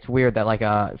it's weird that like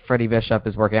Freddie Bishop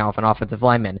is working off an offensive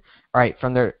lineman. All right,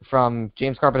 from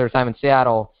James Carpenter's time in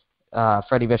Seattle,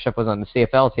 Freddie Bishop was on the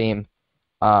CFL team.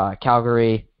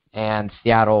 Calgary and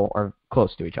Seattle are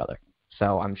close to each other,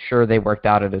 so I'm sure they worked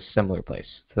out at a similar place.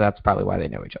 So that's probably why they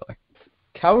know each other.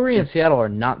 Calgary and Seattle are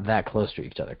not that close to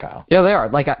each other, Kyle. Yeah, they are.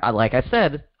 Like I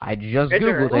said, I just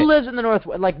Googled it. Who lives in the north?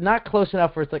 Like not close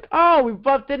enough where it's like, oh, we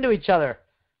bumped into each other.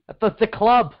 That's the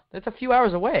club. It's a few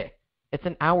hours away. It's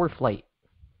an hour flight.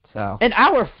 So an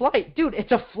hour flight, dude.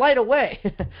 It's a flight away.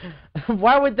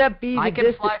 Why would that be? I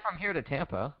can fly from here to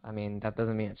Tampa. I mean, that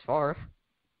doesn't mean it's far.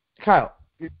 Kyle,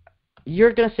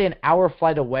 you're gonna say an hour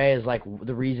flight away is like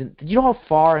the reason. Do you know how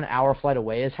far an hour flight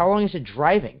away is? How long is it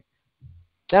driving?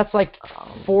 That's like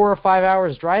 4 or 5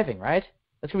 hours driving, right?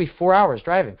 That's gonna be 4 hours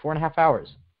driving, 4.5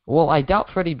 hours. Well, I doubt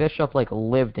Freddie Bishop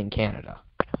lived in Canada.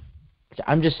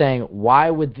 I'm just saying, why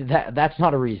would that? That's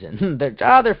not a reason. They're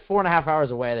 4.5 hours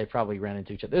away. They probably ran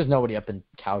into each other. There's nobody up in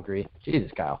Calgary.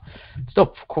 Jesus, Kyle,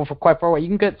 still quite far away. You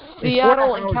can get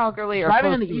Seattle and Calgary are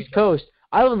driving on the East Coast.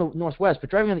 I live in the Northwest, but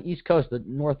driving on the East Coast, the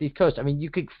Northeast Coast, I mean, you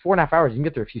could 4.5 hours. You can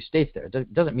get through a few states there.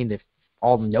 It doesn't mean they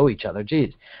all know each other.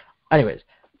 Jeez. Anyways,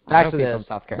 back to this.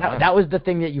 That was the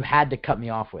thing that you had to cut me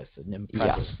off with.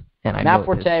 Yes. And Matt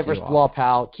Forte versus Bilal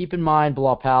Powell. Keep in mind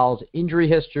Bilal Powell's injury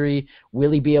history. Will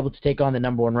he be able to take on the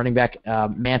number one running back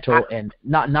mantle and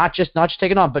not just take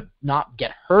it on, but not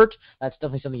get hurt? That's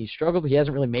definitely something he struggled with. He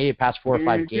hasn't really made it past 4 or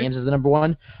 5 games as the number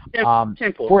one.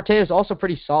 Forte was also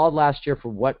pretty solid last year for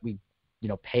what we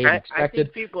paid and expected. I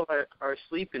think people are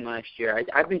sleeping last year.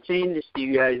 I've been saying this to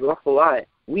you guys an awful lot.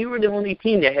 We were the only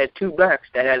team that had 2 backs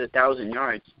that had 1,000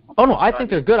 yards. Oh, no, I think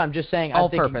they're good. I'm just saying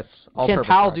can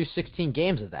Powell do 16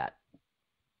 games of that?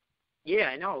 Yeah,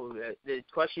 I know. The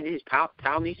question is,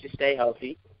 Powell needs to stay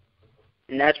healthy.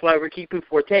 And that's why we're keeping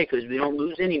Forte, because we don't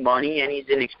lose any money, and he's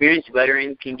an experienced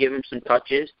veteran, can give him some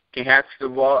touches, can hatch the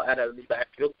ball out of the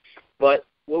backfield. But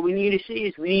what we need to see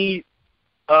is we need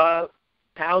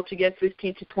Powell to get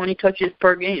 15 to 20 touches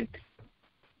per game.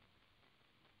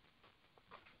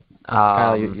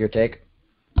 Kyle, your take?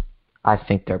 I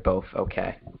think they're both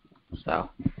okay. So,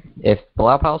 if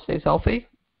Bilal Powell stays healthy,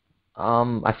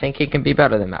 I think he can be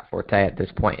better than Matt Forte at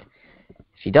this point.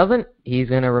 If he doesn't, he's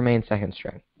going to remain second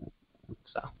string.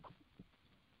 So.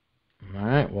 All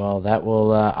right. Well, that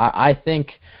will. I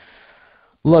think.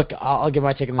 Look, I'll give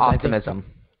my take on this. Optimism.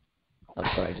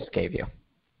 That's what I just gave you.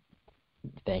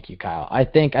 Thank you, Kyle. I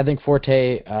think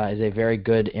Forte is a very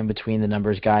good in-between the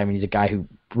numbers guy. I mean, he's a guy who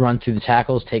runs through the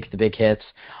tackles, takes the big hits.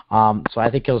 So I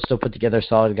think he'll still put together a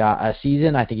solid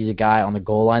season. I think he's a guy on the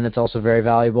goal line that's also very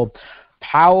valuable.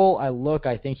 Powell,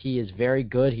 I think he is very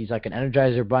good. He's like an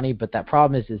Energizer Bunny, but that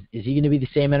problem is he going to be the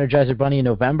same Energizer Bunny in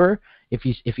November if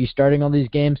he's starting all these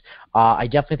games? I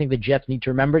definitely think the Jets need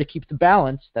to remember to keep the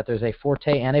balance, that there's a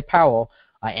Forte and a Powell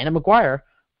and a McGuire,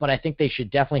 but I think they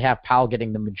should definitely have Powell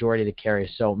getting the majority of the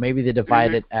carries. So maybe they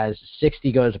divide it as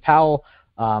 60 go to Powell,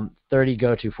 30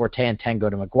 go to Forte, and 10 go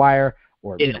to McGuire,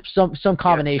 or some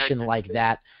combination like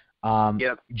that.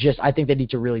 Just I think they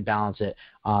need to really balance it.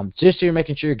 Just so you're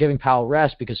making sure you're giving Powell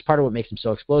rest, because part of what makes him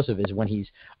so explosive is when he's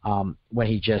on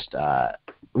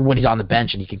the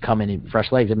bench and he can come in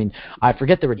fresh legs. I mean, I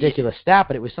forget the ridiculous stat,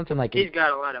 but it was something like he's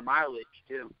got a lot of mileage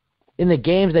too. In the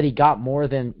games that he got more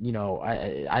than,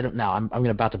 I don't know, I'm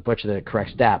about to butcher the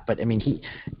correct stat, but I mean, he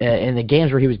in the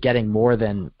games where he was getting more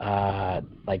than I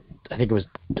think it was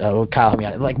Kyle help me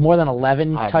out, like more than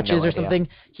 11 touches or something,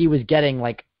 he was getting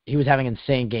he was having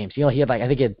insane games. He had I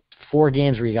think he had 4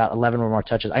 games where he got 11 or more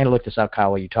touches. I'm going to look this up,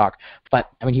 Kyle, while you talk. But,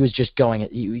 I mean, he was just going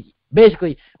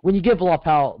basically, when you give Bilal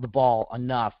Powell the ball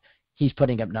enough, he's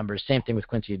putting up numbers. Same thing with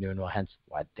Quincy Enunwa, hence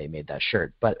why they made that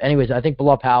shirt. But anyways, I think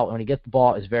Bilal Powell, when he gets the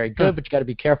ball, is very good, but you got to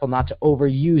be careful not to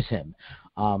overuse him.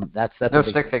 That's no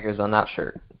stick figures on that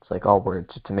shirt. It's like all words.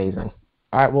 It's amazing.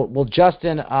 All right, well,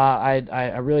 Justin,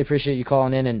 I really appreciate you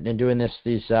calling in and doing this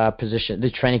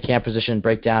training camp position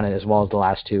breakdown, as well as the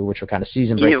last 2, which were kind of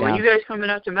season breakdown. Yeah, when you guys coming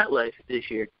out to MetLife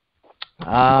this year?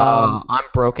 I'm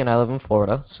broken. I live in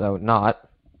Florida, so not.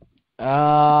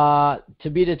 To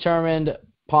be determined,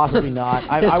 possibly not.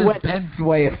 I went Ben's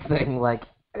way of saying like.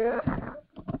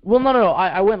 Well, no.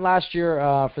 I went last year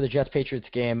for the Jets-Patriots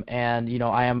game, and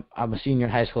I'm a senior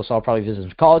in high school, so I'll probably visit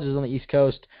some colleges on the East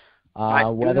Coast.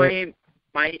 Miami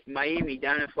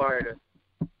down in Florida.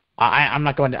 I'm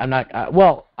not going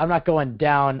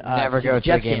down. Never to go the to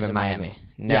Jets a game games in Miami. Miami.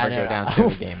 Never go down to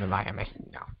a game in Miami.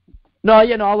 No. No,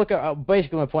 I'll look at.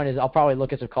 Basically, my point is, I'll probably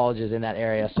look at some colleges in that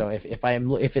area. So if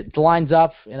it lines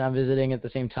up and I'm visiting at the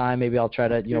same time, maybe I'll try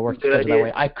to work the schedule that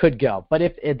way. I could go, but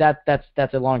if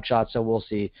that's a long shot, so we'll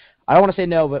see. I don't want to say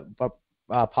no, but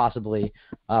possibly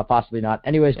not.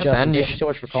 Anyways, Justin, thank you so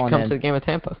much for calling in. Come to the game of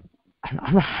Tampa.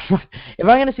 If I'm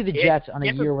going to see the Jets on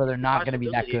a year where they're not going to be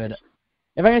that good,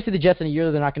 and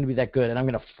I'm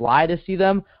going to fly to see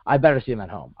them, I better see them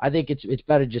at home. I think it's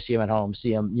better to just see them at home.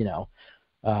 See them,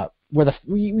 where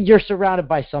you're surrounded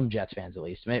by some Jets fans at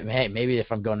least. Maybe if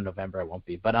I'm going in November, I won't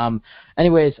be. But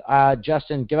anyways,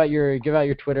 Justin, give out your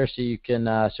Twitter so you can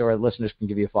so our listeners can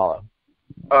give you a follow.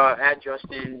 At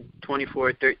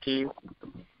Justin2413.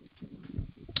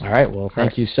 All right. Well,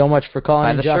 thank you so much for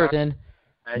calling in, Justin.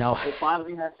 We'll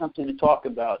finally have something to talk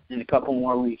about in a couple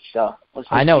more weeks. So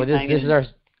I know this is our.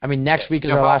 Next week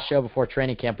is our last show before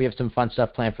training camp. We have some fun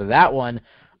stuff planned for that one.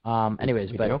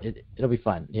 Anyways, it'll be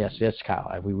fun. Yes,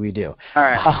 Kyle. We do. All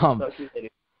right.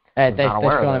 Hey, thanks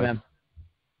for calling, man.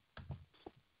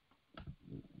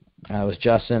 That was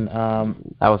Justin.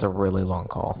 That was a really long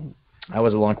call. That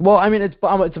was a long. Well,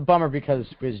 it's a bummer because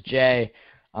Jay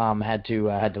had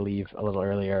to leave a little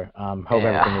earlier. Hope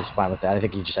everything was fine with that. I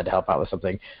think he just had to help out with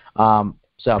something.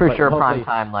 Pretty sure Prime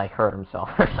Time hurt himself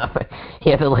or something.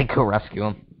 He had to go rescue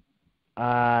him.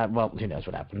 Well, who knows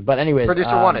what happened. But anyways,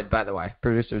 producer wanted, by the way.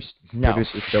 Producers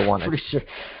still wanted. Producer,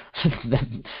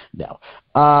 no.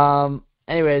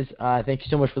 Anyways, thank you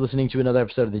so much for listening to another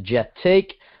episode of the Jet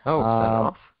Take.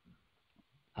 Oh,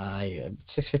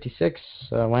 6:56.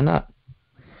 Why not?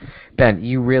 Ben,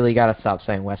 you really gotta stop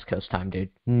saying West Coast time,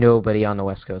 dude. Nobody on the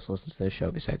West Coast listens to the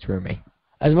show besides Rumi.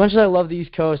 As much as I love the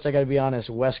East Coast, I gotta be honest.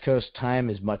 West Coast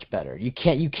time is much better. You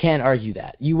can't argue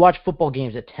that. You watch football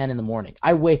games at 10 in the morning.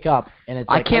 I wake up and it's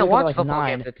I can't watch football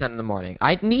games at 10 in the morning.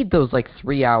 I need those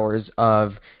 3 hours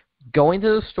of going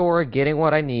to the store, getting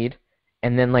what I need,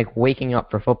 and then waking up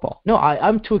for football. No,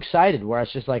 I'm too excited. Where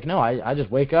it's just I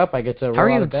just wake up. I get to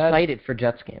roll out of bed. How are you excited for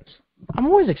Jets games? I'm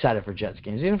always excited for Jets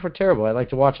games, even if we're terrible. I like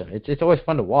to watch them. It's always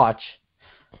fun to watch.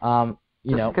 Just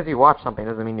because you watch something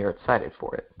doesn't mean you're excited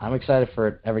for it. I'm excited for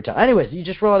it every time. Anyways, you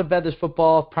just roll out of bed. There's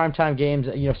football, primetime games.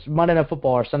 Monday Night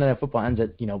Football or Sunday Night Football ends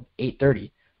at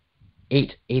 8:30.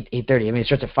 8:30. It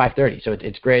starts at 5:30, so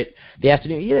it's great. The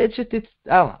afternoon, it's I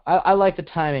don't know. I like the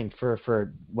timing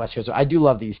for West Coast. I do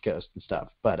love the East Coast and stuff,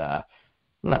 but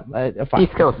no, fine.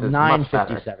 East Coast is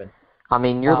 9:57.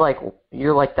 You're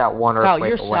like that one earthquake away.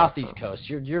 You're Southeast Coast.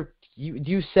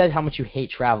 You said how much you hate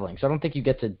traveling, so I don't think you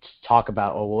get to talk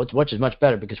about which is much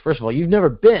better because first of all, you've never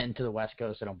been to the West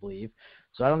Coast, I don't believe.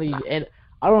 So I don't think, and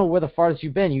I don't know where the farthest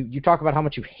you've been. You talk about how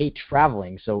much you hate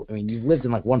traveling. So you've lived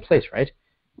in one place, right?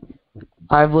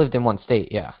 I've lived in one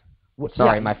state, yeah.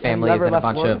 My family is in a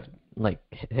bunch of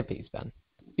hippies, Ben.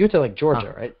 You went to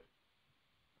Georgia, right?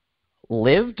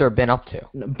 Lived or been up to?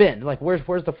 No, been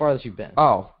where's the farthest you've been?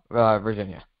 Oh,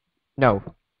 Virginia. No.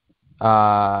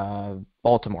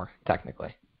 Baltimore,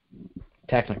 technically.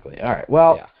 Technically, all right.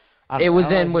 Well, yeah. It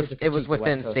was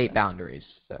within state boundaries.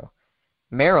 So,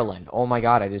 Maryland. Oh my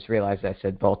God! I just realized I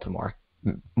said Baltimore.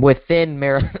 Within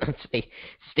Maryland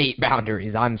state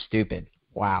boundaries. I'm stupid.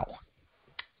 Wow.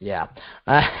 Yeah.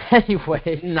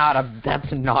 Anyway,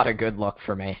 that's not a good look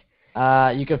for me.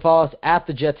 You can follow us at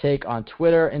the Jet Take on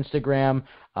Twitter, Instagram,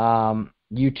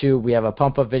 YouTube. We have a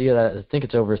pump-up video that I think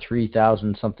it's over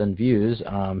 3,000 something views.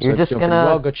 You're just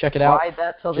gonna go check it out.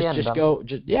 That till the end.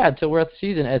 Until we're at the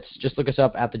season. Just look us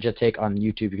up at the Jet Take on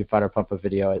YouTube. You can find our pump-up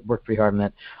video. I worked pretty hard on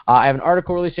it. I have an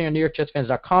article releasing on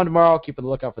NewYorkJetsFans.com tomorrow. Keep on the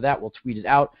lookout for that. We'll tweet it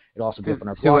out. It'll also be up on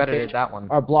our blog page. That one?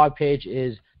 Our blog page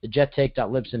is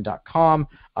thejettake.libsyn.com.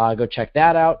 Go check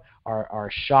that out. Our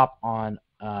shop on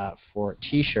for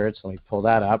T-shirts. Let me pull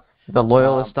that up.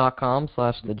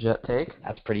 TheLoyalist.com/thejettake.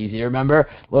 That's pretty easy to remember.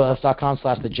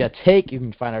 Loyalist.com/thejettake. You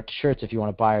can find our shirts if you want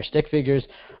to buy our stick figures.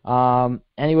 And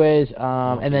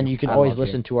then you can always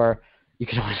listen to our. You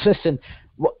can always listen.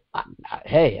 Well,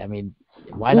 hey,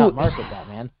 why not market that,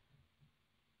 man?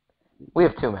 We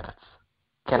have 2 minutes.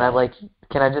 Can I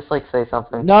just say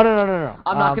something? No.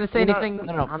 I'm not going to say anything.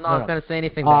 I'm not going to say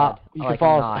anything bad. You can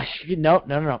follow us. No.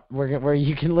 Where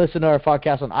you can listen to our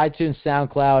podcast on iTunes,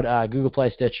 SoundCloud, Google Play,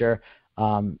 Stitcher.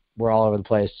 We're all over the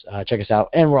place. Check us out,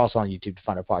 and we're also on YouTube to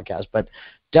find our podcast. But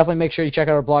definitely make sure you check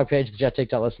out our blog page,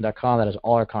 thejettake.listen.com. That is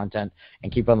all our content,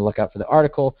 and keep on the lookout for the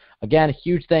article. Again, a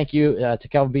huge thank you to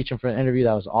Kelvin Beachum for the interview.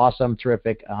 That was awesome,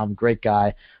 terrific, great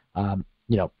guy.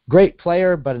 Great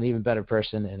player, but an even better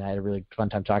person, and I had a really fun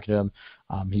time talking to him.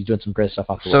 He's doing some great stuff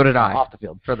off the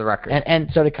field. For the record. And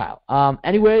so did Kyle.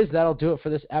 Anyways, that'll do it for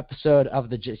this episode of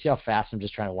the See how fast I'm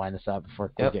just trying to wind this up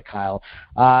before we get Kyle.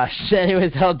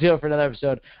 Anyways, that'll do it for another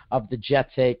episode of the Jet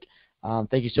Take.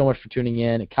 Thank you so much for tuning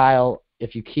in. Kyle,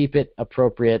 if you keep it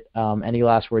appropriate, any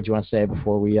last words you want to say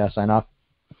before we sign off?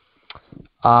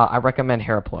 I recommend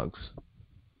hair plugs.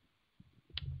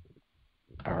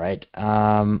 All right.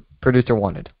 Producer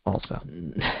wanted also.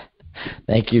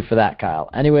 Thank you for that, Kyle.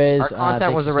 Anyways, our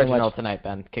content was original so tonight,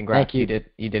 Ben. Congrats. Thank you.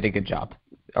 You did a good job.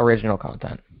 Original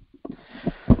content.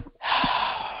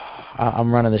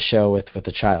 I'm running the show with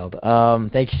a child.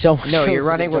 Thank you so much. No, you're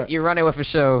running with a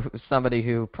show with somebody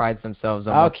who prides themselves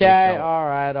on. Okay, all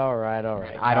right.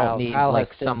 I don't need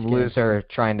some loser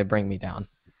trying to bring me down.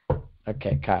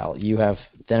 Okay, Kyle, you have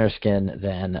thinner skin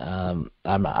than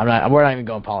we're not even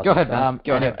going politics. Go ahead, Ben.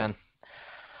 Go ahead, Ben.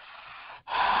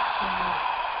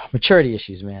 Maturity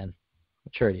issues, man.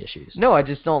 Maturity issues. No, I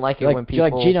just don't like it when people.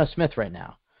 You're like Geno Smith right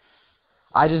now.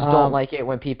 I just don't like it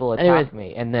when people attack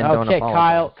me and then don't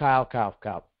apologize.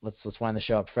 Kyle. Let's wind the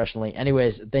show up professionally.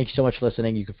 Anyways, thank you so much for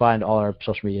listening. You can find all our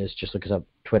social medias. Just look us up,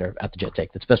 Twitter at the Jet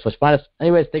Take. That's the best place to find us.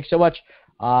 Anyways, thanks so much.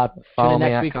 Follow me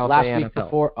next week. Kyle Last NFL. week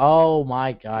before. Oh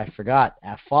my God, I forgot.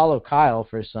 Follow Kyle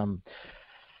for some.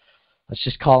 Let's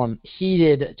just call them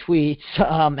heated tweets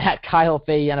at Kyle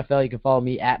Fahey NFL. You can follow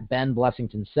me at Ben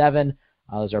Blessington7.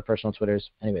 Those are our personal Twitters.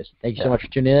 Anyways, thank you so much for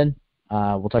tuning in.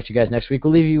 We'll talk to you guys next week.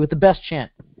 We'll leave you with the best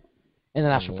chant in the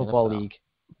National Football League.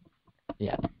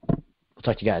 Yeah. We'll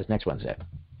talk to you guys next Wednesday.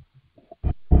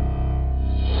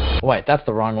 Wait, that's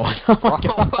the wrong one. Oh my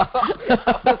God.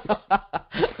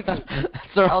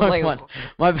 That's the wrong one.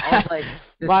 My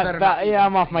bad. Yeah,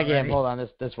 I'm off my game. Hold on,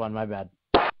 this one. My bad.